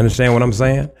doing. You understand what I'm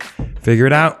saying? Figure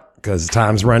it out, because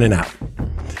time's running out.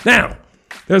 Now,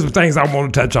 there's some things I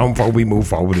want to touch on before we move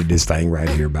forward to this thing right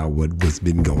here about what's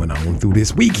been going on through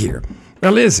this week here. Now,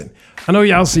 listen. I know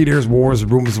y'all see there's wars,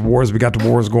 rumors of wars. We got the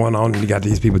wars going on, and you got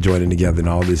these people joining together and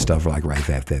all this stuff like right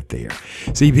there.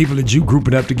 See people that you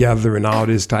grouping up together and all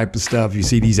this type of stuff. You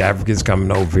see these Africans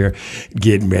coming over here,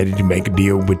 getting ready to make a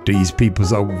deal with these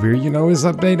peoples over here. You know, it's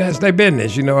up there. That's their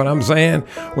business. You know what I'm saying?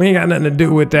 We ain't got nothing to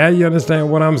do with that. You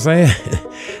understand what I'm saying?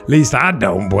 At least I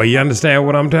don't, boy. You understand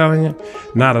what I'm telling you?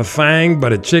 Not a thing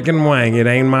but a chicken wing. It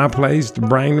ain't my place to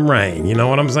bring the rain. You know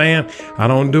what I'm saying? I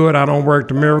don't do it. I don't work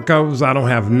the miracles. I don't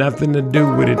have nothing to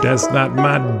do with it. That's not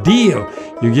my deal.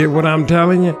 You get what I'm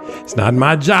telling you? It's not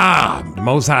my job. The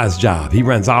Most High's job. He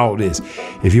runs all this.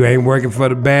 If you ain't working for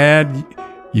the bad,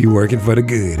 you working for the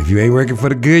good. If you ain't working for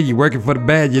the good, you working for the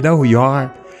bad. You know who you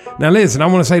are. Now listen, I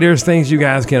want to say there's things you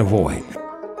guys can avoid.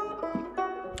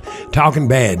 Talking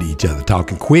bad to each other.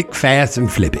 Talking quick, fast,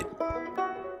 and flip it.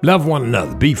 Love one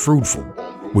another. Be fruitful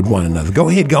with one another. Go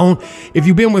ahead, go on. If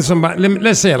you've been with somebody,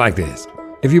 let's say it like this.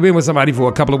 If you've been with somebody for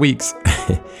a couple of weeks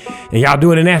and y'all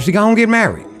doing it nasty, go on get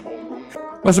married.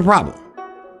 What's the problem?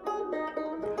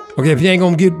 Okay, if you ain't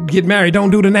gonna get married, don't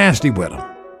do the nasty with them.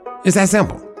 It's that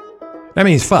simple. That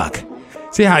means fuck.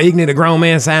 See how ignorant a grown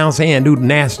man sounds saying do the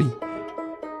nasty?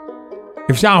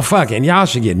 If y'all fucking, y'all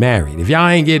should get married. If y'all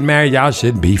ain't getting married, y'all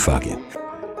shouldn't be fucking.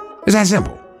 It's that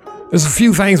simple. There's a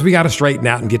few things we got to straighten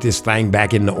out and get this thing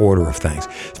back in the order of things.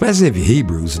 Especially if you're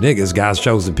Hebrews, niggas, God's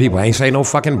chosen people. I ain't say no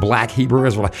fucking black Hebrew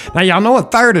Israelite. Now, y'all know a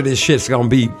third of this shit's going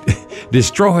to be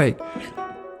destroyed.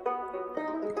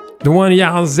 The one of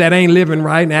y'all that ain't living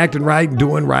right and acting right and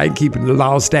doing right, keeping the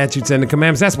laws, statutes, and the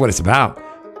commandments, that's what it's about.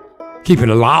 Keeping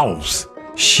the laws.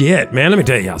 Shit, man, let me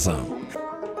tell y'all something.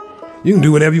 You can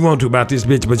do whatever you want to about this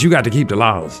bitch, but you got to keep the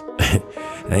laws.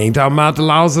 I ain't talking about the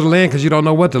laws of the land because you don't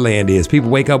know what the land is. People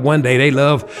wake up one day, they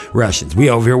love Russians. We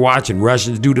over here watching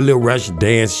Russians do the little Russian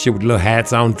dance, shit with little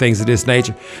hats on, things of this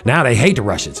nature. Now they hate the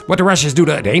Russians. What the Russians do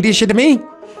to, they ain't did shit to me.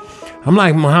 I'm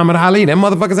like Muhammad Ali. Them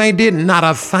motherfuckers ain't did not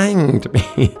a thing to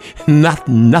me.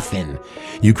 Nothing.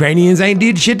 Ukrainians ain't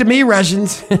did shit to me,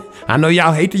 Russians. I know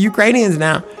y'all hate the Ukrainians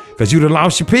now because you done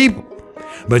lost your people.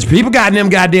 But your people got in them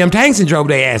goddamn tanks and drove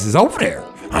their asses over there.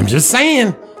 I'm just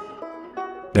saying.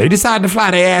 They decided to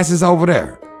fly their asses over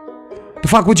there. The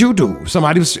fuck would you do?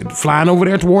 Somebody was flying over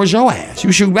there towards your ass.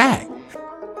 You shoot back.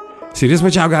 See, this is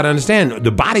what y'all got to understand.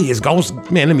 The body is ghost.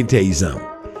 Man, let me tell you something.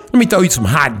 Let me throw you some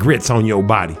hot grits on your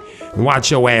body and watch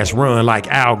your ass run like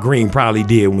Al Green probably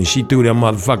did when she threw them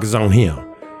motherfuckers on him.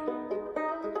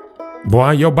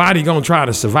 Boy, your body gonna try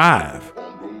to survive.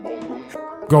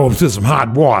 Go up to some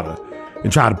hot water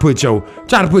and try to put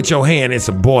your hand in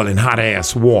some boiling hot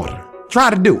ass water. Try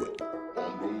to do it.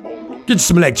 Get you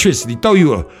some electricity, throw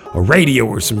you a radio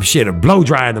or some shit, or blow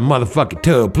dry in the motherfucking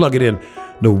tub, plug it in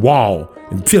the wall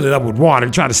and fill it up with water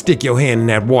and try to stick your hand in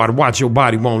that water. Watch your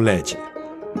body won't let you.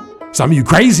 Some of you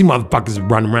crazy motherfuckers are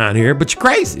running around here, but you're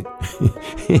crazy.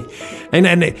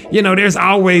 and you know, there's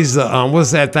always,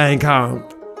 what's that thing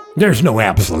called? There's no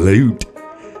absolute.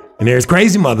 And there's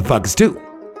crazy motherfuckers too.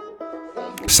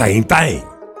 Same thing.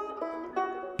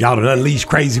 Y'all done unleashed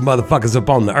crazy motherfuckers up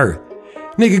on the earth.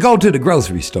 Nigga, go to the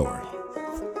grocery store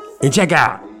and check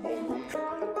out.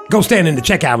 Go stand in the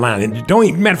checkout line and don't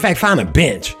even, matter of fact, find a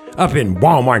bench up in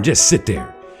Walmart and just sit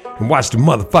there and watch the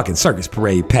motherfucking circus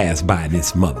parade pass by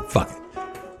this motherfucker.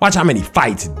 Watch how many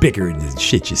fights and bickering and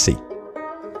shit you see.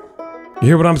 You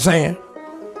hear what I'm saying?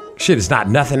 Shit is not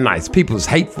nothing nice. People is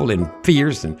hateful and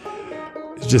fierce and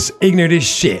just ignorant as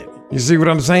shit. You see what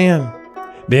I'm saying?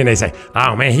 Then they say,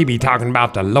 oh man, he be talking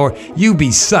about the Lord. You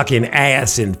be sucking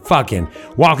ass and fucking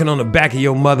walking on the back of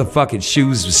your motherfucking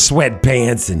shoes with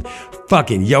sweatpants and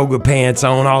fucking yoga pants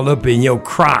on all up in your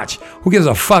crotch. Who gives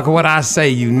a fuck what I say,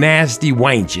 you nasty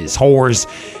wenches, whores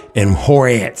and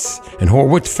whorettes. And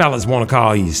what fellas want to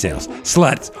call yourselves?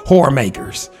 Sluts, whore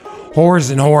makers.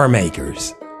 Whores and whore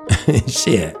makers.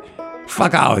 Shit.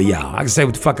 Fuck all of y'all. I can say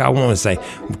what the fuck I want to say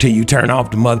until you turn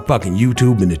off the motherfucking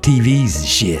YouTube and the TVs and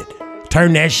shit.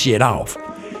 Turn that shit off.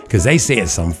 Because they said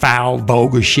some foul,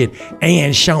 vulgar shit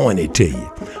and showing it to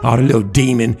you. All the little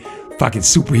demon fucking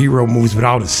superhero movies with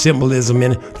all the symbolism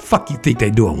in it. The fuck you think they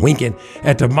doing? Winking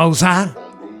at the Most High?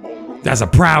 That's a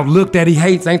proud look that he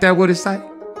hates. Ain't that what it say?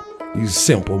 You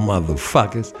simple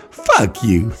motherfuckers. Fuck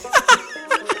you.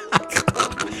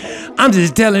 I'm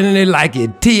just telling it like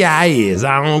it T.I. is.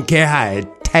 I don't care how it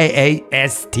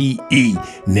T-A-S-T-E,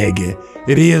 nigga.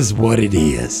 It is what it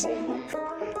is.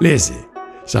 Listen,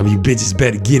 some of you bitches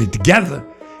better get it together,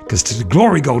 because to the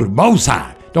glory go to the Most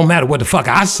High. Don't matter what the fuck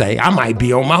I say, I might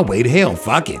be on my way to hell.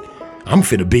 Fuck it. I'm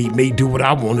finna beat me, do what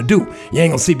I want to do. You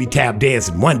ain't gonna see me tap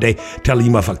dancing one day telling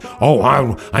you motherfuckers, oh,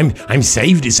 I'm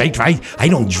saved, it's ain't right. I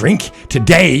don't drink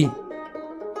today.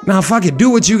 Now fuck it, do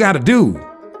what you gotta do.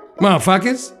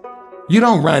 Motherfuckers, you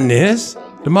don't run this.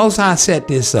 The Most High set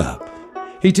this up.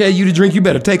 He tell you to drink, you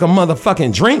better take a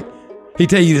motherfucking drink. He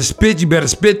tell you to spit, you better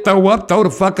spit, throw up, throw the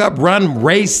fuck up, run,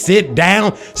 race, sit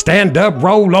down, stand up,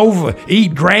 roll over,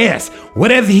 eat grass.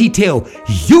 Whatever he tell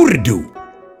you to do.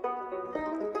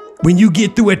 When you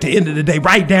get through at the end of the day,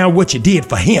 write down what you did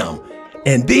for him.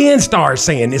 And then start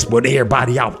saying this what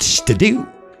everybody ought to do.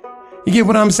 You get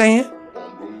what I'm saying?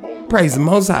 Praise the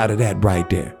Most High to that right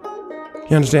there.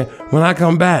 You understand? When I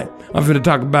come back, I'm finna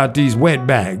talk about these wet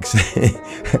bags.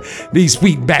 These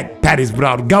sweet back patties with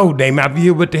all the gold name. I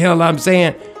hear what the hell I'm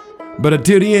saying? But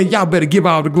until the end, y'all better give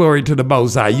all the glory to the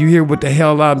Most High. You hear what the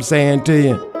hell I'm saying to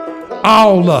you?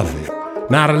 All of it.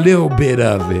 Not a little bit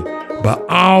of it, but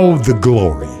all the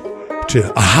glory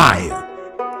to a higher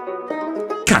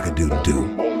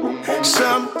cock-a-doodle-doo.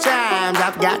 Sometimes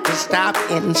I've got to stop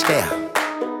and stare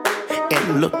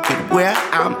and look at where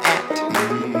I'm at.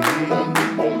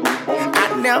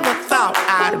 I never thought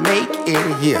I'd make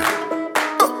it here.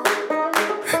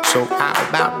 So how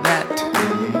about that?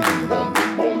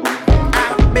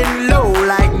 I've been low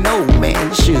like no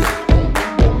man should.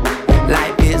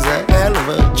 Life is a hell of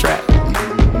a trap.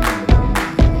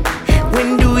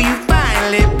 When do you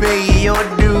finally pay your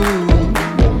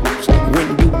dues?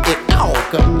 When do it all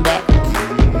come back?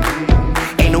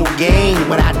 Ain't no gain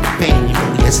without the pain,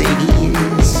 oh yes it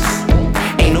is.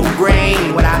 Ain't no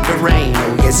grain without the rain,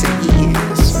 oh yes it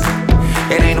is.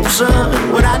 It ain't no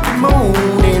sun without the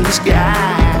moon in the sky.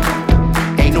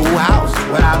 Ain't no house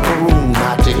without a room,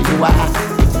 I'll tell you why.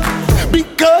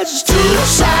 Because it's two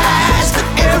sides to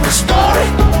every story,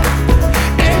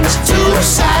 and it's two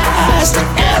sides to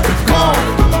every coin.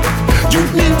 You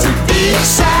need to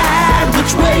decide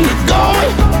which way you're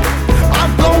going.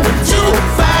 I'm going to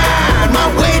find my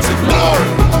way to glory.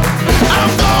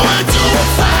 I'm going to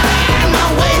find my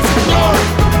way to glory.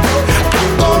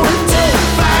 I'm going to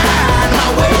find my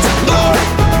way to glory.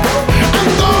 I'm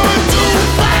going to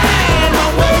find my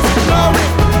way to glory.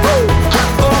 I'm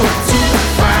going to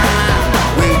find my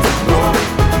way to glory.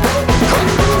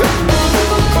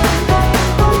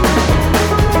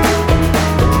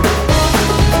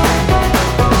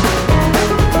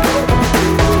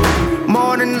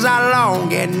 Mornings are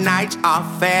long and nights are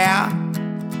fair.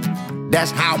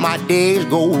 That's how my days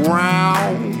go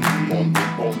round.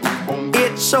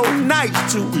 It's so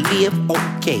nice to live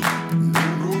okay.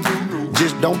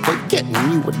 Just don't forget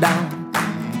when you were down.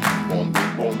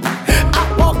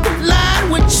 I walk the line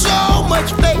with so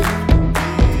much faith.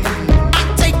 I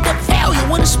take the failure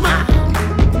with a smile.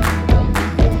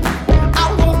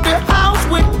 I want the house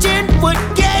with 10-foot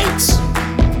gates,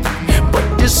 but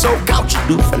this old couch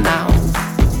will do for now.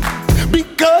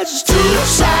 Because it's two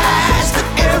sides to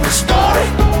every story,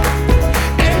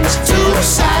 and it's two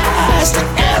sides to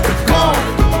every coin.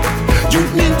 You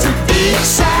need to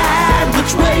decide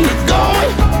which way you're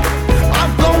going.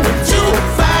 I'm going to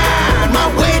find my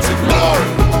way to glory.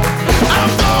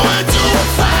 I'm going to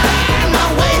find my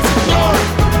way to glory.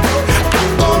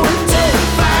 I'm going to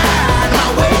find my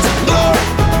way to glory.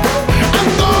 I'm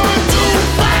going to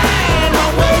find my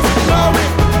way to glory.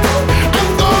 I'm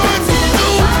going to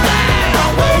find my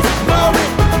way to glory.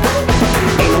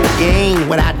 Ain't no gain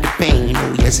without the pain,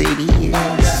 oh yes it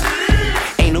is.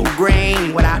 Ain't no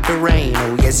grain without the rain,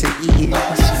 oh yes it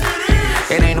is.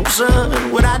 It ain't no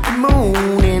sun without the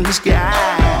moon in the sky.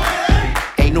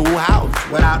 Ain't no house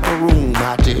without a room,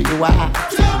 I'll tell you why.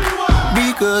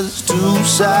 Because it's two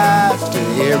sides to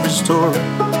every story,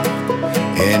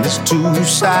 and it's two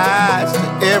sides to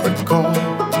every coin.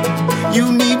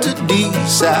 You need to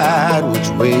decide which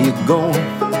way you're going.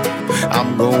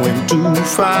 I'm going to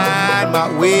find my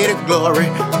way to glory.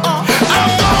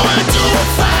 I'm going to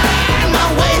find my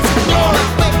way to glory.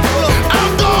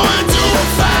 I'm going to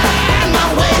find my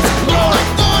way to glory.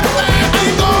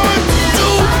 I'm going to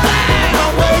find my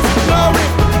way to glory.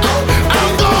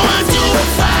 I'm going to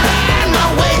find my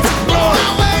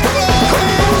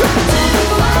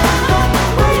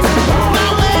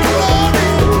way to glory.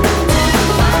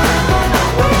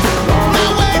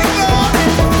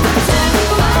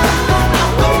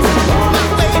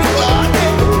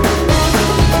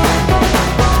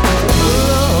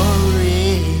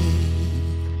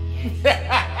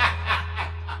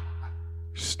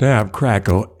 Snap,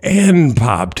 crackle, and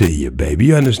pop to you, baby.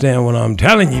 You understand what I'm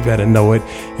telling you? You better know it.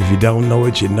 If you don't know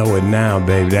it, you know it now,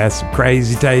 baby. That's some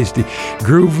crazy, tasty,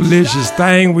 groovelicious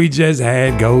thing we just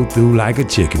had go through like a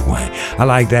chicken wing. I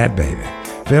like that, baby.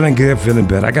 Feeling good, feeling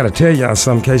better. I got to tell y'all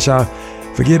something in case y'all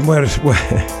forget what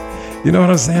you know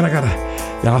what I'm saying?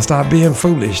 Y'all stop being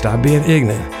foolish. Stop being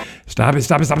ignorant. Stop it.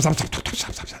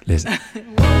 Listen.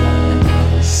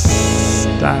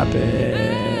 Stop it.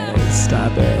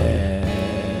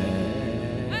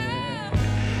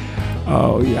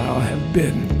 Oh, y'all have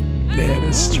been led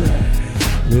astray.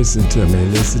 Listen to me.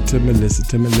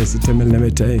 Let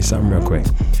me tell you something real quick.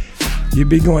 You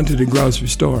be going to the grocery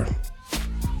store.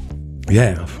 You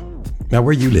have. Now,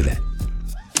 where you live at?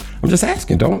 I'm just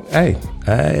asking. Hey.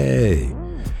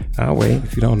 I'll wait.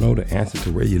 If you don't know the answer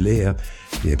to where you live,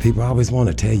 yeah, people always want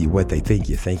to tell you what they think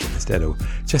you're thinking instead of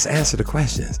just answer the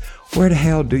questions. Where the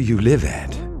hell do you live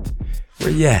at?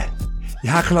 Where you at?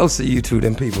 How close are you to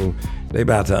them people they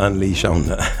about to unleash on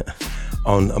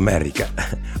America?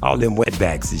 All them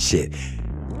wetbacks and shit.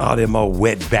 All them old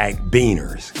wetback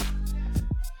beaners.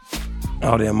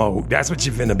 All them old, that's what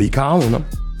you finna be calling them.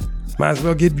 Might as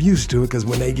well get used to it, because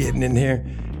when they getting in here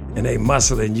and they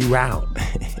muscling you out,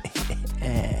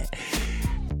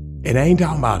 it ain't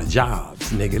talking about the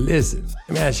jobs, nigga. Listen,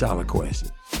 let me ask y'all a question.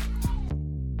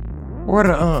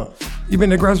 You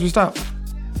been to the grocery store?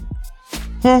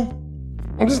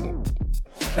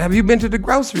 Have you been to the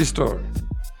grocery store?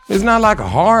 It's not like a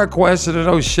hard question or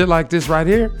no shit like this right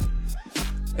here.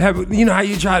 You know how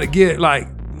you try to get like,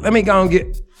 let me go and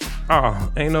get,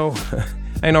 ain't no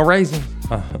raisins.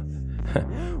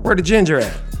 Where the ginger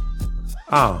at?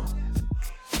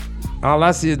 All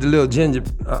I see is the little ginger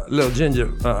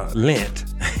lint.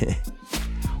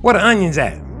 Where the onions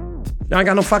at? Y'all ain't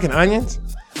got no fucking onions?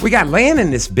 We got land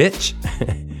in this bitch.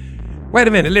 Wait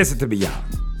a minute, listen to me, y'all.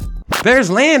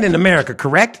 There's land in America,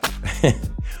 correct?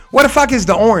 What the fuck is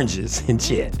the oranges and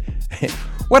shit?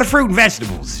 What the fruit and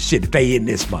vegetables? Shit, if they in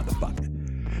this motherfucker.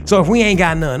 So if we ain't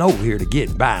got none over here to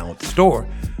get by on the store,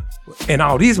 and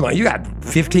all these money, you got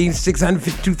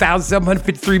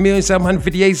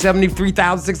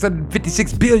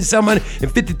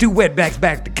 15,653,758,73,656 wetbacks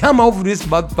back to come over this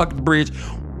motherfucking bridge.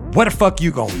 What the fuck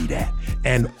you gonna eat at?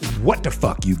 And what the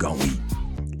fuck you gonna eat?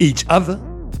 Each other?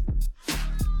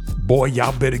 Boy,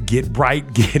 y'all better get right.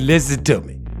 Listen to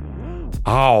me.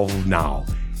 Oh, no.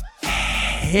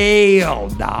 Hell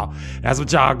no. That's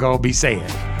what y'all gonna be saying.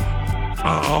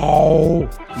 Oh,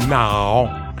 no.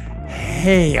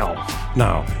 Hell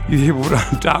no. You hear what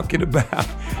I'm talking about?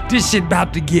 This shit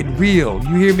about to get real.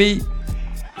 You hear me?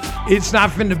 It's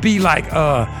not finna be like,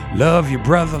 love your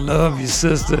brother, love your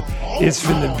sister. It's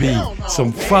finna be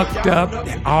some fucked up,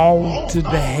 all to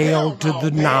the hell to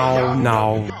the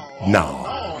no.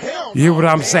 You hear what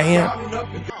I'm saying?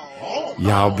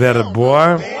 Y'all better,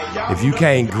 boy, if you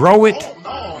can't grow it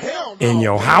in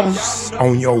your house,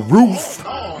 on your roof,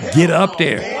 get up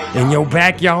there in your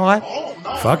backyard.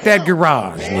 Fuck that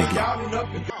garage,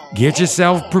 nigga. Get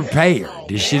yourself prepared.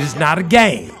 This shit is not a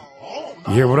game.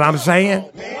 You hear what I'm saying?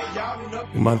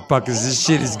 Motherfuckers, this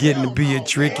shit is getting to be a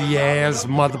tricky ass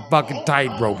motherfucking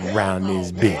tightrope around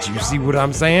this bitch. You see what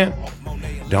I'm saying?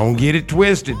 Don't get it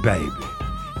twisted, baby.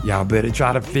 Y'all better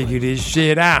try to figure this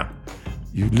shit out.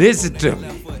 You listen to me.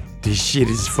 This shit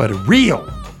is for the real.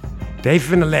 They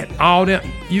finna let all them.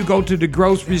 You go to the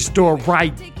grocery store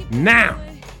right now.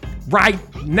 Right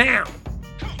now.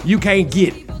 You can't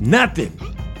get nothing,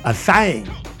 a thing,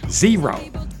 zero,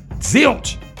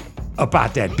 zilch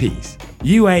about that piece.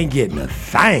 You ain't getting a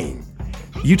thing.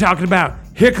 You talking about,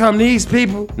 here come these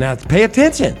people. Now pay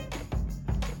attention.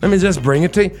 Let me just bring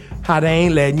it to you. How they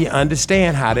ain't letting you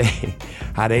understand how they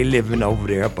living over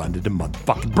there up under the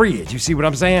motherfucking bridge. You see what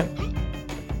I'm saying?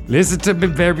 Listen to me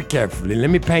very carefully.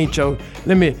 Let me paint you,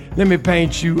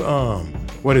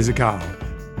 what is it called?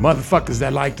 Motherfuckers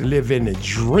that like to live in the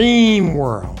dream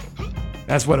world.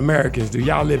 That's what Americans do.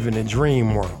 Y'all live in a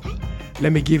dream world.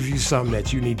 Let me give you something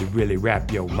that you need to really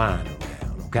wrap your mind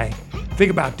around, okay?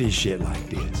 Think about this shit like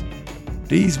this.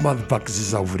 These motherfuckers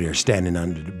is over there standing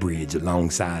under the bridge,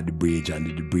 alongside the bridge,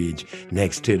 under the bridge,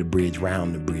 next to the bridge,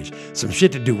 round the bridge. Some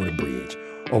shit to do with a bridge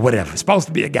or whatever. It's supposed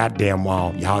to be a goddamn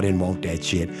wall. Y'all didn't want that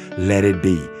shit. Let it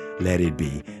be. Let it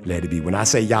be. Let it be. When I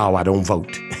say y'all, I don't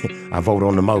vote. I vote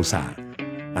on the Most High.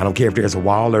 I don't care if there's a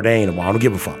wall or there ain't a wall. I don't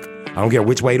give a fuck. I don't care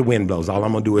which way the wind blows. All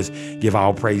I'm going to do is give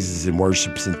all praises and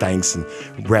worships and thanks and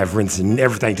reverence and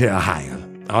everything to a higher.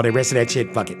 All the rest of that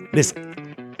shit, fuck it. Listen,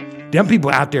 them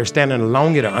people out there standing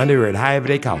along it or under it, however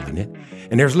they calling it,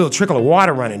 and there's a little trickle of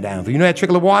water running down. You know that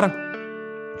trickle of water?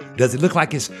 Does it look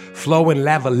like it's flowing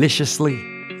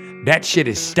lavaliciously? That shit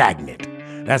is stagnant.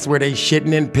 That's where they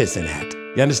shitting and pissing at.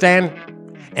 You understand?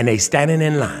 And they standing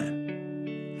in line.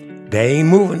 They ain't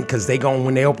moving because they going,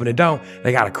 when they open the door,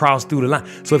 they got to cross through the line.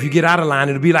 So if you get out of line,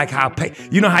 it'll be like how,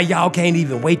 you know how y'all can't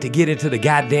even wait to get into the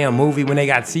goddamn movie when they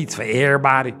got seats for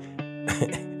everybody?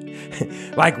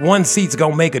 Like one seat's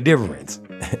going to make a difference.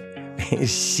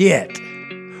 Shit.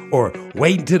 Or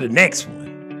waiting to the next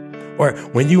one. Or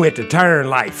when you at the turn,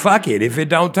 like, fuck it. If it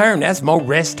don't turn, that's more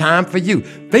rest time for you.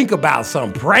 Think about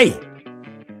something. Pray.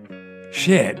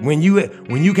 Shit. When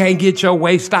you can't get your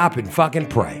way, stop and fucking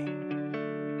pray.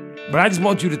 But I just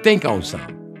want you to think on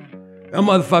something. Them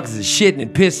motherfuckers is shitting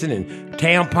and pissing and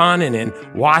tamponing and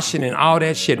washing and all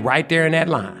that shit right there in that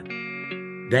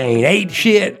line. They ain't ate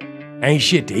shit, ain't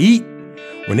shit to eat.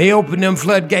 When they open them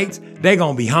floodgates, they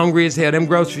gonna be hungry as hell. Them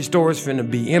grocery stores finna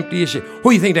be empty as shit.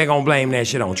 Who you think they gonna blame that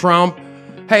shit on? Trump?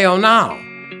 Hell no.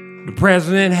 The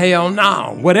president? Hell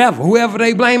no. Whatever, whoever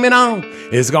they blame it on,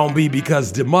 it's gonna be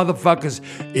because the motherfuckers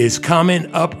is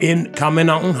coming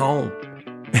on home.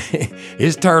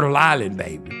 It's Turtle Island,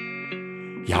 baby.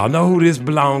 Y'all know who this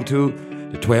belong to.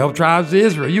 The 12 tribes of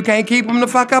Israel. You can't keep them the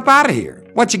fuck up out of here.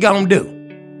 What you gonna do?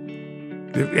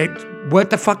 What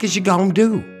the fuck is you gonna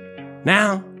do?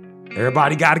 Now,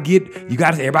 everybody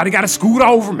gotta scoot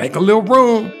over, make a little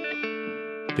room.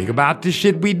 Think about this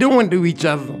shit we doing to each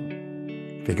other.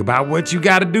 Think about what you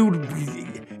gotta do.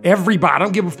 Everybody, I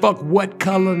don't give a fuck what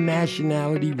color,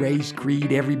 nationality, race,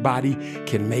 creed, everybody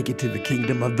can make it to the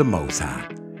kingdom of the Most High.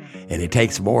 And it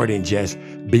takes more than just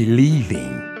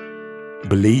believing.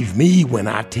 Believe me when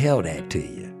I tell that to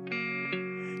you.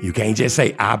 You can't just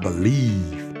say, I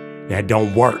believe. That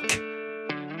don't work.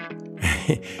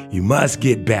 You must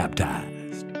get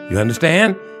baptized. You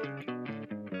understand?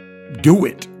 Do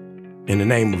it in the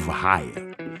name of Ahia.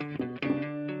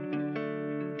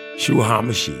 Shua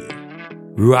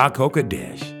HaMashiach. RUACH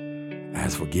HaKodesh.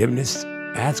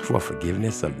 Ask for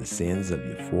forgiveness of the sins of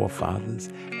your forefathers.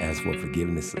 Ask for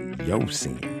forgiveness of your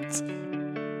sins.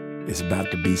 It's about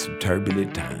to be some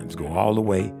turbulent times. Go all the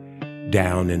way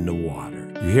down in the water.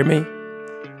 You hear me?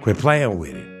 Quit playing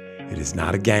with it. It is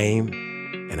not a game,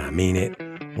 and I mean it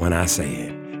when I say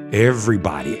it.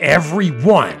 Everybody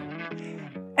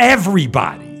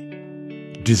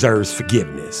deserves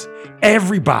forgiveness.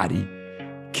 Everybody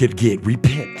could get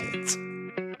repentance.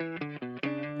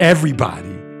 Everybody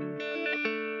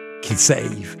can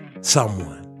save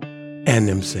someone and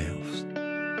themselves.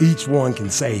 Each one can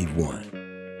save one.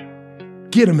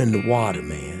 Get them in the water,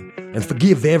 man, and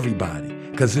forgive everybody,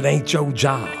 because it ain't your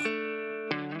job.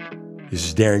 This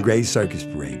is Darren Gray's Circus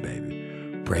Parade,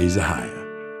 baby. Praise the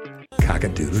higher.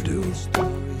 Cock-a-doodle-doo.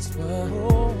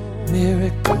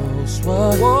 Miracles,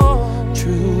 what?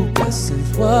 True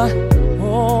blessings, what?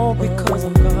 Oh, because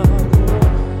of God.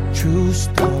 True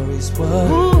stories,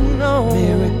 what?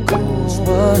 Miracles,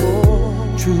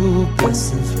 what? True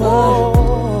blessings,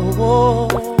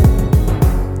 what?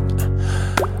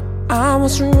 I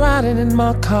was riding in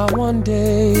my car one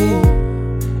day,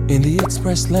 in the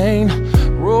express lane,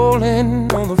 rolling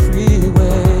on the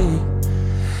freeway,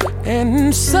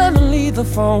 and suddenly the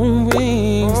phone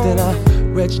rings. Then I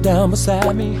reached down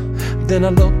beside me, then I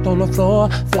looked on the floor,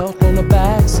 felt on the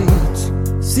back seats.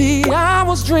 See, I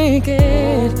was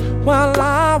drinking while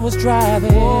I was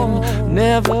driving,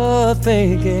 never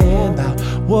thinking about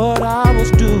what I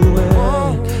was doing.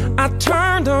 I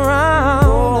turned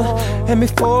around, and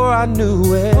before I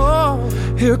knew it,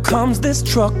 here comes this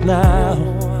truck now.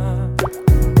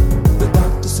 The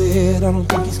doctor said, I don't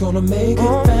think he's gonna make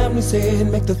it. Family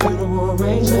said, make the funeral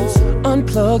arrangements.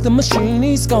 Unplug the machine,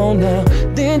 he's gone now.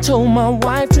 Then told my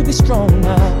wife to be strong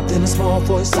now. Then a small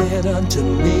voice said unto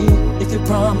me, if you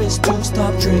promise to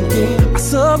stop drinking. I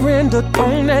surrendered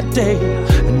on that day,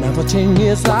 and now for 10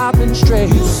 years I've been straight.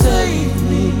 You saved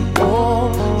me,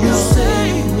 oh, you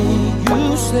saved me.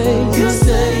 You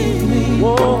saved me,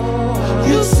 oh,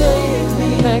 you saved me.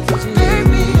 Thank you, Jesus. Gave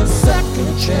me a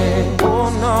second chance. Oh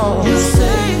no, you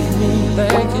saved me.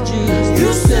 Thank you, Jesus.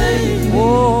 You saved me.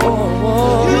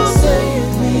 Oh, you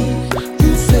saved me.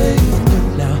 You saved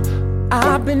me. Now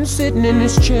I've been sitting in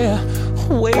this chair,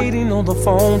 waiting on the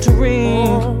phone to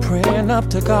ring, praying up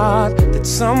to God that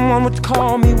someone would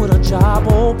call me with a job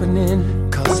opening.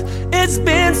 Cause it's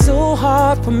been so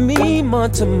hard for me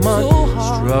month to month,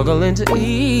 struggling to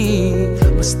eat,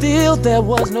 but still there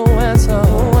was no answer.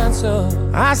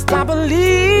 I stopped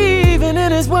believing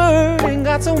in his word and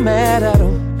got so mad at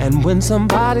him. And when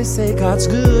somebody say God's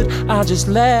good, I just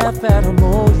laugh at him.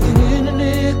 Oh, in the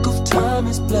nick of time,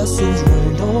 his blessings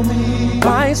rained on me.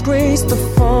 By his grace, the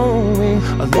phone ring.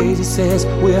 A lady says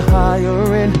we're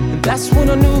hiring, and that's when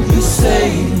I knew you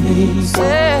saved me. You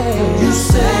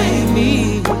saved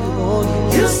me. Oh,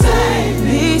 you saved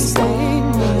me. He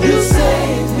saved me. You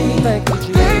saved me. Thank you,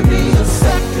 Jesus. Gave me a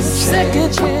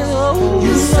second chance. Oh,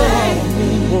 you saved me.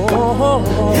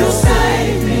 Oh, you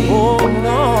saved me. Oh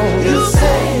no, you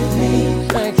saved me.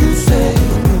 Thank you, saved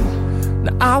me.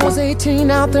 Now I was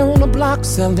 18 out there on the block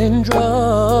selling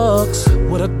drugs,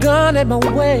 with a gun at my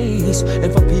waist,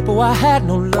 and for people I had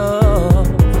no love.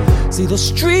 See, the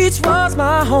streets was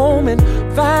my home, and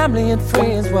family and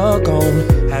friends were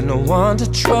gone. Had no one to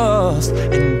trust,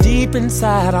 and deep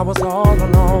inside I was all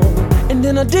alone. And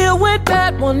then a deal went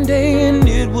bad one day, and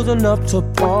it was enough to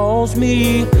pause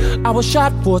me. I was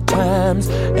shot 4 times,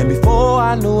 and before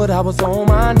I knew it, I was on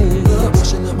my knees.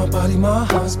 Pushing up my body, my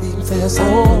heart's beating fast. I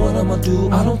don't know what I'ma do,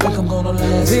 I don't think I'm gonna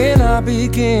last. Then I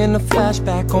began to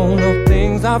flashback on the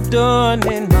things I've done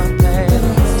in my past. Then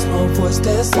I heard a small voice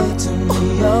that said to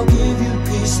me, I'll give you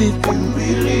peace if you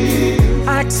believe.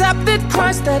 I accepted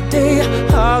Christ that day,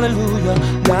 hallelujah,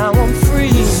 now I'm free.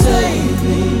 You saved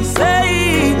me,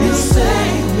 saved me, you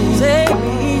saved me, saved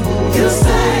me, you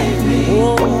saved me,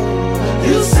 oh,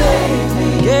 you saved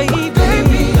me, yeah, he gave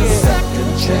me a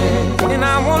second chance, and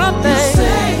I wanna thank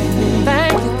you,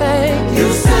 thank you, thank you,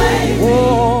 you saved me,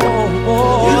 oh,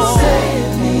 you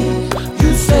saved me,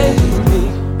 you saved me.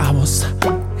 I was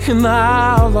in the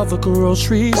aisle of a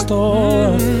grocery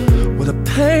store, with a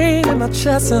pain in my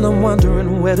chest, and I'm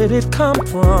wondering where did it come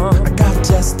from. I got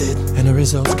tested, and the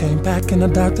results came back, and the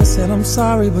doctor said, I'm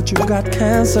sorry, but you've got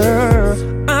cancer.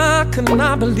 I could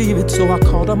not believe it, so I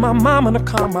called up my mama to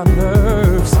calm my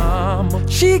nerves.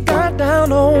 She got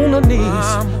down on her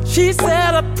knees, she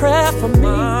said a prayer for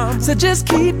me, said just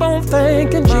keep on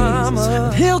thanking Jesus,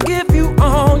 and he'll give you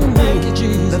all you need.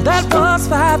 Now that was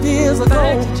 5 years ago,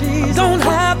 I don't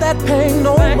have that pain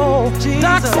no more.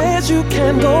 Doc says you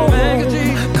can go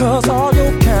home, cause all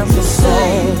your cancer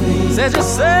saved me. Said you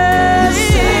saved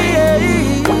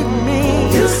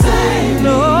me. You saved me.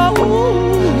 No,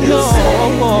 you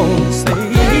saved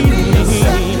me.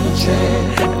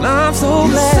 And I'm so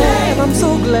glad, I'm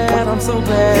so glad, I'm so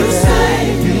glad you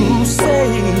saved me. You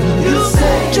saved me. You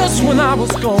saved just when I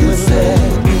was going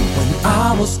left.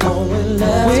 I was going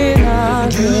left,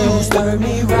 when you stirred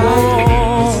me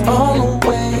right, it's all the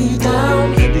way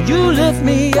down. Then you lift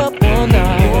me up one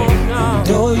night,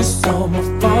 though you saw my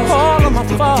faults, all of my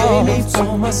faults, gave me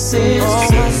all my sins.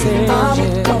 I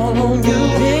would call on you,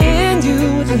 then you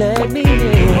would let me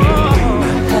in. I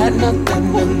had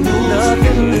nothing to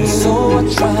lose, so I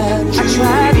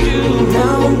tried you.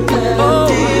 Now I'm glad I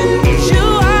did. You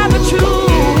are the truth,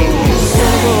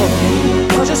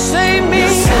 'cause you saved me.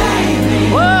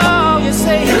 Whoa, you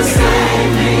saved me. You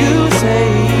saved me.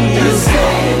 You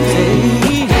saved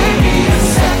me.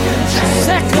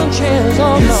 Second chance,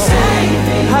 oh no.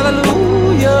 Hallelujah.